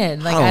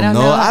disappointed? Like I don't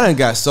know. I done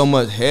got so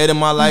much head in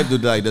my life.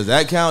 Does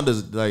that count?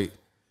 That's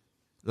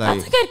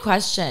a good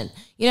question.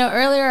 You know,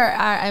 earlier,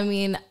 I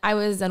mean, I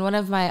was on one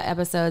of my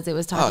episodes. It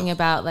was talking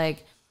about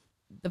like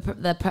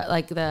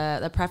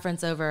the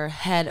preference over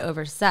head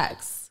over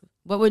sex.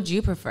 What would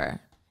you prefer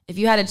if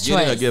you had a choice?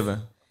 Getting or giving?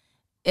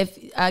 If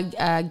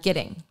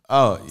getting.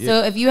 Oh, yeah.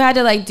 So if you had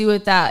to like do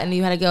with that, and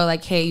you had to go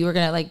like, hey, you were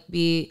gonna like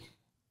be.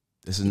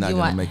 This is not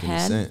gonna make any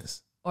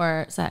sense.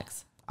 Or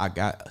sex. I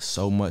got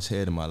so much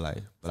head in my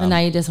life, but so now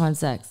you just want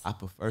sex. I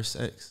prefer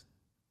sex.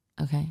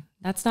 Okay,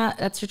 that's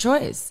your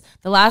choice.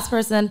 The last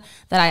person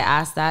that I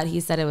asked that, he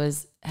said it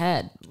was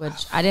head,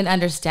 which I didn't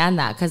understand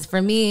that, because for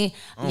me,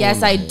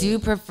 yes, I do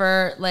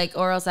prefer like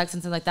oral sex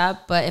and stuff like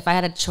that. But if I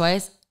had a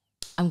choice,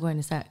 I'm going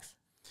to sex.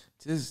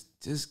 Just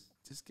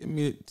give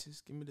me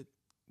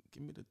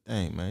the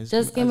thing, man.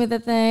 Just give me the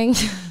thing.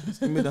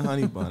 Just give me the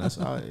honey bun. That's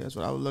what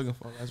I was looking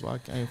for. That's what I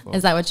came for.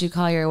 Is that what you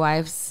call your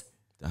wife's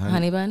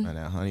honey bun? Man,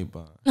 that honey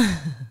bun.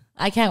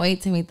 I can't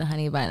wait to meet the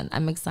honey bun.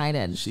 I'm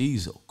excited.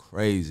 She's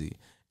crazy.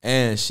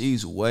 And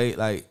she's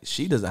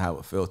she doesn't have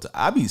a filter.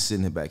 I be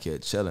sitting back here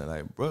chilling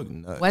like, Brooke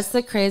nuts. What's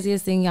the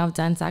craziest thing y'all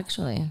done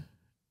sexually?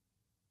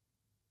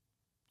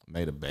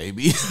 Made a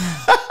baby.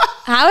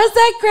 How is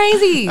that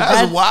crazy?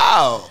 That's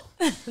wild.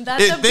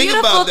 That's a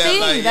beautiful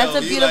thing. Like, that's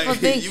a beautiful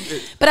thing.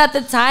 But at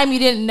the time, you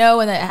didn't know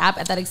when that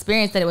happened, that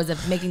experience, that it was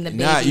making the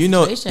baby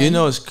situation.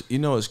 You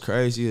know what's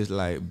crazy is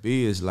like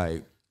B is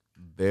like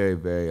very,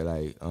 very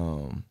like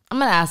I'm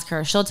gonna ask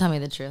her. She'll tell me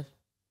the truth.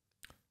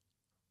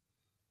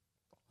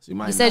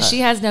 You said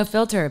she has no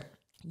filter.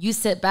 You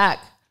sit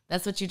back.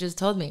 That's what you just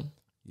told me.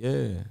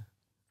 Yeah.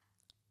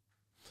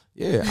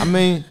 Yeah. I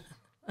mean,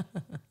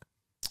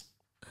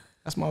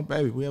 that's my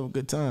baby. We have a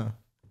good time.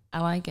 I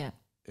like it.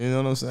 You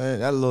know what I'm saying?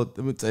 Let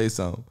me tell you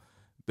something.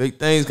 Big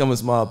things come in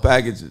small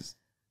packages.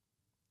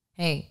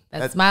 Hey,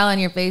 that smile on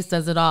your face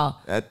does it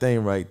all. That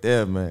thing right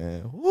there,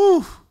 man.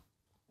 Woo.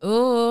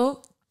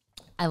 Ooh.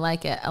 I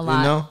like it a lot.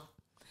 You know?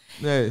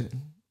 Yeah.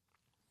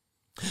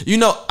 You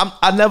know,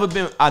 I've never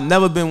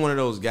been one of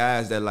those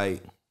guys that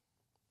like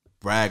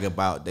brag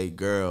about they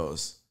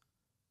girls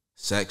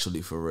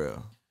sexually for real. You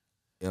know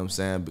what I'm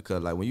saying?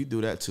 Because like when you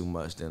do that too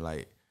much, then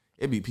like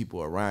it be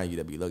people around you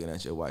that be looking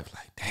at your wife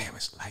like, damn,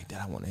 it's like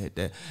that. I want to hit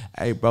that.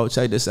 Hey, bro,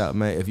 check this out,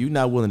 man. If you're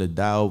not willing to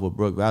die over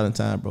Brooke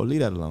Valentine, bro, leave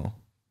that alone.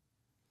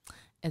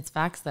 It's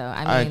facts though.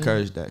 I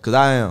encourage that because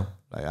I am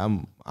like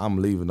I'm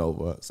leaving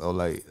over. So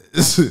like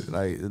that's the truth.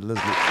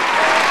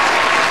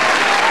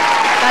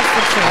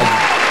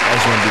 I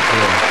just want to be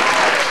clear.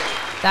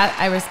 That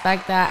I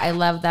respect that. I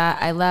love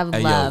that. I love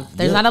love.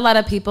 There's not a lot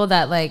of people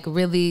that like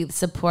really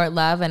support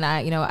love, and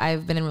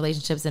I've been in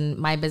relationships in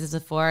my business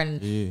before,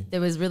 and there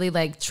was really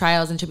like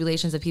trials and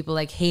tribulations of people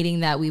like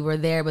hating that we were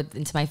there, but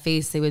into my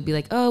face they would be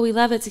like, "Oh, we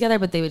love it together,"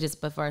 but they would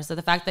just before. So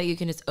the fact that you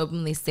can just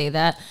openly say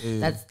that,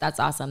 that's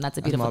awesome. That's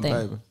a beautiful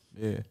thing.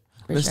 Baby. Yeah,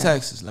 Miss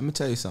Texas. Let me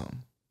tell you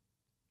something.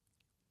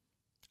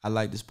 I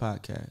like this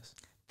podcast.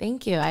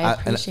 Thank you. I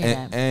appreciate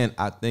it, and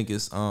I think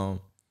it's gonna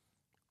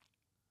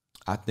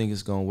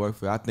work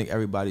for you. I think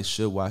everybody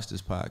should watch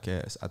this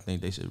podcast. I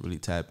think they should really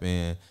tap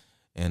in,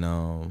 and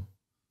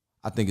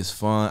I think it's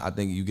fun. I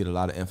think you get a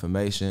lot of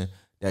information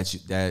I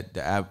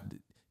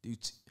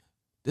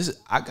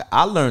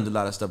learned a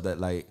lot of stuff that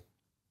like,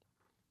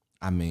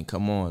 I mean,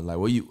 come on, like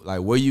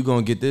where you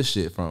gonna get this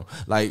shit from?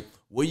 Like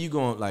where you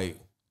gonna like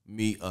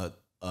meet a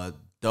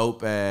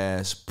dope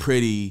ass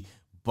pretty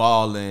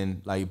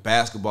balling, like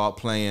basketball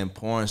playing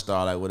porn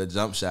star, like with a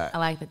jump shot. I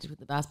like that you put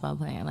the basketball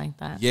playing. I like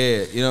that.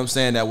 Yeah, you know what I'm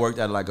saying? That worked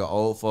at like an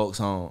old folks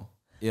home.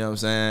 You know what I'm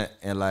saying?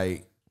 And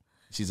like,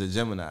 she's a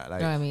Gemini. Like,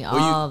 throwing me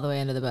all the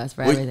way under the bus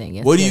for everything.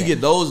 Yes, where do you get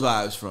those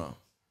vibes from?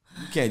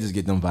 You can't just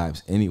get them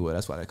vibes anywhere.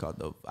 That's why they call it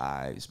the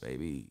vibes,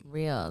 baby.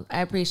 Real. I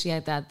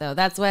appreciate that though.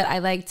 That's what I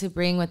like to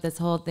bring with this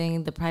whole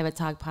thing. The Private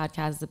Talk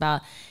podcast is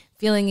about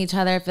feeling each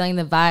other, feeling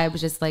the vibes,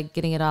 just like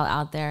getting it all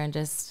out there and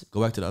just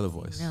go back to the other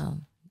voice. No.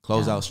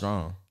 Close out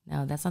strong.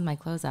 No, that's not my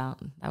closeout.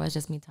 That was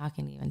just me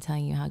talking to you and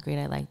telling you how great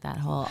I like that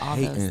whole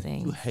those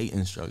things. You hate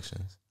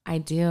instructions. I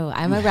do.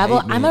 I'm a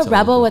rebel. I'm a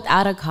rebel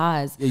without a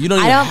cause. Yeah, you don't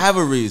even have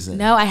a reason.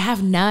 No, I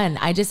have none.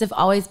 I just have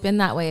always been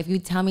that way. If you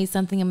tell me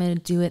something, I'm going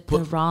to do it the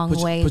wrong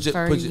way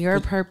for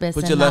your purpose.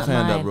 Put your left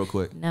hand up real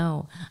quick.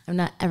 No, I'm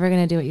not ever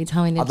going to do what you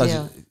tell me to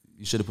do.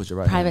 You should have put your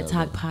right Private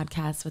hand up. Talk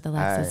podcast with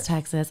Alexis,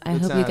 Texas. I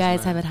hope you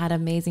guys have had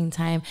an amazing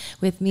time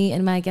with me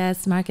and my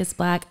guest, Marcus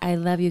Black. I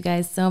love you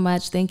guys so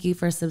much. Thank you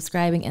for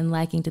subscribing and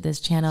liking to this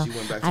channel.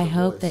 I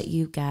hope that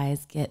you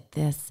guys get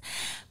this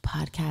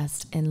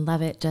podcast and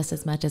love it just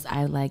as much as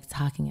I like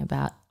talking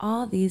about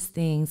all these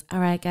things. All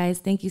right, guys.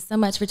 Thank you so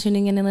much for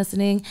tuning in and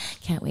listening.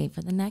 Can't wait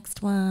for the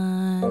next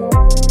one.